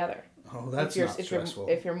altogether. Oh, that's not stressful.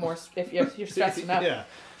 If you're stressed enough.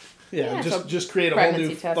 Yeah, just create a whole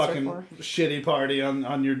new fucking shitty party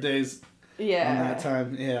on your days. Yeah. On that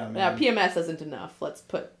time. Yeah, man. Yeah, PMS isn't enough. Let's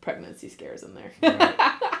put pregnancy scares in there. Right.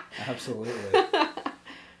 Absolutely.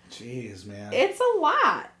 Jeez, man. It's a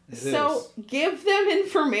lot. It is. Give them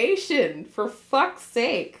information, for fuck's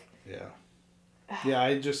sake. Yeah. Yeah,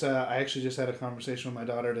 I actually just had a conversation with my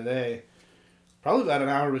daughter today. Probably about an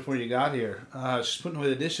hour before you got here. She's putting away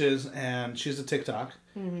the dishes, and she has a TikTok.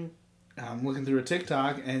 Mm-hmm. I'm looking through a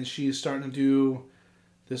TikTok, and she's starting to do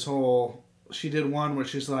this whole... She did one where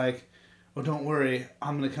she's like, oh, don't worry,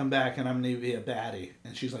 I'm going to come back, and I'm going to be a baddie.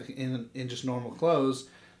 And she's like in just normal clothes.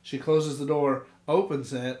 She closes the door,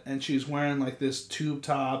 opens it, and she's wearing like this tube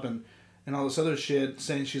top and all this other shit,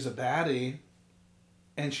 saying she's a baddie.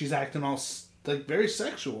 And she's acting all like very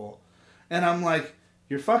sexual. And I'm like,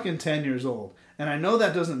 you're fucking 10 years old. And I know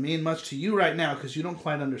that doesn't mean much to you right now because you don't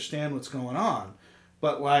quite understand what's going on.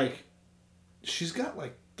 But like, she's got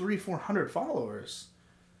like 300-400 followers.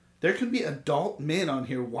 There could be adult men on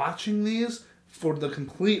here watching these for the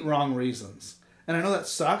complete wrong reasons. And I know that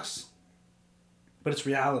sucks, but it's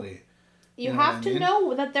reality. You have to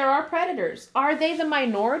know that there are predators. Are they the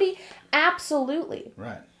minority? Absolutely.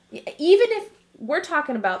 Right. Even if we're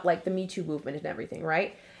talking about like the Me Too movement and everything,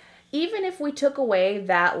 right? Even if we took away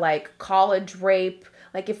that like college rape,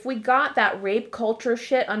 like if we got that rape culture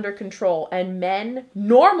shit under control and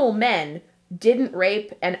normal men, didn't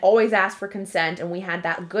rape and always asked for consent, and we had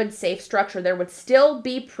that good safe structure, there would still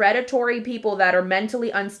be predatory people that are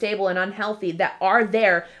mentally unstable and unhealthy that are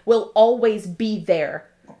there, will always be there.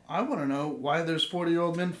 I want to know why there's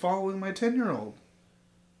 40-year-old men following my 10-year-old.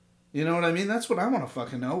 You know what I mean? That's what I want to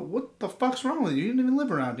fucking know. What the fuck's wrong with you? You didn't even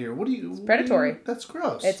live around here. It's predatory. That's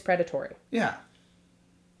gross. It's predatory. Yeah.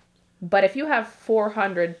 But if you have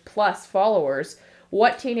 400 plus followers,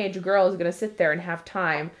 what teenage girl is going to sit there and have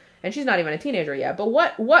time? And she's not even a teenager yet. But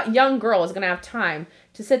what young girl is going to have time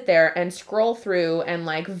to sit there and scroll through and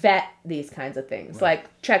like vet these kinds of things? Right.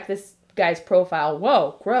 Like check this guy's profile.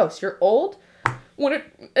 Whoa, gross. You're old. And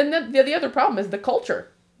then the other problem is the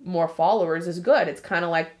culture. More followers is good. It's kind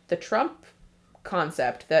of like the Trump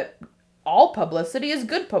concept that all publicity is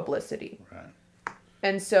good publicity. Right.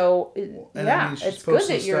 And so, it's good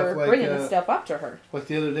that you're bringing this stuff up to her. Like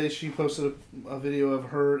the other day, she posted a video of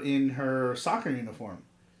her in her soccer uniform.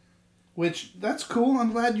 Which, that's cool.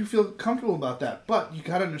 I'm glad you feel comfortable about that. But you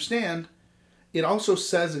gotta understand, it also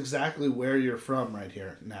says exactly where you're from right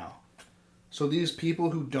here now. So these people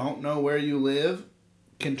who don't know where you live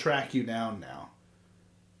can track you down now.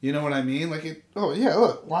 You know what I mean? Like,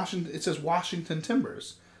 look, Washington. It says Washington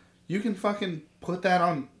Timbers. You can fucking put that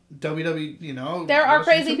on WW, There are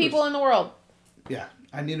crazy people in the world. Yeah,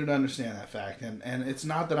 I needed to understand that fact. And it's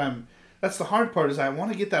not that that's the hard part is I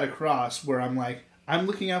want to get that across where I'm like, I'm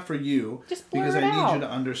looking out for you because I need you to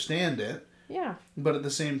understand it. Yeah. But at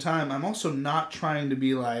the same time, I'm also not trying to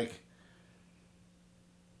be like,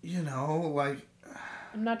 I'm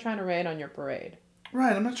not trying to rain on your parade.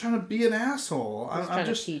 Right, I'm not trying to be an asshole. I'm just trying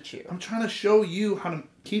to teach you. I'm trying to show you how to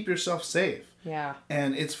keep yourself safe. Yeah.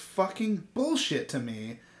 And it's fucking bullshit to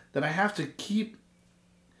me that I have to keep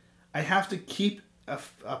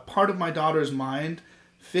a part of my daughter's mind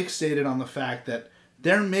fixated on the fact that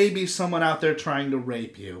there may be someone out there trying to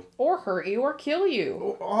rape you. Or hurt you or kill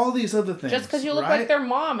you. All these other things. Just because you look like their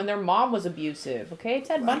mom and their mom was abusive, okay?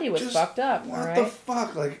 Ted Bundy was fucked up, what alright? the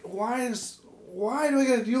fuck? Like, why do I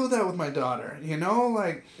gotta deal with that with my daughter? You know,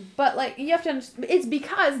 like... But, like, you have to understand, it's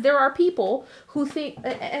because there are people who think...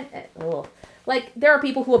 like, there are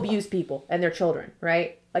people who abuse people and their children,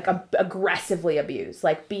 right? Like, aggressively abuse.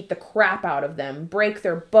 Like, beat the crap out of them, break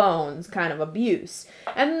their bones kind of abuse.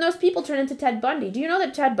 And then those people turn into Ted Bundy. Do you know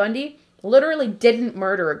that Ted Bundy literally didn't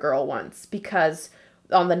murder a girl once because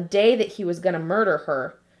on the day that he was going to murder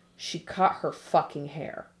her, she cut her fucking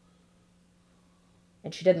hair.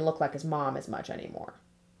 And she didn't look like his mom as much anymore.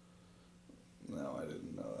 No, I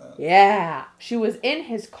didn't know that. Yeah. She was in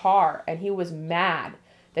his car and he was mad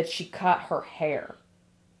that she cut her hair.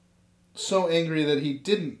 So angry that he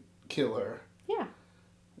didn't kill her. Yeah.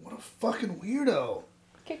 What a fucking weirdo.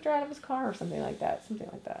 Kicked her out of his car or something like that. Something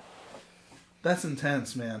like that. That's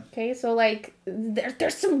intense, man. Okay, so, like,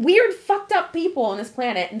 there's some weird fucked up people on this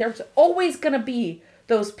planet, and there's always gonna be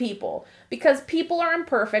those people. Because people are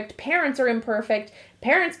imperfect, parents are imperfect,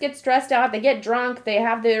 parents get stressed out, they get drunk, they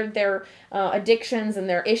have their addictions and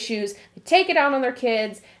their issues, they take it out on their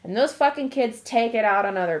kids, and those fucking kids take it out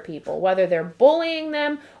on other people. Whether they're bullying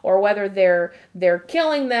them, or whether they're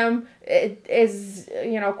killing them, it is,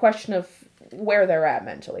 a question of where they're at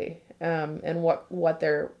mentally, and what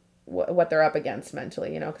they're up against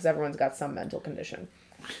mentally, because everyone's got some mental condition.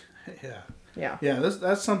 Yeah.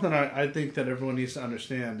 That's something I think that everyone needs to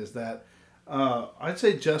understand is that I'd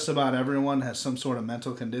say just about everyone has some sort of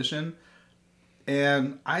mental condition,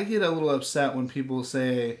 and I get a little upset when people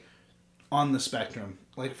say on the spectrum,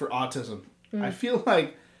 like for autism. I feel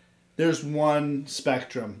like there's one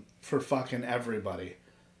spectrum for fucking everybody.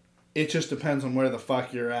 It just depends on where the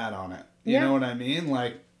fuck you're at on it. You know what I mean?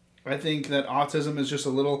 Like, I think that autism is just a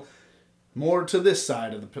little more to this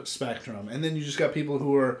side of the spectrum. And then you just got people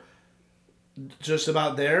who are just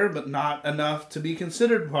about there, but not enough to be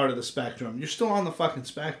considered part of the spectrum. You're still on the fucking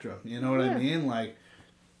spectrum. You know what I mean? Like,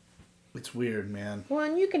 it's weird, man. Well,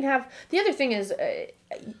 and you can have... The other thing is,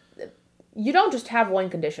 you don't just have one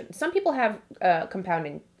condition. Some people have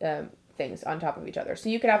compounding things on top of each other. So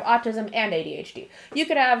you could have autism and ADHD. You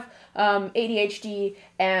could have ADHD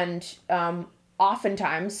and...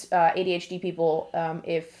 oftentimes, ADHD people,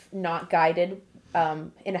 if not guided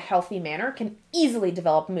in a healthy manner, can easily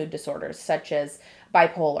develop mood disorders such as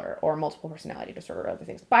bipolar or multiple personality disorder or other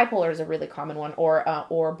things. Bipolar is a really common one,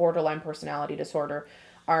 or borderline personality disorder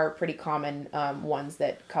are pretty common ones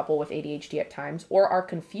that couple with ADHD at times, or are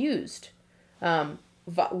confused one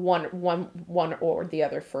or the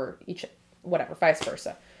other for each, whatever, vice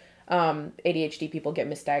versa. ADHD people get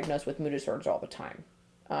misdiagnosed with mood disorders all the time.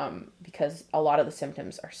 Because a lot of the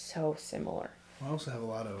symptoms are so similar. I also have a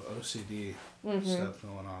lot of OCD stuff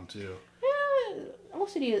going on too.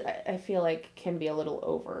 OCD, I feel like, can be a little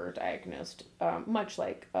overdiagnosed. Much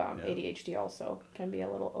like ADHD also can be a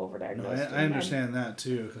little overdiagnosed. No, I understand that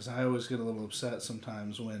too, because I always get a little upset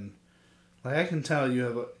sometimes when, like, I can tell you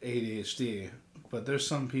have ADHD, but there's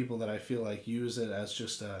some people that I feel like use it as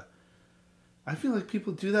just a... I feel like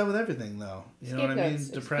people do that with everything, though. You know what I mean?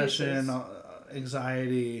 Depression,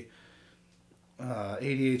 anxiety,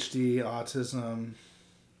 ADHD, autism,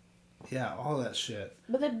 all that shit.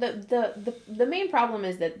 But the main problem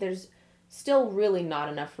is that there's still really not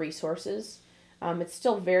enough resources. It's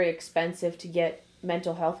still very expensive to get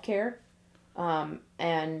mental health care,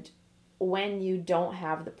 and when you don't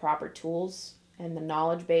have the proper tools and the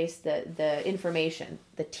knowledge base, the information,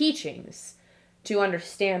 the teachings to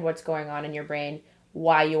understand what's going on in your brain,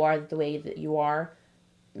 why you are the way that you are,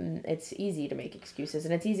 it's easy to make excuses,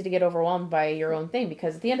 and it's easy to get overwhelmed by your own thing,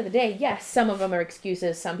 because at the end of the day, yes, some of them are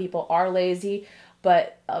excuses, some people are lazy,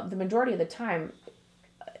 but the majority of the time,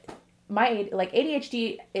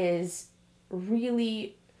 ADHD is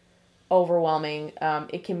really overwhelming.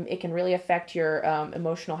 It can really affect your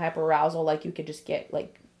emotional hyperarousal. Like, you could just get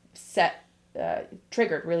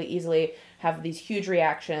triggered really easily, have these huge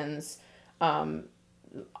reactions.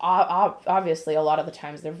 Obviously, a lot of the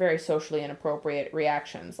times they're very socially inappropriate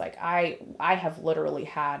reactions. Like, I have literally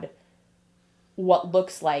had what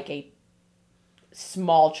looks like a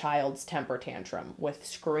small child's temper tantrum with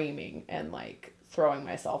screaming and like throwing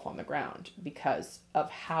myself on the ground because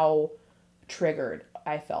of how triggered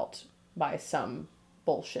I felt by some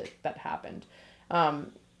bullshit that happened.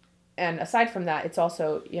 And aside from that, it's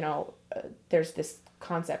also, there's this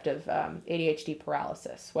concept of ADHD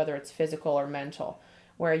paralysis, whether it's physical or mental,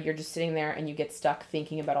 where you're just sitting there and you get stuck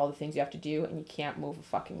thinking about all the things you have to do and you can't move a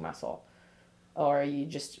fucking muscle. or you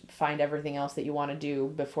just find everything else that you want to do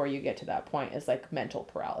before you get to that point is like mental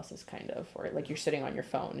paralysis kind of, or like you're sitting on your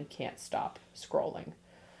phone and can't stop scrolling.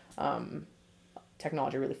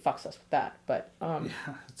 Technology really fucks us with that, but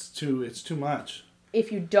yeah, it's too much.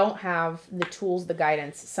 If you don't have the tools, the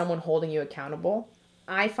guidance, someone holding you accountable,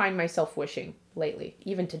 I find myself wishing lately,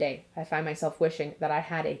 even today, I find myself wishing that I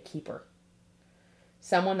had a keeper.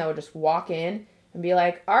 Someone that would just walk in and be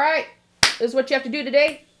like, all right, this is what you have to do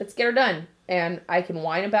today. Let's get her done. And I can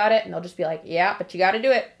whine about it and they'll just be like, yeah, but you got to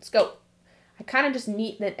do it. Let's go. I kind of just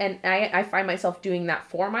need that. And I find myself doing that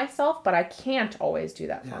for myself, but I can't always do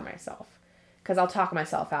that for myself because I'll talk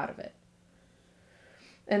myself out of it.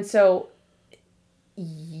 And so,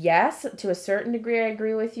 yes, to a certain degree, I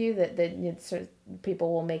agree with you that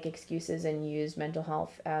people will make excuses and use mental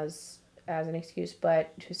health as an excuse,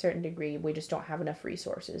 but to a certain degree, we just don't have enough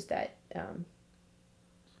resources that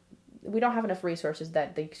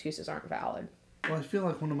the excuses aren't valid. Well, I feel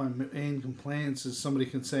like one of my main complaints is somebody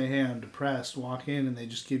can say, hey, I'm depressed, walk in, and they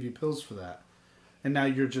just give you pills for that. And now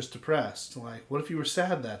you're just depressed. Like, what if you were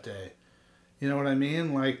sad that day? You know what I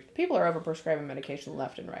mean? Like, people are overprescribing medication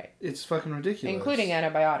left and right. It's fucking ridiculous. Including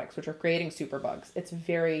antibiotics, which are creating superbugs. It's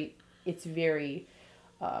very interesting.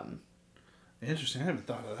 I haven't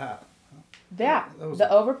thought of that. The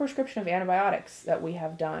overprescription of antibiotics that we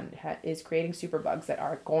have done is creating superbugs that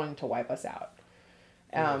are going to wipe us out.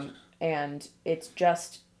 And it's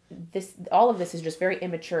just this. All of this is just very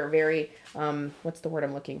immature. Very what's the word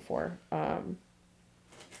I'm looking for? Oh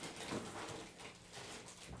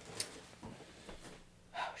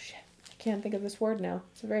shit! I can't think of this word now.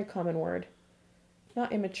 It's a very common word.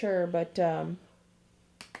 Not immature, but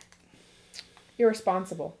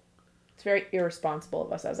irresponsible. It's very irresponsible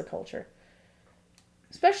of us as a culture.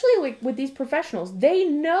 Especially with these professionals. They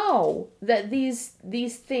know that these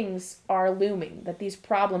things are looming, that these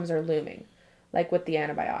problems are looming, like with the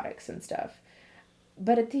antibiotics and stuff.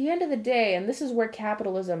 But at the end of the day, and this is where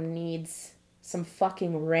capitalism needs some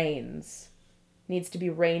fucking reins, needs to be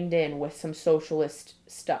reined in with some socialist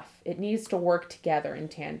stuff. It needs to work together in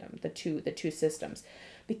tandem, the two systems.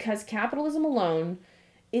 Because capitalism alone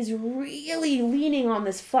is really leaning on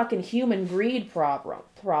this fucking human greed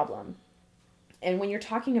problem. And when you're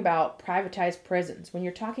talking about privatized prisons, when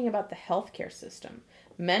you're talking about the healthcare system,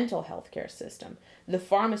 mental healthcare system, the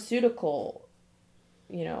pharmaceutical,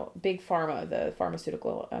 big pharma, the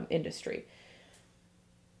pharmaceutical industry,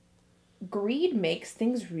 greed makes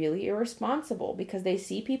things really irresponsible because they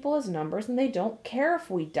see people as numbers and they don't care if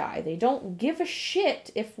we die. They don't give a shit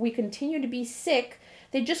if we continue to be sick.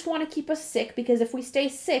 They just want to keep us sick because if we stay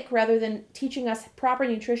sick, rather than teaching us proper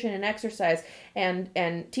nutrition and exercise and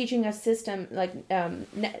teaching us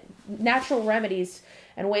natural remedies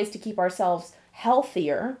and ways to keep ourselves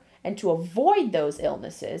healthier and to avoid those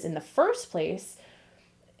illnesses in the first place,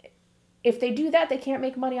 if they do that, they can't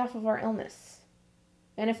make money off of our illness.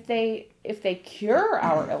 And if they cure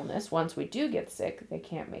our illness once we do get sick, they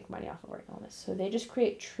can't make money off of our illness. So they just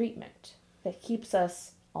create treatment that keeps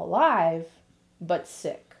us alive but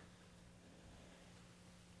sick.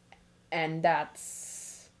 And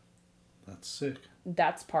that's sick.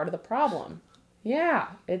 That's part of the problem. Yeah,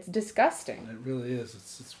 it's disgusting. It really is.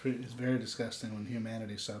 It's very disgusting when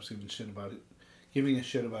humanity stops giving a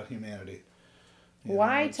shit about humanity.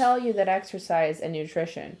 Why tell you that exercise and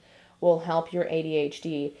nutrition will help your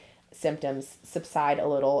ADHD symptoms subside a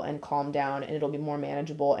little and calm down, and it'll be more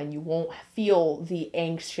manageable, and you won't feel the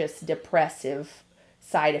anxious, depressive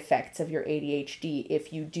side effects of your ADHD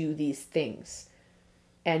if you do these things.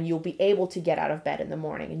 And you'll be able to get out of bed in the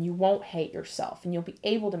morning, and you won't hate yourself, and you'll be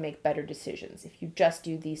able to make better decisions if you just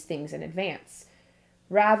do these things in advance,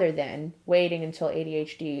 rather than waiting until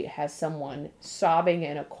ADHD has someone sobbing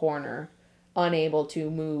in a corner, unable to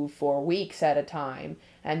move for weeks at a time,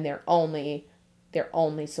 and their only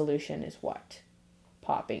solution is what?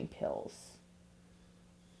 Popping pills.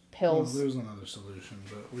 Well, there's another solution,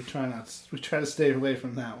 but we try to stay away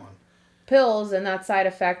from that one. Pills, and that side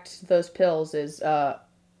effect, those pills, is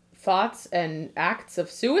thoughts and acts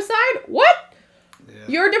of suicide? What? Yeah.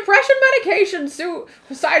 Your depression medication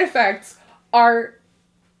side effects are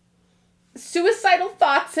suicidal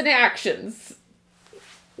thoughts and actions.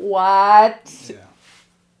 What? Yeah.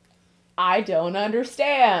 I don't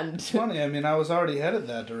understand. It's funny. I mean, I was already headed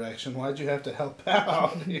that direction. Why'd you have to help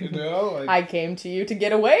out? I came to you to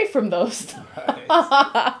get away from those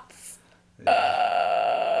thoughts. Right.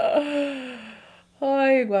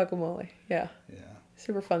 Hi, guacamole. Yeah. Yeah.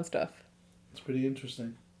 Super fun stuff. It's pretty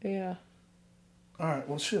interesting. Yeah. All right.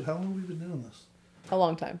 Well, shit. How long have we been doing this? A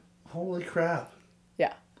long time. Holy crap.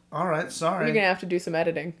 Yeah. All right, sorry. You're going to have to do some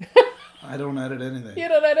editing. I don't edit anything. You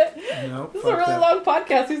don't edit? Nope. This is a really long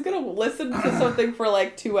podcast. He's going to listen to something for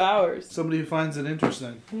like 2 hours. Somebody who finds it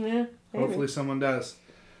interesting. Yeah. Maybe. Hopefully someone does.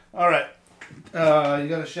 All right. You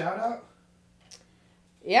got a shout out?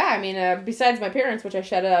 Yeah, I mean, besides my parents, which I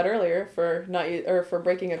shouted out earlier for for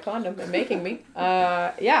breaking a condom and making me.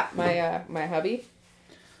 Yeah, my hubby,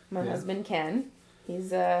 my husband Ken.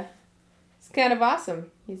 He's kind of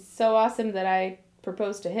awesome. He's so awesome that I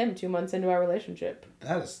proposed to him 2 months into our relationship.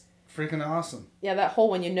 That is freaking awesome. Yeah, that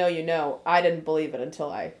whole when you know. I didn't believe it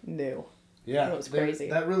until I knew. Yeah, it was crazy.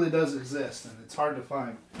 That really does exist, and it's hard to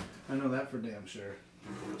find. I know that for damn sure.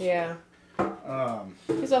 Yeah.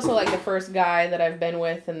 He's also like the first guy that I've been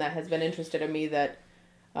with and that has been interested in me that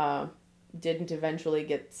didn't eventually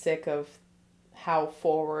get sick of how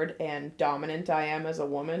forward and dominant I am as a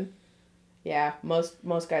woman. Yeah, most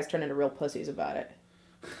guys turn into real pussies about it.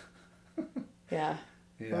 Yeah.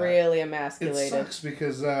 Really emasculated. It sucks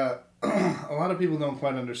because a lot of people don't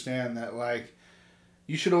quite understand that, like,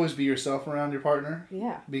 you should always be yourself around your partner.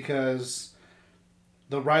 Yeah. Because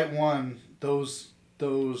the right one, those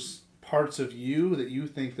parts of you that you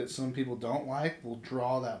think that some people don't like will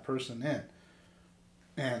draw that person in.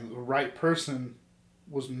 And the right person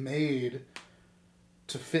was made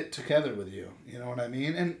to fit together with you. You know what I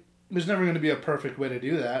mean? And there's never going to be a perfect way to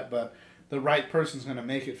do that, but the right person's going to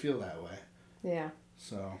make it feel that way. Yeah.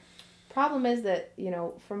 So. Problem is that,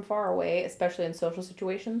 from far away, especially in social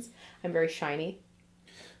situations, I'm very shiny.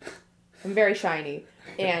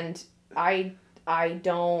 And I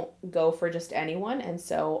don't go for just anyone, and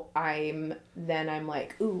so I'm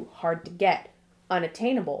like, ooh, hard to get,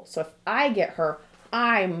 unattainable. So if I get her,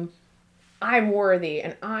 I'm worthy,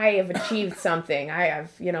 and I have achieved something. I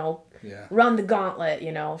have, run the gauntlet,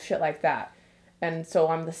 shit like that. And so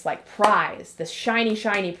I'm this like prize, this shiny,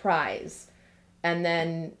 shiny prize. And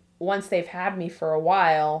then once they've had me for a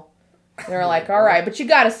while, they're like, all right, but you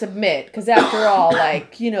got to submit. Because after all,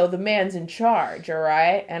 like, the man's in charge, all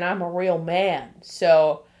right? And I'm a real man.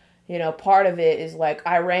 So, part of it is like,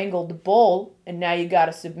 I wrangled the bull and now you got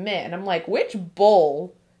to submit. And I'm like, which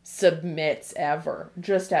bull submits ever?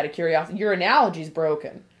 Just out of curiosity. Your analogy's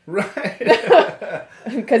broken. Right.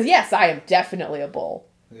 Because, yes, I am definitely a bull.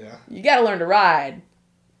 Yeah. You got to learn to ride,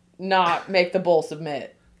 not make the bull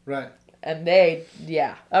submit. Right. And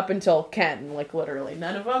up until Ken, like literally,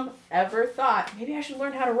 none of them ever thought, maybe I should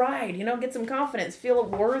learn how to ride, get some confidence, feel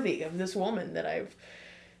worthy of this woman that I've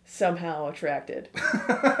somehow attracted.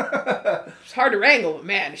 It's hard to wrangle, but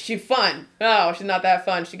man, is she fun. Oh, she's not that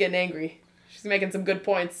fun. She's getting angry. She's making some good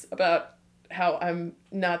points about how I'm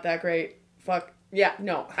not that great. Fuck. Yeah,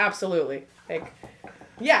 no, absolutely. Like,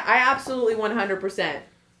 yeah, I absolutely 100%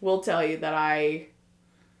 will tell you that I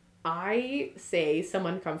say some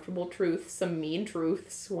uncomfortable truths, some mean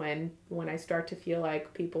truths when I start to feel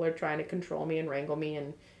like people are trying to control me and wrangle me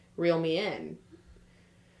and reel me in.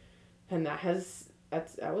 And that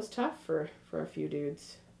was tough for a few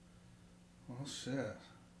dudes. Well, shit.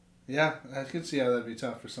 Yeah, I can see how that'd be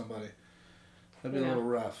tough for somebody. That'd be a little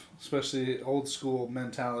rough, especially old school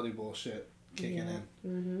mentality bullshit kicking in.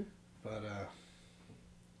 Mm-hmm. But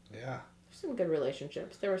yeah. Some good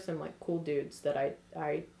relationships. There were some like cool dudes that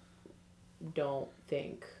I don't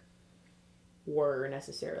think were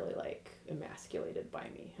necessarily like emasculated by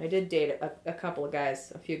me. I did date a couple of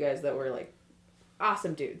guys, a few guys that were like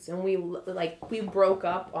awesome dudes, and we broke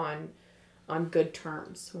up on good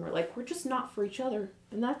terms. And we're like, we're just not for each other,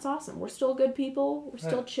 and that's awesome. We're still good people. We're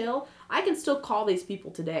still chill. I can still call these people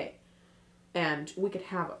today, and we could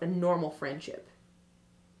have a normal friendship.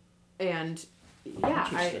 And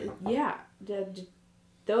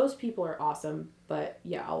those people are awesome, but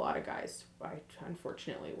yeah, a lot of guys,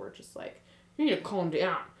 unfortunately, were just like, you need to calm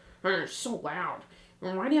down. It's so loud.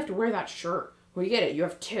 Why do you have to wear that shirt? Well, you get it. You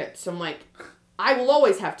have tits. I'm like, I will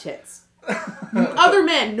always have tits. Other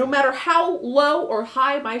men, no matter how low or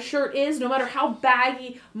high my shirt is, no matter how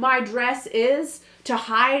baggy my dress is, to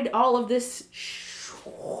hide all of this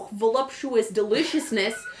voluptuous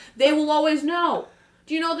deliciousness, they will always know.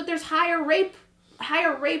 Do you know that there's higher rape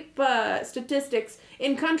statistics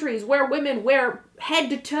in countries where women wear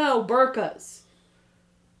head-to-toe burqas?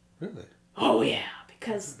 Really? Oh, yeah,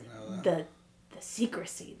 because the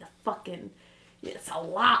secrecy, the fucking... It's a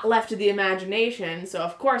lot left to the imagination, so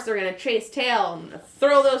of course they're going to chase tail and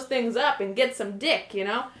throw those things up and get some dick,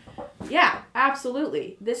 Yeah,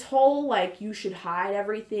 absolutely. This whole, like, you should hide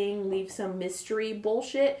everything, leave some mystery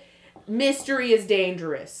bullshit... Mystery is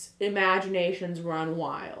dangerous. Imaginations run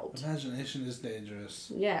wild. Imagination is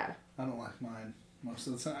dangerous. Yeah. I don't like mine most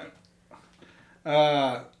of the time.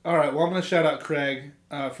 Alright, well, I'm going to shout out Craig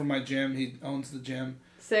from my gym. He owns the gym.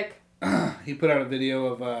 Sick. He put out a video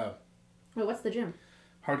of Wait, what's the gym?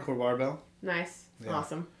 Hardcore Barbell. Nice. Yeah.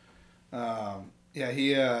 Awesome. Yeah,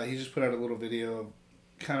 he just put out a little video of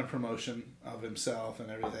kind of promotion of himself and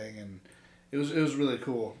everything, and it was really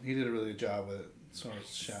cool. He did a really good job with it. So I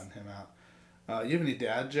was shouting him out. You have any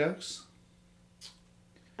dad jokes?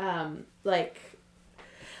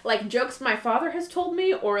 Like jokes my father has told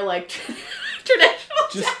me, or like traditional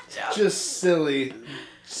dad jokes? Just silly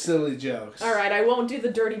jokes. All right, I won't do the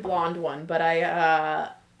dirty blonde one, but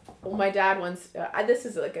my dad once. This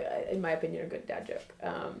is like in my opinion, a good dad joke.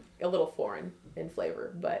 A little foreign in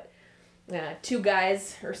flavor, but two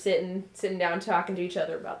guys are sitting down talking to each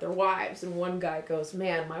other about their wives, and one guy goes,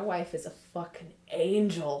 "Man, my wife is a fucking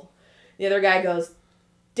angel." The other guy goes,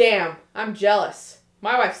 "Damn, I'm jealous.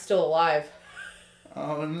 My wife's still alive."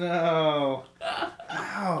 Oh no!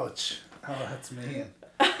 Ouch! Oh, that's mean.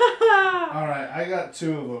 All right, I got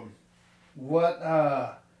two of them. What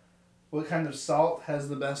kind of salt has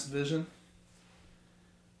the best vision?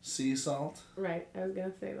 Sea salt. Right, I was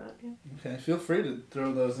gonna say that. Yeah. Okay, feel free to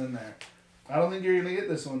throw those in there. I don't think you're gonna get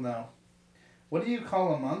this one though. What do you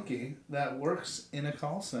call a monkey that works in a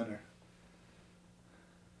call center?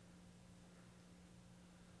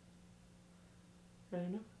 I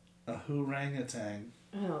don't know. A orangutan.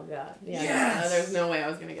 Oh god. Yeah. Yes! No, there's no way I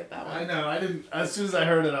was gonna get that one. I know. I didn't. As soon as I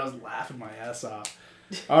heard it, I was laughing my ass off.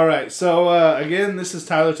 All right. So again, this is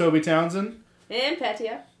Tyler Toby Townsend, And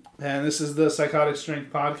Petya. and this is the Psychotic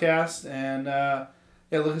Strength Podcast. And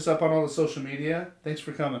yeah, look us up on all the social media. Thanks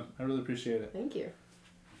for coming. I really appreciate it. Thank you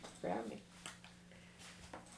for having me.